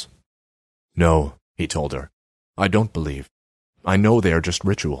rituals." "No," he told her. "I don't believe. I know they are just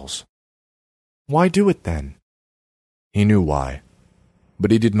rituals." "Why do it then?" He knew why.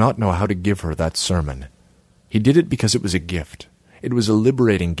 But he did not know how to give her that sermon. He did it because it was a gift. It was a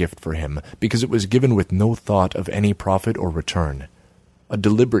liberating gift for him, because it was given with no thought of any profit or return. A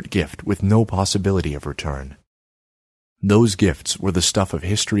deliberate gift with no possibility of return. Those gifts were the stuff of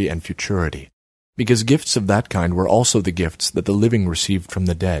history and futurity. because gifts of that kind were also the gifts that the living received from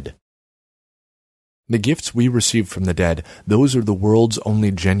the dead. The gifts we received from the dead, those are the world's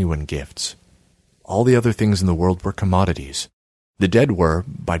only genuine gifts. All the other things in the world were commodities. The dead were,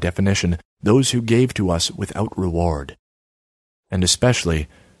 by definition, those who gave to us without reward. And especially,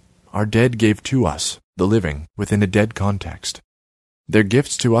 our dead gave to us, the living, within a dead context. Their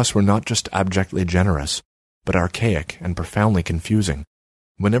gifts to us were not just abjectly generous, but archaic and profoundly confusing.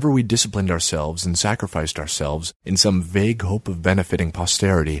 Whenever we disciplined ourselves and sacrificed ourselves in some vague hope of benefiting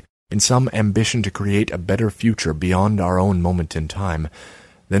posterity, in some ambition to create a better future beyond our own moment in time,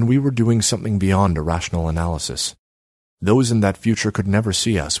 then we were doing something beyond a rational analysis. Those in that future could never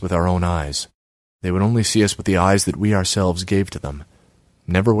see us with our own eyes. They would only see us with the eyes that we ourselves gave to them.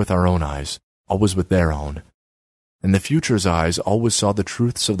 Never with our own eyes, always with their own. And the future's eyes always saw the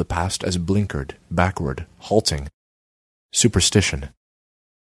truths of the past as blinkered, backward, halting. Superstition.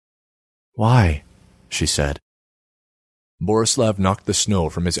 "Why?" she said. Borislav knocked the snow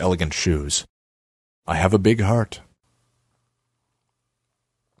from his elegant shoes. "I have a big heart."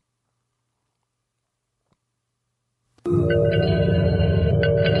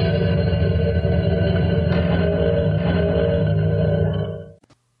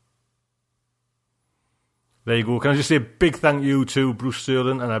 There you go. Can I just say a big thank you to Bruce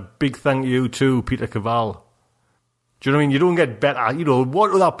Sterling and a big thank you to Peter Cavall. Do you know what I mean? You don't get better. You know,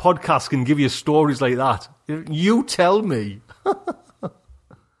 what other podcast can give you stories like that? You tell me.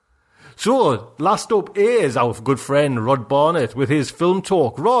 So, last up is our good friend Rod Barnett with his film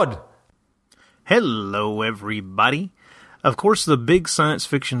talk. Rod. Hello, everybody. Of course, the big science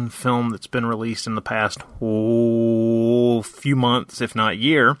fiction film that's been released in the past few months, if not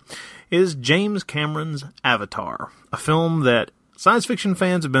year, is James Cameron's Avatar, a film that science fiction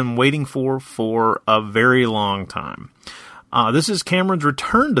fans have been waiting for a very long time. This is Cameron's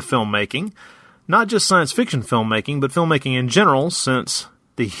return to filmmaking, not just science fiction filmmaking, but filmmaking in general, since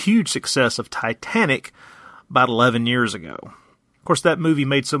the huge success of Titanic about 11 years ago. Of course, that movie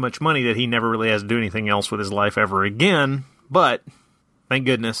made so much money that he never really has to do anything else with his life ever again, but thank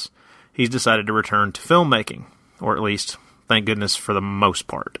goodness he's decided to return to filmmaking, or at least, thank goodness for the most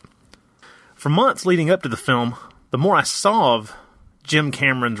part. For months leading up to the film, the more I saw of Jim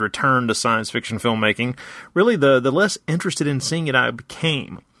Cameron's return to science fiction filmmaking, really the less interested in seeing it I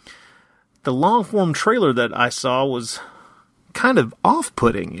became. The long-form trailer that I saw was kind of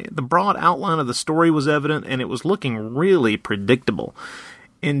off-putting. The broad outline of the story was evident, and it was looking really predictable.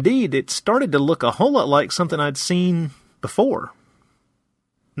 Indeed, it started to look a whole lot like something I'd seen before.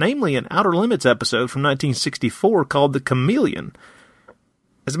 Namely, an Outer Limits episode from 1964 called The Chameleon.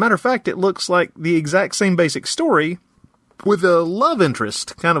 As a matter of fact, it looks like the exact same basic story, with a love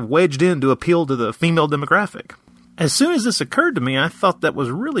interest kind of wedged in to appeal to the female demographic. As soon as this occurred to me, I thought that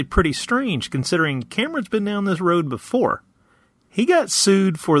was really pretty strange, considering Cameron's been down this road before. He got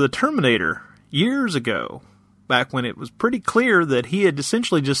sued for The Terminator years ago, back when it was pretty clear that he had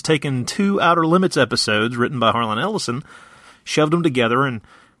essentially just taken 2 Outer Limits episodes written by Harlan Ellison, shoved them together, and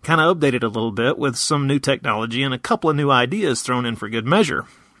kind of updated a little bit with some new technology and a couple of new ideas thrown in for good measure.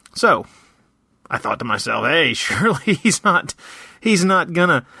 So, I thought to myself, hey, surely he's not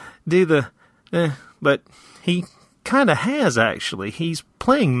gonna do the, but he kind of has, actually. He's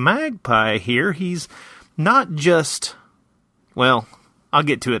playing Magpie here. He's not just, well, I'll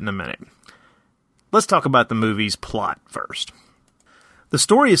get to it in a minute. Let's talk about the movie's plot first. The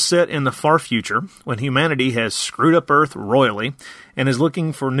story is set in the far future, when humanity has screwed up Earth royally, and is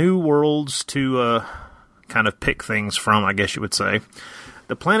looking for new worlds to, kind of pick things from, I guess you would say.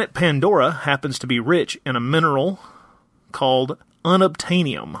 The planet Pandora happens to be rich in a mineral called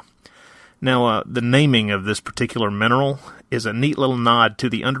unobtainium. Now, the naming of this particular mineral is a neat little nod to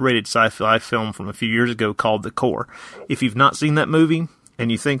the underrated sci-fi film from a few years ago called The Core. If you've not seen that movie,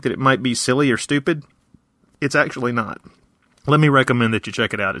 and you think that it might be silly or stupid, it's actually not. Let me recommend that you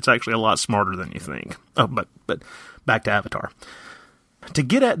check it out. It's actually a lot smarter than you think. Oh, but back to Avatar. To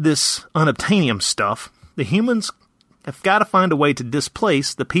get at this unobtainium stuff, the humans have got to find a way to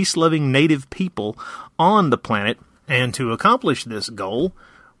displace the peace-loving native people on the planet, and to accomplish this goal,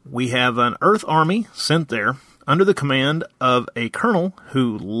 we have an Earth army sent there under the command of a colonel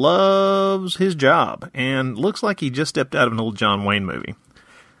who loves his job and looks like he just stepped out of an old John Wayne movie.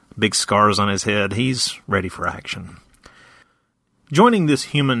 Big scars on his head. He's ready for action. Joining this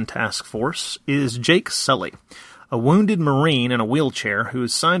human task force is Jake Sully, a wounded Marine in a wheelchair who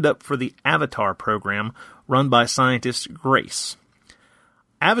is signed up for the Avatar program run by scientist Grace.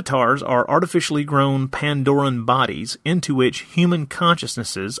 Avatars are artificially grown Pandoran bodies into which human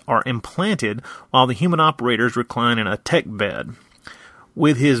consciousnesses are implanted while the human operators recline in a tech bed.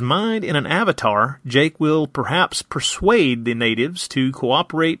 With his mind in an avatar, Jake will perhaps persuade the natives to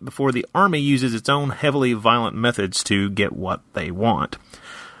cooperate before the army uses its own heavily violent methods to get what they want.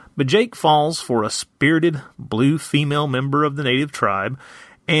 But Jake falls for a spirited blue female member of the native tribe,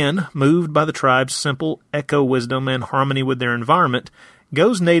 and, moved by the tribe's simple eco-wisdom and harmony with their environment,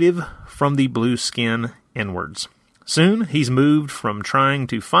 goes native from the blue skin inwards. Soon, he's moved from trying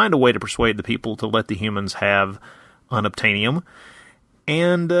to find a way to persuade the people to let the humans have unobtainium,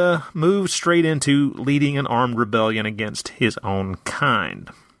 and moved straight into leading an armed rebellion against his own kind.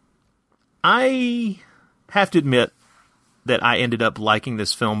 I have to admit that I ended up liking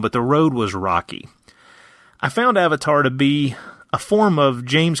this film, but the road was rocky. I found Avatar to be a form of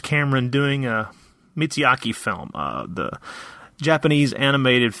James Cameron doing a Miyazaki film, the Japanese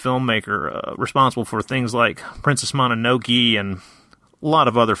animated filmmaker responsible for things like Princess Mononoke and a lot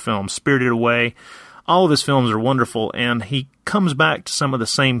of other films, Spirited Away. All of his films are wonderful, and he comes back to some of the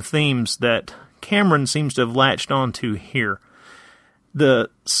same themes that Cameron seems to have latched onto here. The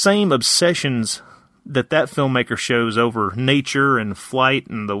same obsessions that filmmaker shows over nature and flight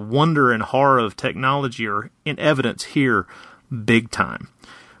and the wonder and horror of technology are in evidence here big time.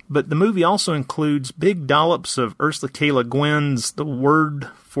 But the movie also includes big dollops of Ursula K. Le Guin's The Word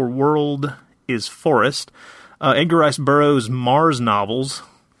for World is Forest, Edgar Rice Burroughs' Mars novels,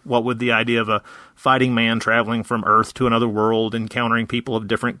 what with the idea of a fighting man traveling from Earth to another world, encountering people of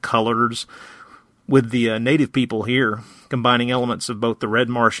different colors, with the native people here combining elements of both the red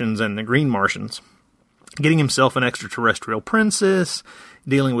Martians and the green Martians, getting himself an extraterrestrial princess,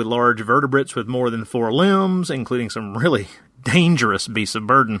 dealing with large vertebrates with more than 4 limbs, including some really dangerous beasts of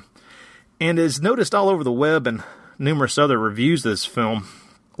burden. And as noticed all over the web and numerous other reviews of this film,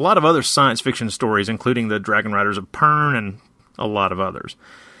 a lot of other science fiction stories, including the Dragon Riders of Pern and a lot of others.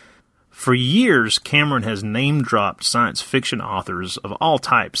 For years, Cameron has name-dropped science fiction authors of all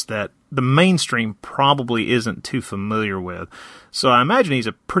types that the mainstream probably isn't too familiar with, so I imagine he's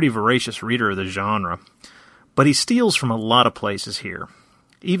a pretty voracious reader of the genre. But he steals from a lot of places here.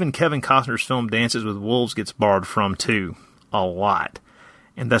 Even Kevin Costner's film Dances with Wolves gets borrowed from, too. A lot.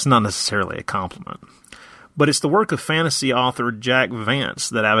 And that's not necessarily a compliment. But it's the work of fantasy author Jack Vance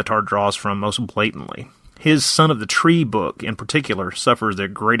that Avatar draws from most blatantly. His Son of the Tree book, in particular, suffers the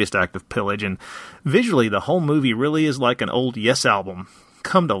greatest act of pillage, and visually the whole movie really is like an old Yes album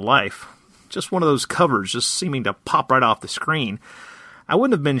come to life. Just one of those covers just seeming to pop right off the screen. I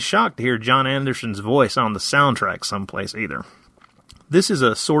wouldn't have been shocked to hear John Anderson's voice on the soundtrack someplace either. This is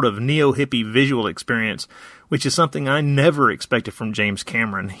a sort of neo-hippie visual experience, which is something I never expected from James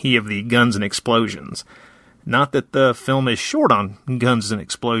Cameron, he of the guns and explosions. Not that the film is short on guns and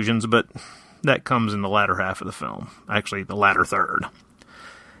explosions, but that comes in the latter half of the film. Actually, the latter third.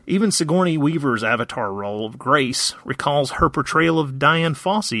 Even Sigourney Weaver's Avatar role of Grace recalls her portrayal of Diane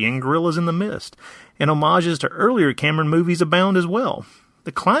Fossey in Gorillas in the Mist, and homages to earlier Cameron movies abound as well.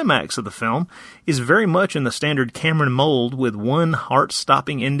 The climax of the film is very much in the standard Cameron mold, with one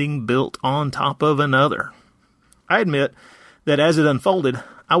heart-stopping ending built on top of another. I admit that as it unfolded,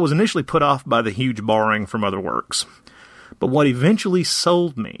 I was initially put off by the huge borrowing from other works. But what eventually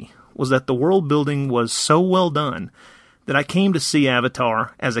sold me was that the world building was so well done that I came to see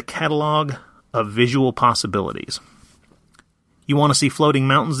Avatar as a catalog of visual possibilities. You want to see floating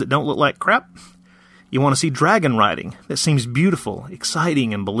mountains that don't look like crap? You want to see dragon riding that seems beautiful,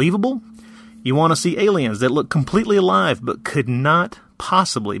 exciting, and believable? You want to see aliens that look completely alive but could not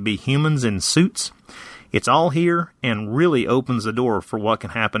possibly be humans in suits? It's all here and really opens the door for what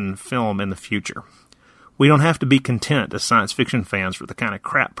can happen in film in the future. We don't have to be content as science fiction fans with the kind of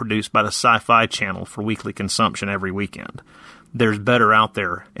crap produced by the Sci-Fi Channel for weekly consumption every weekend. There's better out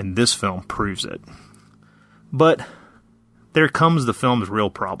there, and this film proves it. But there comes the film's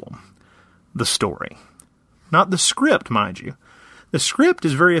real problem. The story. Not the script, mind you. The script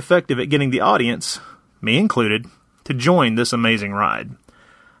is very effective at getting the audience, me included, to join this amazing ride.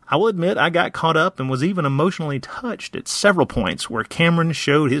 I will admit I got caught up and was even emotionally touched at several points where Cameron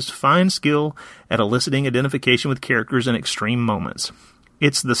showed his fine skill at eliciting identification with characters in extreme moments.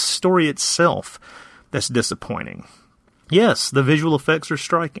 It's the story itself that's disappointing. Yes, the visual effects are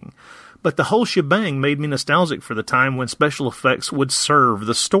striking, but the whole shebang made me nostalgic for the time when special effects would serve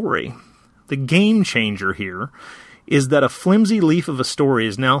the story. The game changer here is that a flimsy leaf of a story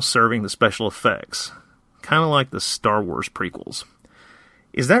is now serving the special effects, kind of like the Star Wars prequels.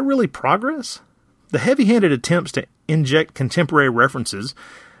 Is that really progress? The heavy-handed attempts to inject contemporary references,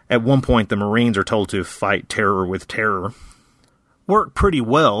 at one point the Marines are told to fight terror with terror, work pretty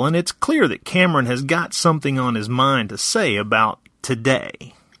well, and it's clear that Cameron has got something on his mind to say about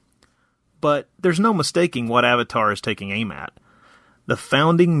today. But there's no mistaking what Avatar is taking aim at. the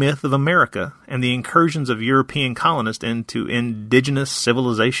founding myth of America and the incursions of European colonists into indigenous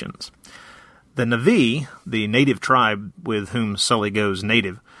civilizations. The Na'vi, the native tribe with whom Sully goes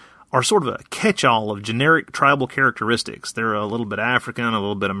native, are sort of a catch-all of generic tribal characteristics. They're a little bit African, a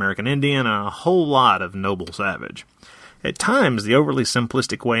little bit American Indian, and a whole lot of noble savage. At times, the overly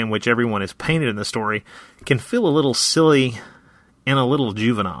simplistic way in which everyone is painted in the story can feel a little silly and a little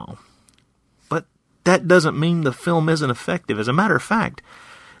juvenile. But that doesn't mean the film isn't effective. As a matter of fact,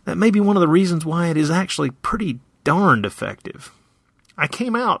 that may be one of the reasons why it is actually pretty darned effective. I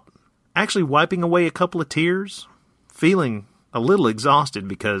came out actually wiping away a couple of tears, feeling a little exhausted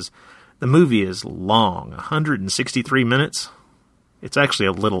because the movie is long, 163 minutes. It's actually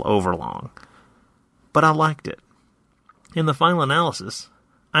a little overlong. But I liked it. In the final analysis,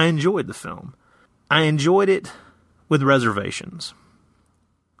 I enjoyed the film. I enjoyed it with reservations.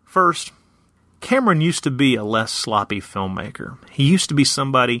 First, Cameron used to be a less sloppy filmmaker. He used to be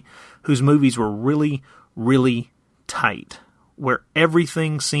somebody whose movies were really, really tight, where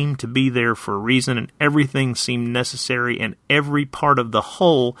everything seemed to be there for a reason and everything seemed necessary and every part of the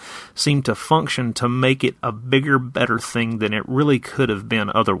whole seemed to function to make it a bigger, better thing than it really could have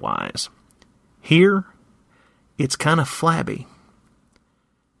been otherwise. Here, it's kind of flabby.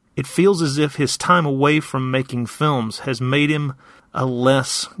 It feels as if his time away from making films has made him a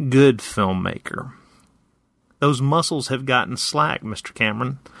less good filmmaker. Those muscles have gotten slack, Mr.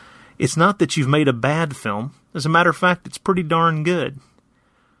 Cameron. It's not that you've made a bad film. As a matter of fact, it's pretty darn good.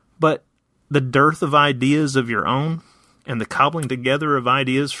 But the dearth of ideas of your own and the cobbling together of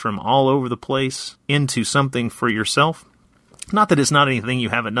ideas from all over the place into something for yourself, not that it's not anything you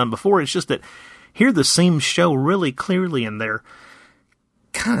haven't done before, it's just that here the seams show really clearly and they're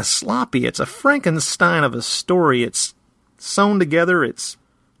kind of sloppy. It's a Frankenstein of a story. It's sewn together. It's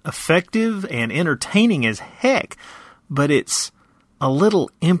effective and entertaining as heck, but it's a little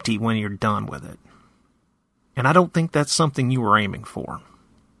empty when you're done with it. And I don't think that's something you were aiming for.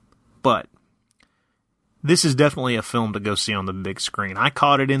 But this is definitely a film to go see on the big screen. I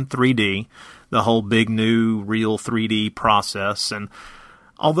caught it in 3D, the whole big new real 3D process, and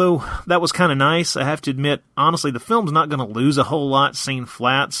although that was kind of nice, I have to admit, honestly, the film's not going to lose a whole lot seen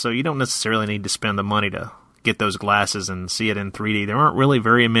flat, so you don't necessarily need to spend the money to get those glasses and see it in 3D. There aren't really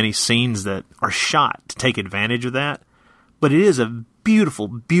very many scenes that are shot to take advantage of that, but it is a beautiful,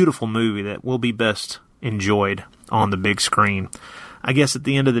 beautiful movie that will be best enjoyed on the big screen. I guess at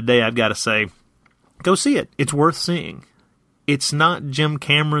the end of the day, I've got to say, go see it. It's worth seeing. It's not Jim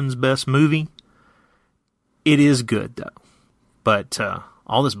Cameron's best movie. It is good, though. But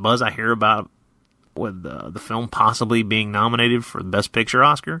all this buzz I hear about with the film possibly being nominated for the Best Picture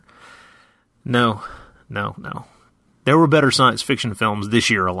Oscar, no. There were better science fiction films this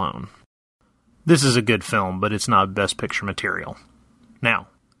year alone. This is a good film, but it's not Best Picture material. Now,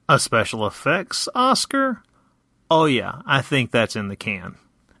 a special effects Oscar? Oh yeah, I think that's in the can,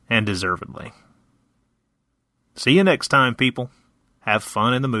 and deservedly. See you next time, people. Have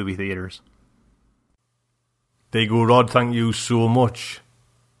fun in the movie theaters. There you go, Rod. Thank you so much.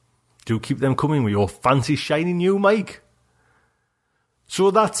 Do keep them coming with your fancy shiny new mic.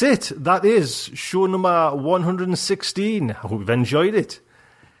 So that's it. That is show number 116. I hope you've enjoyed it.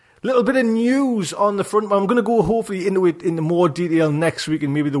 Little bit of news on the front. I'm going to go hopefully into it in more detail next week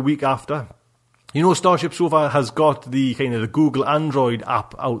and maybe the week after. You know, Starship Sofa has got the kind of the Google Android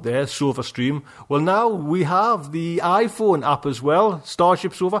app out there, Sofa Stream. Well, now we have the iPhone app as well,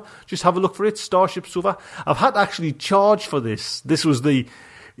 Starship Sofa. Just have a look for it, Starship Sofa. I've had to actually charge for this.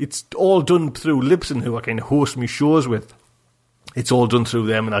 It's all done through Libsyn, who I kind of host my shows with. It's all done through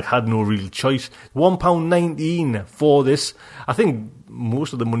them, and I had no real choice. £1.19 for this. I think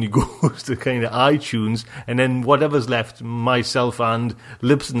most of the money goes to kind of iTunes, and then whatever's left, myself and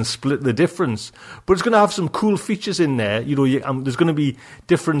Libsyn split the difference. But it's going to have some cool features in there. You know, there's going to be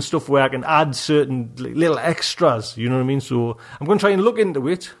different stuff where I can add certain little extras. You know what I mean? So I'm going to try and look into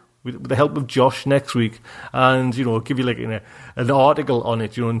it with the help of Josh next week, and you know, give you like an article on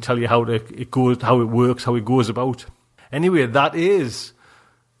it. You know, and tell you how it goes, how it works, how it goes about. Anyway, that is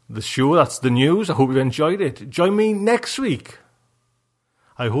the show. That's the news. I hope you enjoyed it. Join me next week.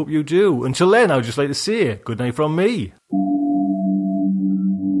 I hope you do. Until then, I would just like to say good night from me.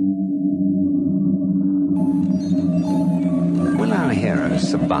 Will our heroes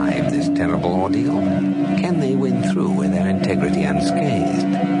survive this terrible ordeal? Can they win through with their integrity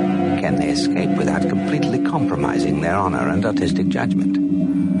unscathed? Can they escape without completely compromising their honor and artistic judgment?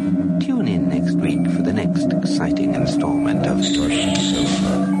 Tune in next week for the next exciting installment of Starship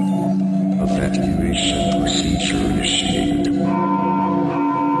Sofa. Evacuation procedure initiated.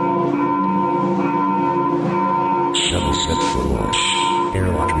 Shuttle set for launch.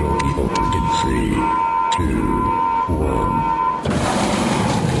 3, 2,